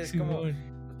importante. Es como...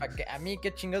 a mí,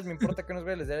 qué chingados me importa que unos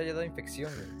güeyes les haya dado infección,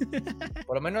 güey.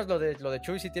 Por lo menos lo de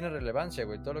Chuy sí tiene relevancia,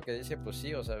 güey. Todo lo que dice, pues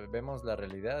sí, o sea, vemos la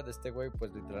realidad. Este güey,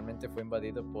 pues literalmente fue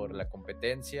invadido por la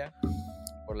competencia,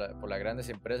 por las grandes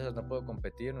empresas. No puedo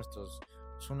competir,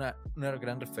 es una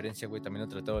gran referencia, güey, también al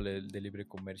Tratado de Libre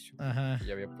Comercio. Ajá.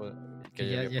 Que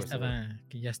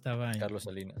ya estaba Carlos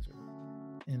Salinas, güey.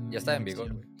 Ya estaba en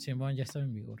vigor, güey. Simón, ya estaba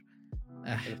en vigor.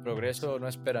 El progreso no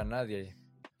espera a nadie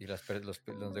y los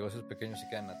negocios pequeños se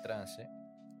quedan atrás, ¿eh?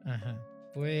 Ajá.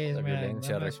 Pues la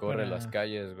violencia recorre las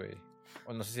calles, güey.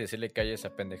 O no sé si decirle calles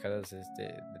a pendejadas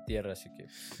de tierra, así que...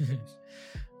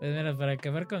 Pues mira, para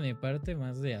acabar con mi parte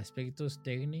más de aspectos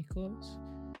técnicos,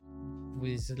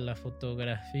 pues la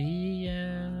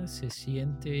fotografía se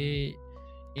siente...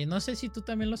 Y no sé si tú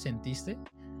también lo sentiste,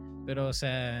 pero o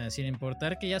sea, sin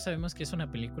importar que ya sabemos que es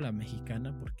una película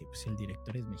mexicana, porque pues el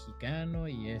director es mexicano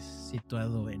y es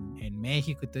situado en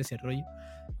México y todo ese rollo,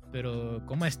 pero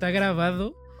como está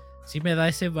grabado, sí me da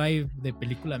ese vibe de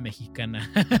película mexicana.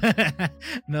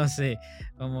 No sé,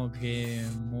 como que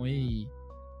muy...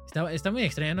 Está muy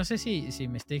extraño, no sé si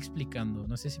me estoy explicando,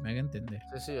 no sé si me haga entender.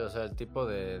 Sí, o sea, el tipo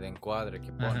de encuadre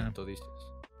que ponen, tú dices.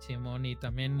 Simón, y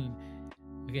también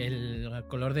el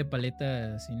color de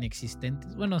paletas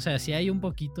inexistentes. Bueno, o sea, sí hay un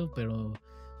poquito, pero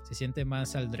se siente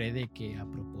más al drede que a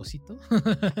propósito.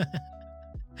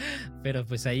 Pero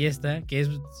pues ahí está,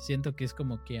 siento que es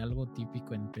como que algo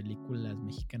típico en películas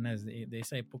mexicanas de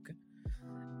esa época.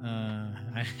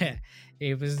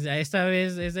 Y pues esta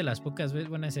vez es de las pocas veces,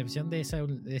 bueno, a excepción de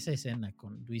esa escena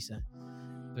con Luisa,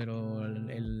 pero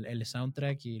el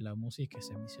soundtrack y la música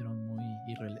se me hicieron muy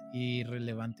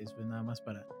irrelevantes, pues nada más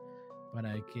para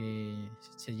que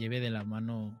se lleve de la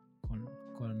mano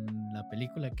con la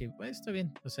película, que pues, está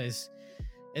bien, o sea, es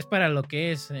para lo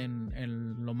que es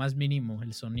en lo más mínimo,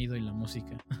 el sonido y la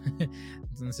música.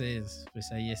 Entonces,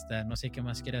 pues ahí está, no sé qué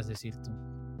más quieras decir tú.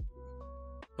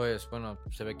 Pues bueno,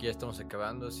 se ve que ya estamos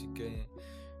acabando, así que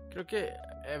creo que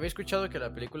había escuchado que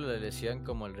la película le decían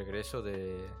como el regreso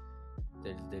del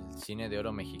cine de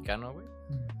oro mexicano, güey.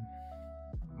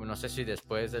 No sé si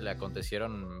después le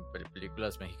acontecieron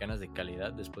películas mexicanas de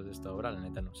calidad después de esta obra, la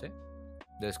neta no sé,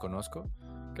 desconozco.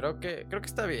 Creo que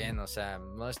está bien, o sea,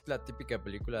 no es la típica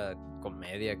película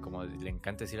comedia como le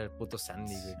encanta decir al puto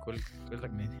Sandy, güey. ¿Cuál es la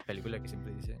película que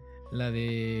siempre dice? La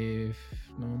de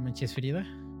No manches Frida.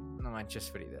 No manches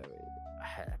Frida, güey.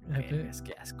 Es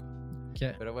que asco.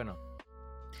 ¿Qué? Pero bueno,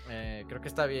 creo que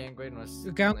está bien, güey. No es,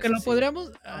 que aunque no es lo así.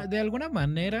 podríamos, de alguna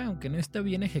manera, aunque no está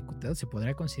bien ejecutado, se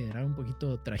podría considerar un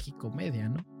poquito tragicomedia,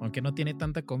 ¿no? Aunque no tiene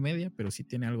tanta comedia, pero sí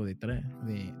tiene algo de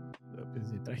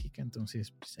trágica,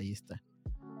 entonces pues ahí está.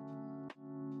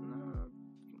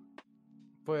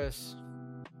 Pues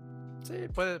sí,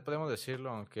 podemos decirlo,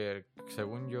 aunque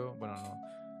según yo, bueno,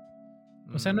 no.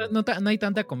 O sea, no hay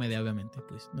tanta comedia, obviamente,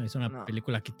 pues no es una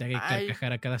película que te haga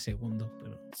carcajar a cada segundo,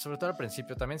 pero... Sobre todo al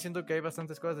principio, también siento que hay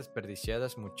bastantes cosas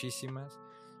desperdiciadas, muchísimas.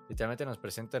 Literalmente nos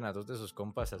presentan a dos de sus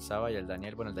compas, al Saba y al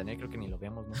Daniel. Bueno, el Daniel creo que ni lo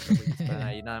vemos nunca, güey. Están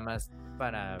ahí nada más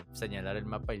para señalar el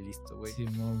mapa y listo, güey.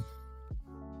 Simón.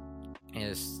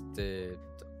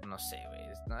 No sé, güey.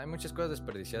 Hay muchas cosas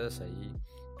desperdiciadas ahí.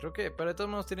 Creo que, pero de todos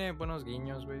modos tiene buenos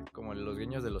guiños, güey. Como los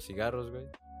guiños de los cigarros, güey.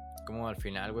 Como al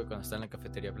final, güey, cuando está en la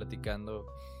cafetería platicando,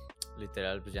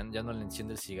 literal, pues ya no le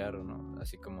enciende el cigarro, ¿no?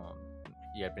 Así como...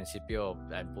 Y al principio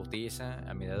putiza,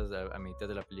 a mitad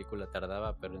de la película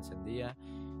tardaba, pero encendía.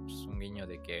 Pues un guiño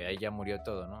de que ahí ya murió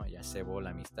todo, ¿no? Ya cebó la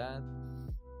amistad.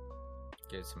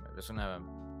 Que es una...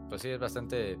 Pues sí, es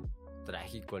bastante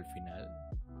trágico al final.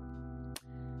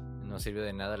 No sirvió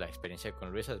de nada la experiencia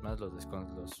con Luisa. Además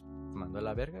los mandó a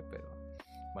la verga, pero...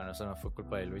 Bueno, eso no fue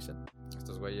culpa de Luisa.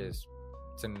 Estos güeyes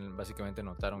básicamente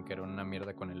notaron que era una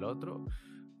mierda con el otro.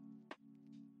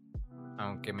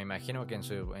 Aunque me imagino que en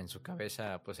su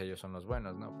cabeza pues ellos son los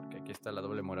buenos, ¿no? Porque aquí está la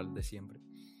doble moral de siempre.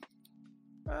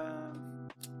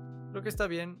 Creo que está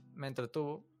bien, me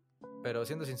entretuvo. Pero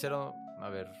siendo sincero, a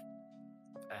ver,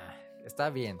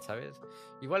 está bien, ¿sabes?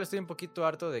 Igual estoy un poquito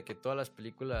harto de que todas las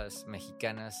películas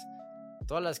mexicanas,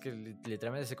 todas las que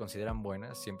literalmente se consideran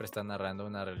buenas, siempre están narrando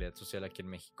una realidad social aquí en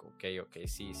México. Ok,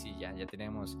 sí, ya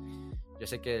tenemos. Yo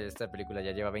sé que esta película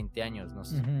ya lleva 20 años, no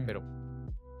sé, pero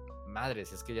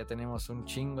madres, es que ya tenemos un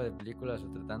chingo de películas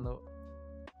retratando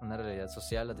una realidad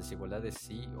social, las desigualdades,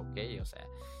 sí, ok, o sea,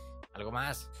 algo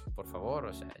más, por favor,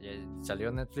 o sea, ya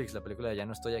salió Netflix la película de Ya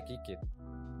no estoy aquí, que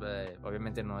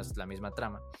obviamente no es la misma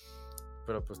trama,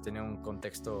 pero pues tiene un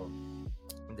contexto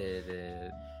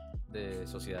de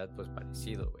sociedad pues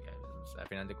parecido, güey. O sea, al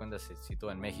final de cuentas se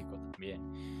sitúa en México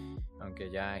también, aunque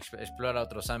ya explora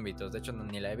otros ámbitos. De hecho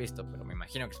ni la he visto, pero me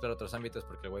imagino que explora otros ámbitos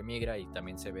porque el güey migra y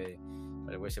también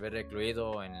el güey se ve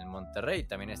recluido en Monterrey,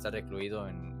 también está recluido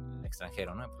en el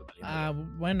extranjero, ¿no? Pues,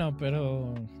 bueno,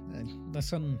 pero no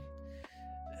son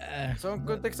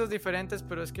contextos diferentes,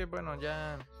 pero es que bueno,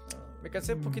 ya me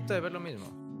cansé un poquito de ver lo mismo.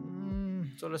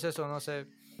 Solo es eso, no sé.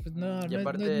 Pues no, y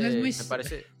aparte no es muy... me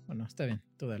parece... Bueno, está bien,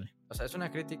 tú dale. O sea, es una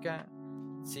crítica,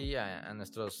 sí, a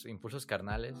nuestros impulsos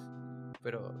carnales,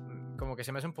 pero como que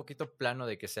se me hace un poquito plano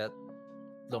de que sea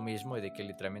lo mismo y de que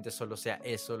literalmente solo sea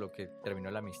eso lo que terminó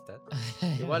la amistad.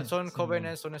 Igual son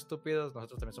jóvenes, son estúpidos,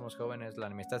 nosotros también somos jóvenes, la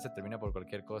amistad se termina por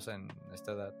cualquier cosa en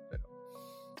esta edad, pero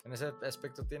en ese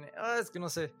aspecto tiene... es que no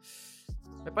sé,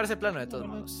 me parece plano de todos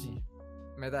modos. Sí.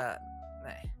 Me da...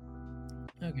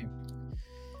 Ok.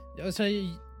 O sea,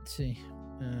 sí.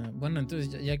 Bueno, entonces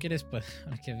ya quieres...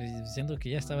 Siento que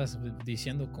ya estabas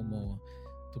diciendo como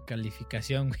tu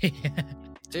calificación, güey.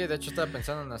 Sí, de hecho estaba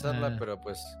pensando en hacerla, pero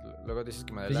pues luego dices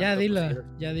que me adelanto.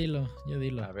 Pues ya dilo.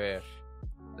 A ver,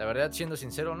 la verdad, siendo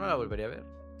sincero, no la volvería a ver.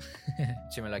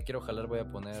 Si me la quiero jalar voy a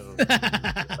poner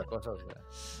otra cosa, o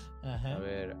sea. Ajá. A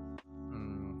ver,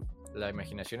 la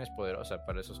imaginación es poderosa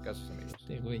para esos casos, amigos.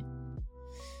 Sí, güey.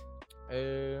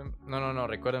 No,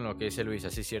 recuerden lo que dice Luis,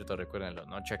 así es cierto, recuérdenlo.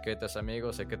 No chaquetas,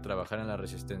 amigos, hay que trabajar en la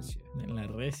resistencia. En la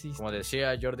resistencia. Como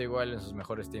decía Jordi Wild en sus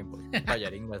mejores tiempos.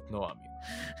 Payaringas no, amigo.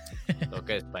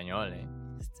 Toque español,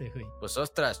 Güey. Pues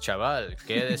ostras, chaval,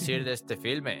 ¿qué decir de este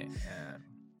filme?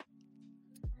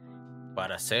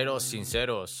 Para seros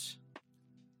sinceros,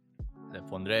 le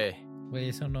pondré... Güey,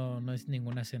 eso no es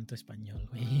ningún acento español,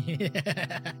 güey.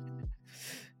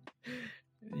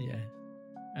 Ya.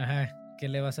 Ajá. ¿Qué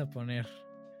le vas a poner?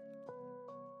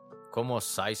 ¿Cómo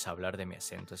osáis hablar de mi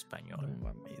acento español?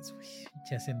 No mames, güey.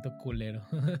 Pinche acento culero.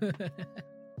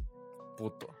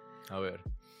 Puto. A ver.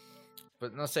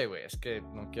 Pues no sé, güey. Es que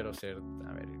no quiero ser.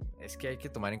 A ver. Es que hay que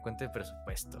tomar en cuenta el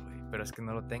presupuesto, güey. Pero es que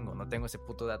no lo tengo. No tengo ese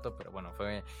puto dato. Pero bueno,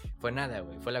 fue nada,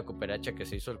 güey. Fue la cooperacha que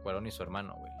se hizo el Cuarón y su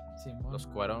hermano, güey. Simón. Los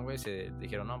Cuarón, güey, se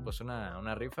dijeron, no, pues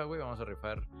una rifa, güey. Vamos a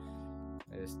rifar.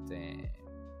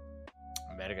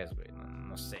 Vergas, güey.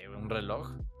 No sé, un reloj.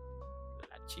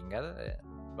 La chingada.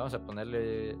 Vamos a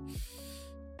ponerle.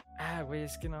 Güey,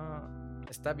 es que no.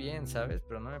 Está bien, ¿sabes?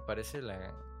 Pero no me parece la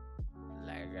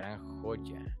gran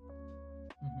joya.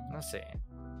 No sé.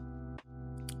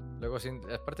 Luego,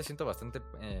 aparte, siento bastante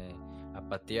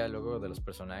apatía luego de los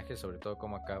personajes, sobre todo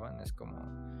cómo acaban. Es como.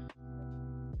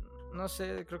 No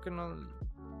sé, creo que no.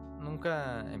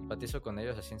 Nunca empatizo con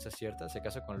ellos a ciencia cierta. Si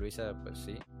acaso con Luisa, pues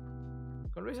sí.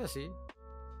 Con Luisa sí.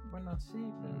 Bueno, sí,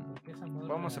 pero porque esa morra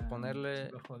Vamos a ponerle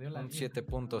lo jodió la un vida.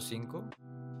 7.5.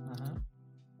 Ajá.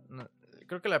 No,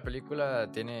 creo que la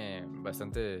película tiene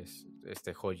bastantes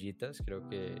joyitas. Creo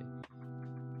que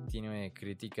tiene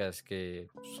críticas que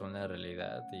son la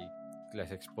realidad y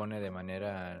las expone de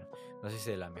manera, no sé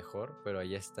si de la mejor, pero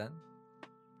ahí están.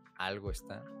 Algo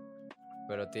está.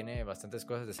 Pero tiene bastantes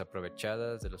cosas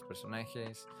desaprovechadas de los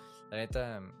personajes. La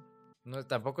neta,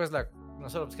 tampoco es no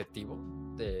es el objetivo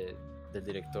del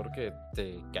director que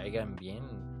te caigan bien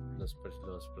los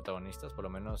protagonistas, por lo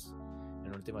menos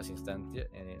en últimas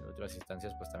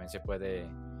instancias, pues también se puede,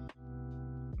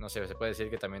 no sé, se puede decir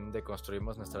que también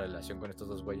deconstruimos nuestra relación con estos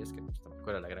dos güeyes, que pues tampoco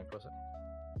era la gran cosa.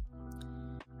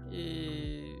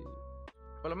 Y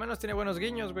por lo menos tiene buenos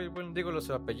guiños, güey. Bueno, digo los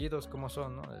apellidos como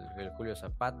son, ¿no? El Julio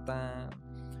Zapata,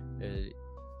 el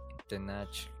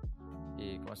Tenach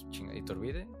y ¿cómo se chinga?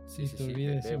 ¿Iturbide? Sí,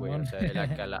 Iturbide, güey. O sea, el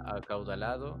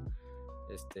acaudalado,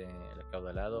 el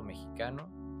acaudalado mexicano,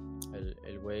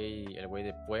 el güey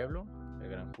de pueblo, el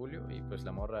gran Julio, y pues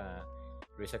la morra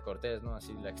Luisa Cortés, ¿no?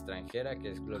 Así la extranjera que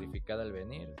es glorificada al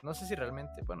venir. No sé si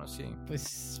realmente, bueno, sí.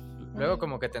 Pues luego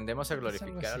como que tendemos a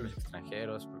glorificar a los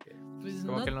extranjeros porque pues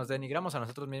como que nos denigramos a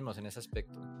nosotros mismos en ese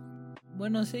aspecto.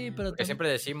 Bueno, sí, pero porque siempre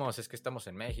decimos, es que estamos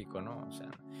en México, ¿no? O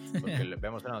sea, porque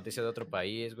vemos una noticia de otro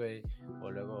país, güey, o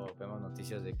luego vemos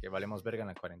noticias de que valemos verga en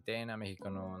la cuarentena,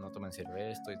 México no toma en serio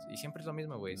esto, y siempre es lo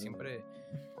mismo, güey, siempre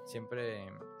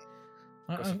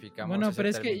cosificamos. Bueno, pero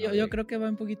es que yo creo que va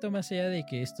un poquito más allá de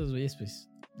que estos güeyes, pues,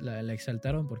 la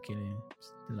exaltaron porque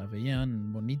pues, la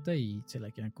veían bonita y se la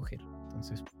quieran coger.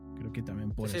 Entonces, creo que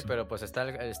también por eso. Sí, pero pues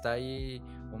está ahí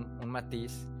un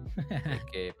matiz.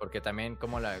 Porque también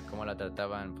como la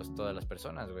trataban pues todas las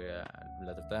personas, güey.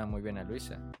 La trataban muy bien a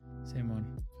Luisa.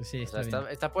 Simón, pues sí,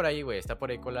 está por ahí, güey. Está por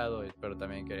ahí colado. Pero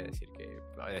también quiere decir que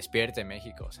despierte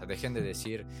México. O sea, dejen de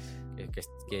decir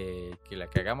que la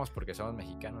cagamos porque somos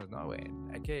mexicanos. No, güey.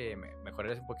 Hay que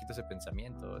mejorar un poquito ese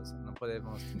pensamiento. O sea, no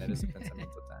podemos tener ese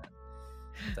pensamiento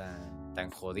tan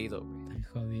jodido, güey. Tan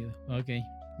jodido. Ok,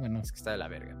 bueno. Es que está de la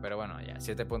verga. Pero bueno, ya.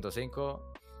 7.5.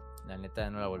 La neta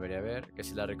no la volvería a ver. Que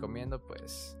si la recomiendo,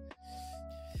 pues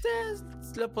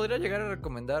la podría llegar a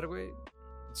recomendar, güey.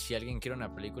 Si alguien quiere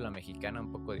una película mexicana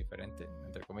un poco diferente,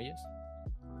 entre comillas,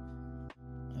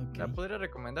 la podría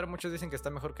recomendar. Muchos dicen que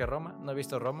está mejor que Roma. No he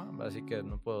visto Roma, así que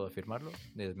no puedo afirmarlo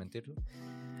ni desmentirlo.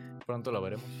 Pronto lo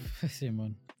veremos.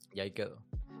 Simón. Y ahí quedó.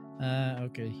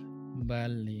 Ok.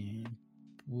 Vale.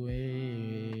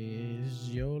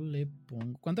 Pues yo le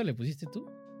pongo... ¿Cuánto le pusiste tú?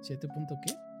 ¿7 punto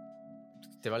qué?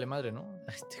 Te vale madre, ¿no?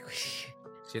 Este güey.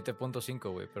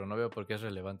 7.5, güey, pero no veo por qué es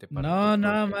relevante para no,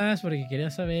 nada más, porque quería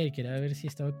ver si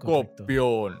estaba correcto.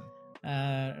 ¡Copión!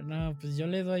 No, pues yo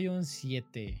le doy un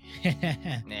 7.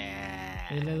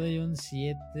 Yo le doy un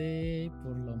 7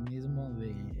 por lo mismo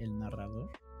del narrador.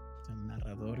 El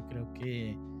narrador creo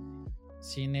que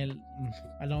sin él,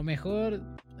 a lo mejor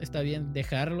está bien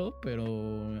dejarlo,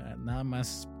 pero nada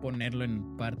más ponerlo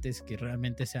en partes que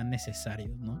realmente sean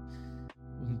necesarios, ¿no?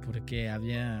 Porque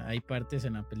hay partes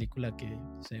en la película que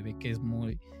se ve que es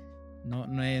muy...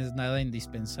 No es nada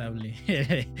indispensable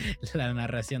la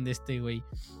narración de este güey.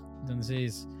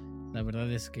 Entonces, la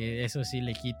verdad es que eso sí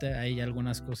le quita. Hay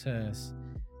algunas cosas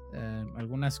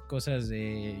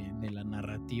de la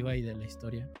narrativa y de la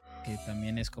historia que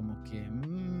también es como que...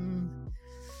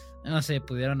 no sé,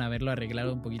 pudieron haberlo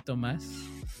arreglado un poquito más.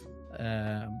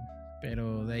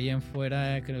 Pero de ahí en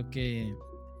fuera creo que...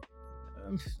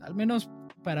 al menos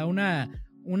para una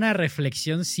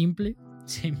reflexión simple,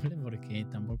 porque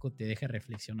tampoco te deja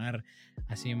reflexionar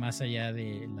así más allá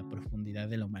de la profundidad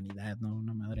de la humanidad, ¿no?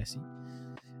 Una madre así.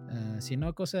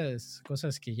 Sino cosas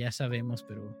que ya sabemos,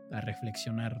 pero a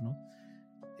reflexionar, ¿no?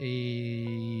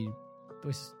 Y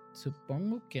pues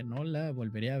supongo que no la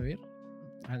volveré a ver.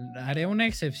 Haré una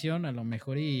excepción a lo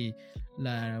mejor y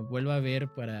la vuelvo a ver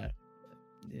para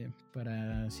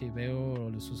si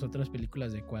veo sus otras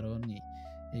películas de Cuarón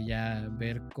y ya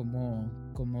ver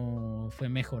cómo fue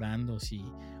mejorando, o si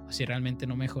realmente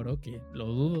no mejoró, que lo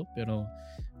dudo, pero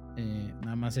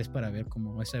nada más es para ver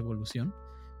como esa evolución.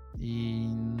 Y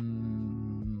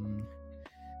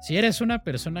si eres una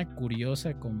persona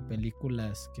curiosa con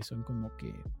películas que son como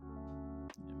que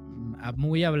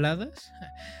muy habladas,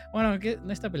 bueno, que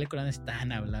esta película no es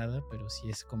tan hablada, pero sí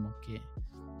es como que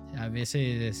a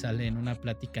veces sale en una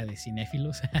plática de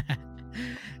cinéfilos.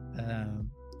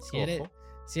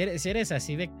 Si eres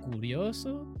así de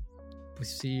curioso,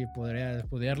 pues sí, podría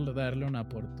darle una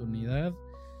oportunidad.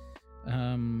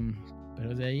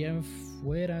 Pero de ahí en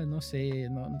fuera, no sé,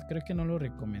 creo que no lo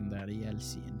recomendaría al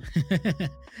 100.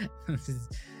 Entonces,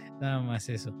 nada más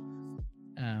eso.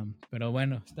 Pero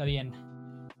bueno, está bien.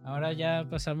 Ahora ya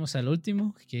pasamos al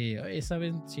último, que esa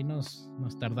vez sí nos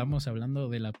tardamos hablando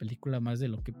de la película más de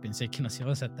lo que pensé que nos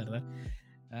íbamos a tardar.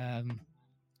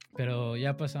 Pero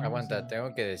ya pasamos. Aguanta,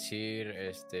 tengo que decir,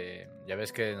 ya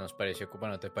ves que nos pareció,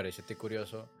 bueno, te pareció a ti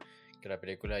curioso que la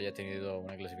película haya tenido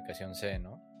una clasificación C,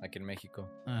 ¿no? Aquí en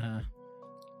México. Ajá.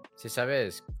 ¿Sí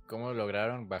sabes cómo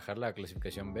lograron bajar la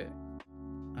clasificación B?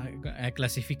 ¿A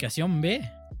clasificación B?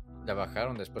 La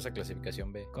bajaron después a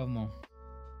clasificación B. ¿Cómo?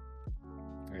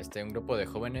 Un grupo de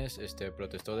jóvenes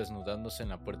protestó desnudándose en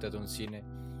la puerta de un cine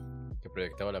que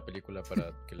proyectaba la película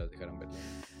para que las dejaran ver.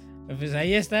 Pues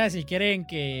ahí está, si quieren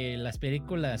que las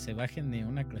películas se bajen de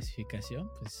una clasificación,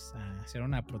 pues a hacer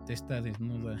una protesta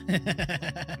desnuda.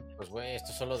 Pues güey,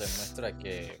 esto solo demuestra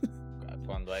que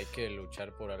cuando hay que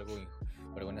luchar por algo,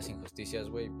 por algunas injusticias,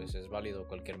 güey, pues es válido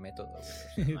cualquier método, güey.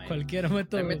 O sea, cualquier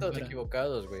método. Hay métodos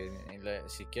equivocados, güey.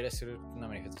 Si quieres hacer una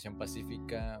manifestación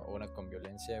pacífica o una con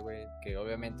violencia, güey, que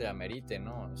obviamente amerite,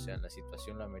 ¿no? O sea, la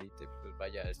situación lo amerite, pues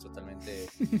vaya, es totalmente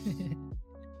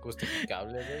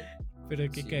justificable, güey. Pero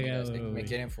qué cagado, güey. Me güey.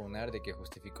 quieren funar de que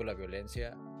justifico la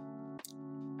violencia.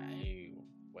 Ay,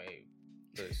 güey,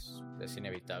 pues es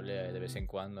inevitable de vez en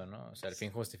cuando, ¿no? O sea, al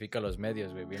fin justifica los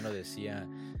medios, güey. Bien lo decía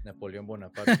Napoleón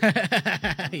Bonaparte.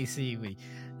 Y sí, güey.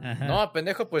 Ajá. No,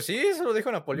 pendejo, pues sí, eso lo dijo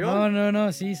Napoleón.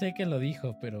 No, sí sé que lo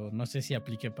dijo, pero no sé si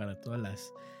aplique para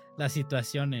todas las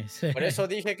situaciones. Por eso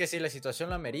dije que si la situación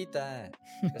lo amerita.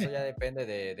 Eso ya depende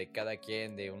de cada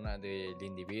quien, del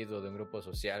individuo, de un grupo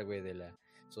social, güey, de la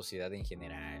sociedad en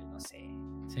general, no sé.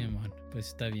 Sí, bueno, pues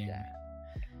está bien. Ya.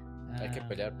 Hay que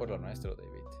pelear por lo nuestro,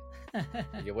 David.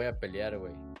 Y yo voy a pelear,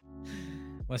 güey.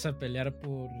 ¿Vas a pelear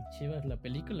por Chivas la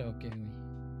película o qué, güey?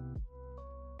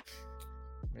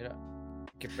 Mira,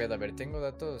 qué pedo. A ver, tengo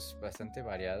datos bastante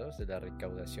variados de la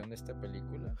recaudación de esta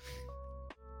película.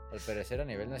 Al parecer a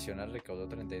nivel nacional recaudó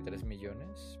 33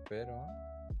 millones, pero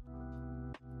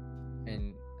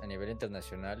a nivel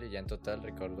internacional y ya en total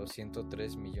recaudó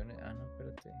 103 millones. Ah, no,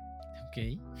 espérate. Ok.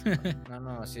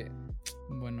 No, sí.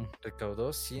 Bueno.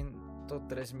 Recaudó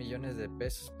 103 millones de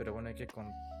pesos, pero bueno, hay que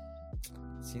con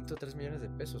 103 millones de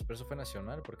pesos, pero eso fue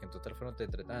nacional, porque en total fueron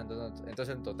entonces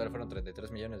en total fueron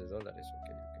 33 millones de dólares.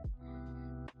 Okay.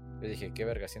 Yo dije, qué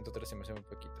verga, 103 se me hace muy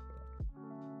poquito, pero...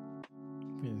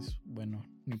 Pues bueno,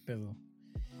 ni pedo.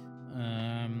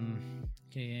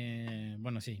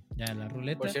 Bueno, sí, ya la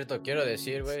ruleta. Por cierto, quiero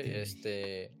decir, güey,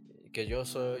 que yo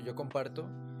comparto,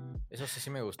 eso sí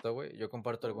me gustó, güey. Yo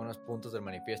comparto algunos puntos del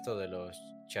manifiesto de los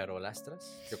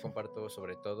charolastras. Yo comparto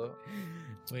sobre todo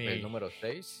el número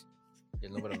 6 y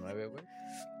el número 9, güey.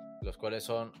 Los cuales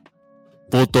son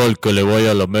puto el que le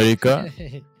vaya a la América.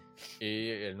 Y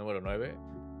el número 9,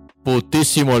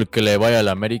 putísimo el que le vaya a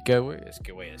la América, güey. Es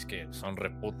que son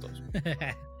reputos.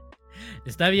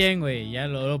 Está bien, güey. Ya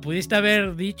lo pudiste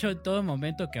haber dicho en todo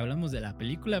momento que hablamos de la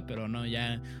película, pero no,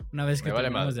 ya una vez que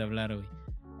terminamos de hablar, güey.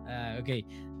 Ok,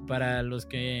 para los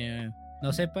que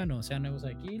no sepan o sean nuevos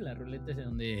aquí, la ruleta es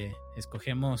donde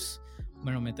escogemos,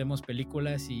 bueno, metemos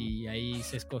películas y ahí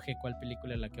se escoge cuál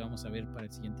película es la que vamos a ver para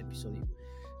el siguiente episodio.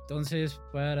 Entonces,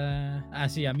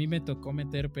 sí, a mí me tocó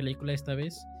meter película esta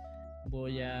vez.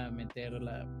 Voy a meter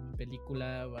la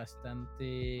película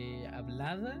bastante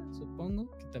hablada, supongo,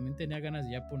 que también tenía ganas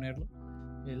de ya ponerlo.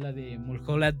 Es la de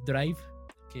Mulholland Drive,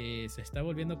 que se está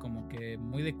volviendo como que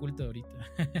muy de culto ahorita.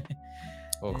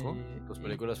 Ojo, tus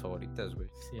películas favoritas, güey.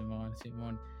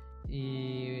 Simón.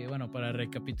 Y bueno, para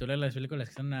recapitular las películas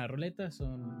que están en la ruleta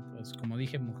son, pues como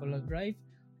dije, Mulholland Drive,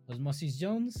 Osmosis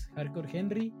Jones, Hardcore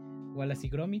Henry, Wallace y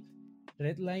Gromit,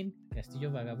 Redline,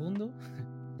 Castillo Vagabundo,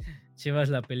 Chivas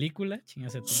la película,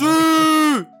 chingas a tu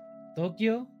madre,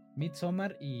 Tokio,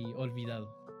 Midsommar y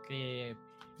Olvidado. Que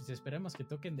pues esperemos que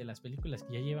toquen de las películas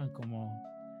que ya llevan como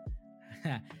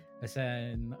O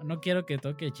sea, no quiero que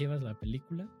toque Chivas la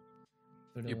película.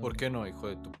 Pero... ¿Y por qué no, hijo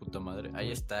de tu puta madre?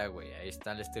 Ahí está, güey. Ahí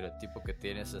está el estereotipo que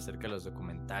tienes acerca de los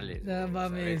documentales. No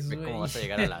mames, ve güey. cómo vas a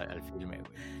llegar al filme,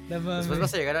 güey. No mames. Después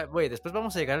vas a llegar después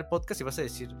vamos a llegar al podcast y vas a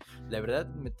decir, la verdad,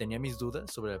 me tenía mis dudas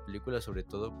sobre la película, sobre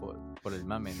todo por el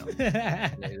mame, ¿no?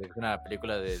 Es una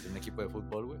película de un equipo de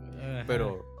fútbol, güey.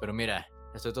 Pero mira,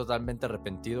 estoy totalmente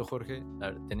arrepentido, Jorge.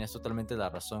 Tenías totalmente la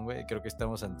razón, güey. Creo que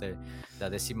estamos ante la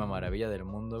 10ª maravilla del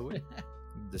mundo, güey.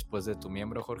 Después de tu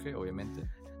miembro, Jorge, obviamente.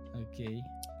 Ok.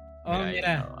 Oh,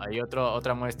 mira. Hay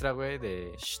otra muestra, güey,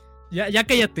 de... Ya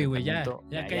cállate, güey, ya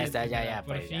está, ya.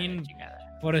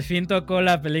 Por fin tocó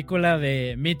la película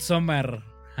de Midsommar.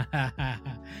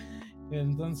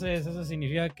 Entonces, eso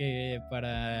significa que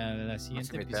para la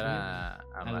siguiente episodio a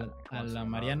la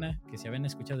Mariana, que se habían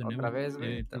escuchado de nuevo,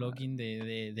 el plugin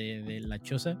de La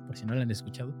Choza, por si no lo han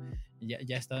escuchado, ya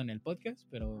ha estado en el podcast,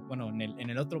 pero bueno, en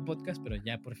el otro podcast, pero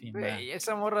ya por fin. Y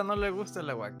esa morra no le gusta el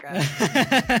aguacate.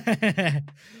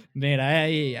 Mira,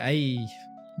 ahí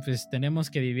pues tenemos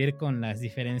que vivir con las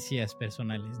diferencias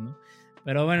personales, ¿no?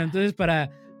 Pero bueno, entonces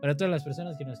para todas las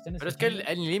personas que nos estén escuchando. Pero es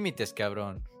que hay límites,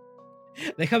 cabrón.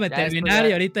 Déjame terminar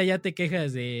y ahorita ya te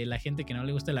quejas de la gente que no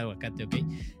le gusta el aguacate, ¿ok?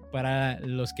 Para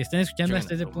los que estén escuchando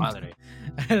hasta este punto,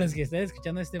 a los que estén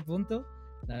escuchando este punto,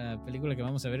 la película que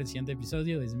vamos a ver en el siguiente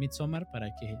episodio es Midsommar, para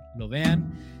que lo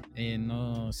vean,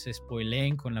 no se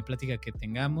spoileen con la plática que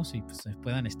tengamos y pues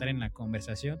puedan estar en la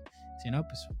conversación. Si no,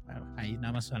 pues ahí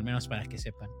nada más, al menos para que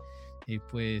sepan. Y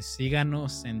pues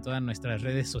síganos en todas nuestras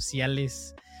redes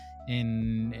sociales,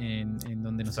 en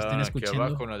donde nos estén escuchando.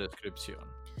 Aquí abajo en la descripción.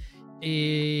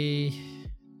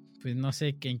 Pues no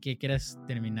sé en qué quieras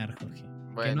terminar, Jorge.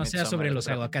 Bueno, que no sea sobre los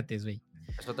aguacates, güey.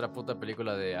 Es otra puta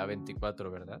película de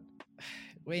A24, ¿verdad?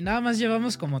 Güey, nada más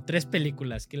llevamos como 3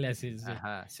 películas. ¿Qué le haces, güey?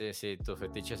 Ajá, sí, tu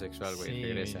fetiche sexual, güey. Sí,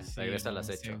 regresa al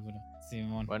acecho.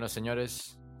 Simón. Bueno,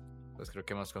 señores, pues creo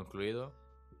que hemos concluido.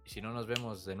 Y si no nos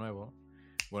vemos de nuevo,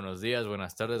 buenos días,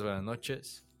 buenas tardes, buenas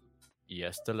noches. Y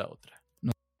hasta la otra.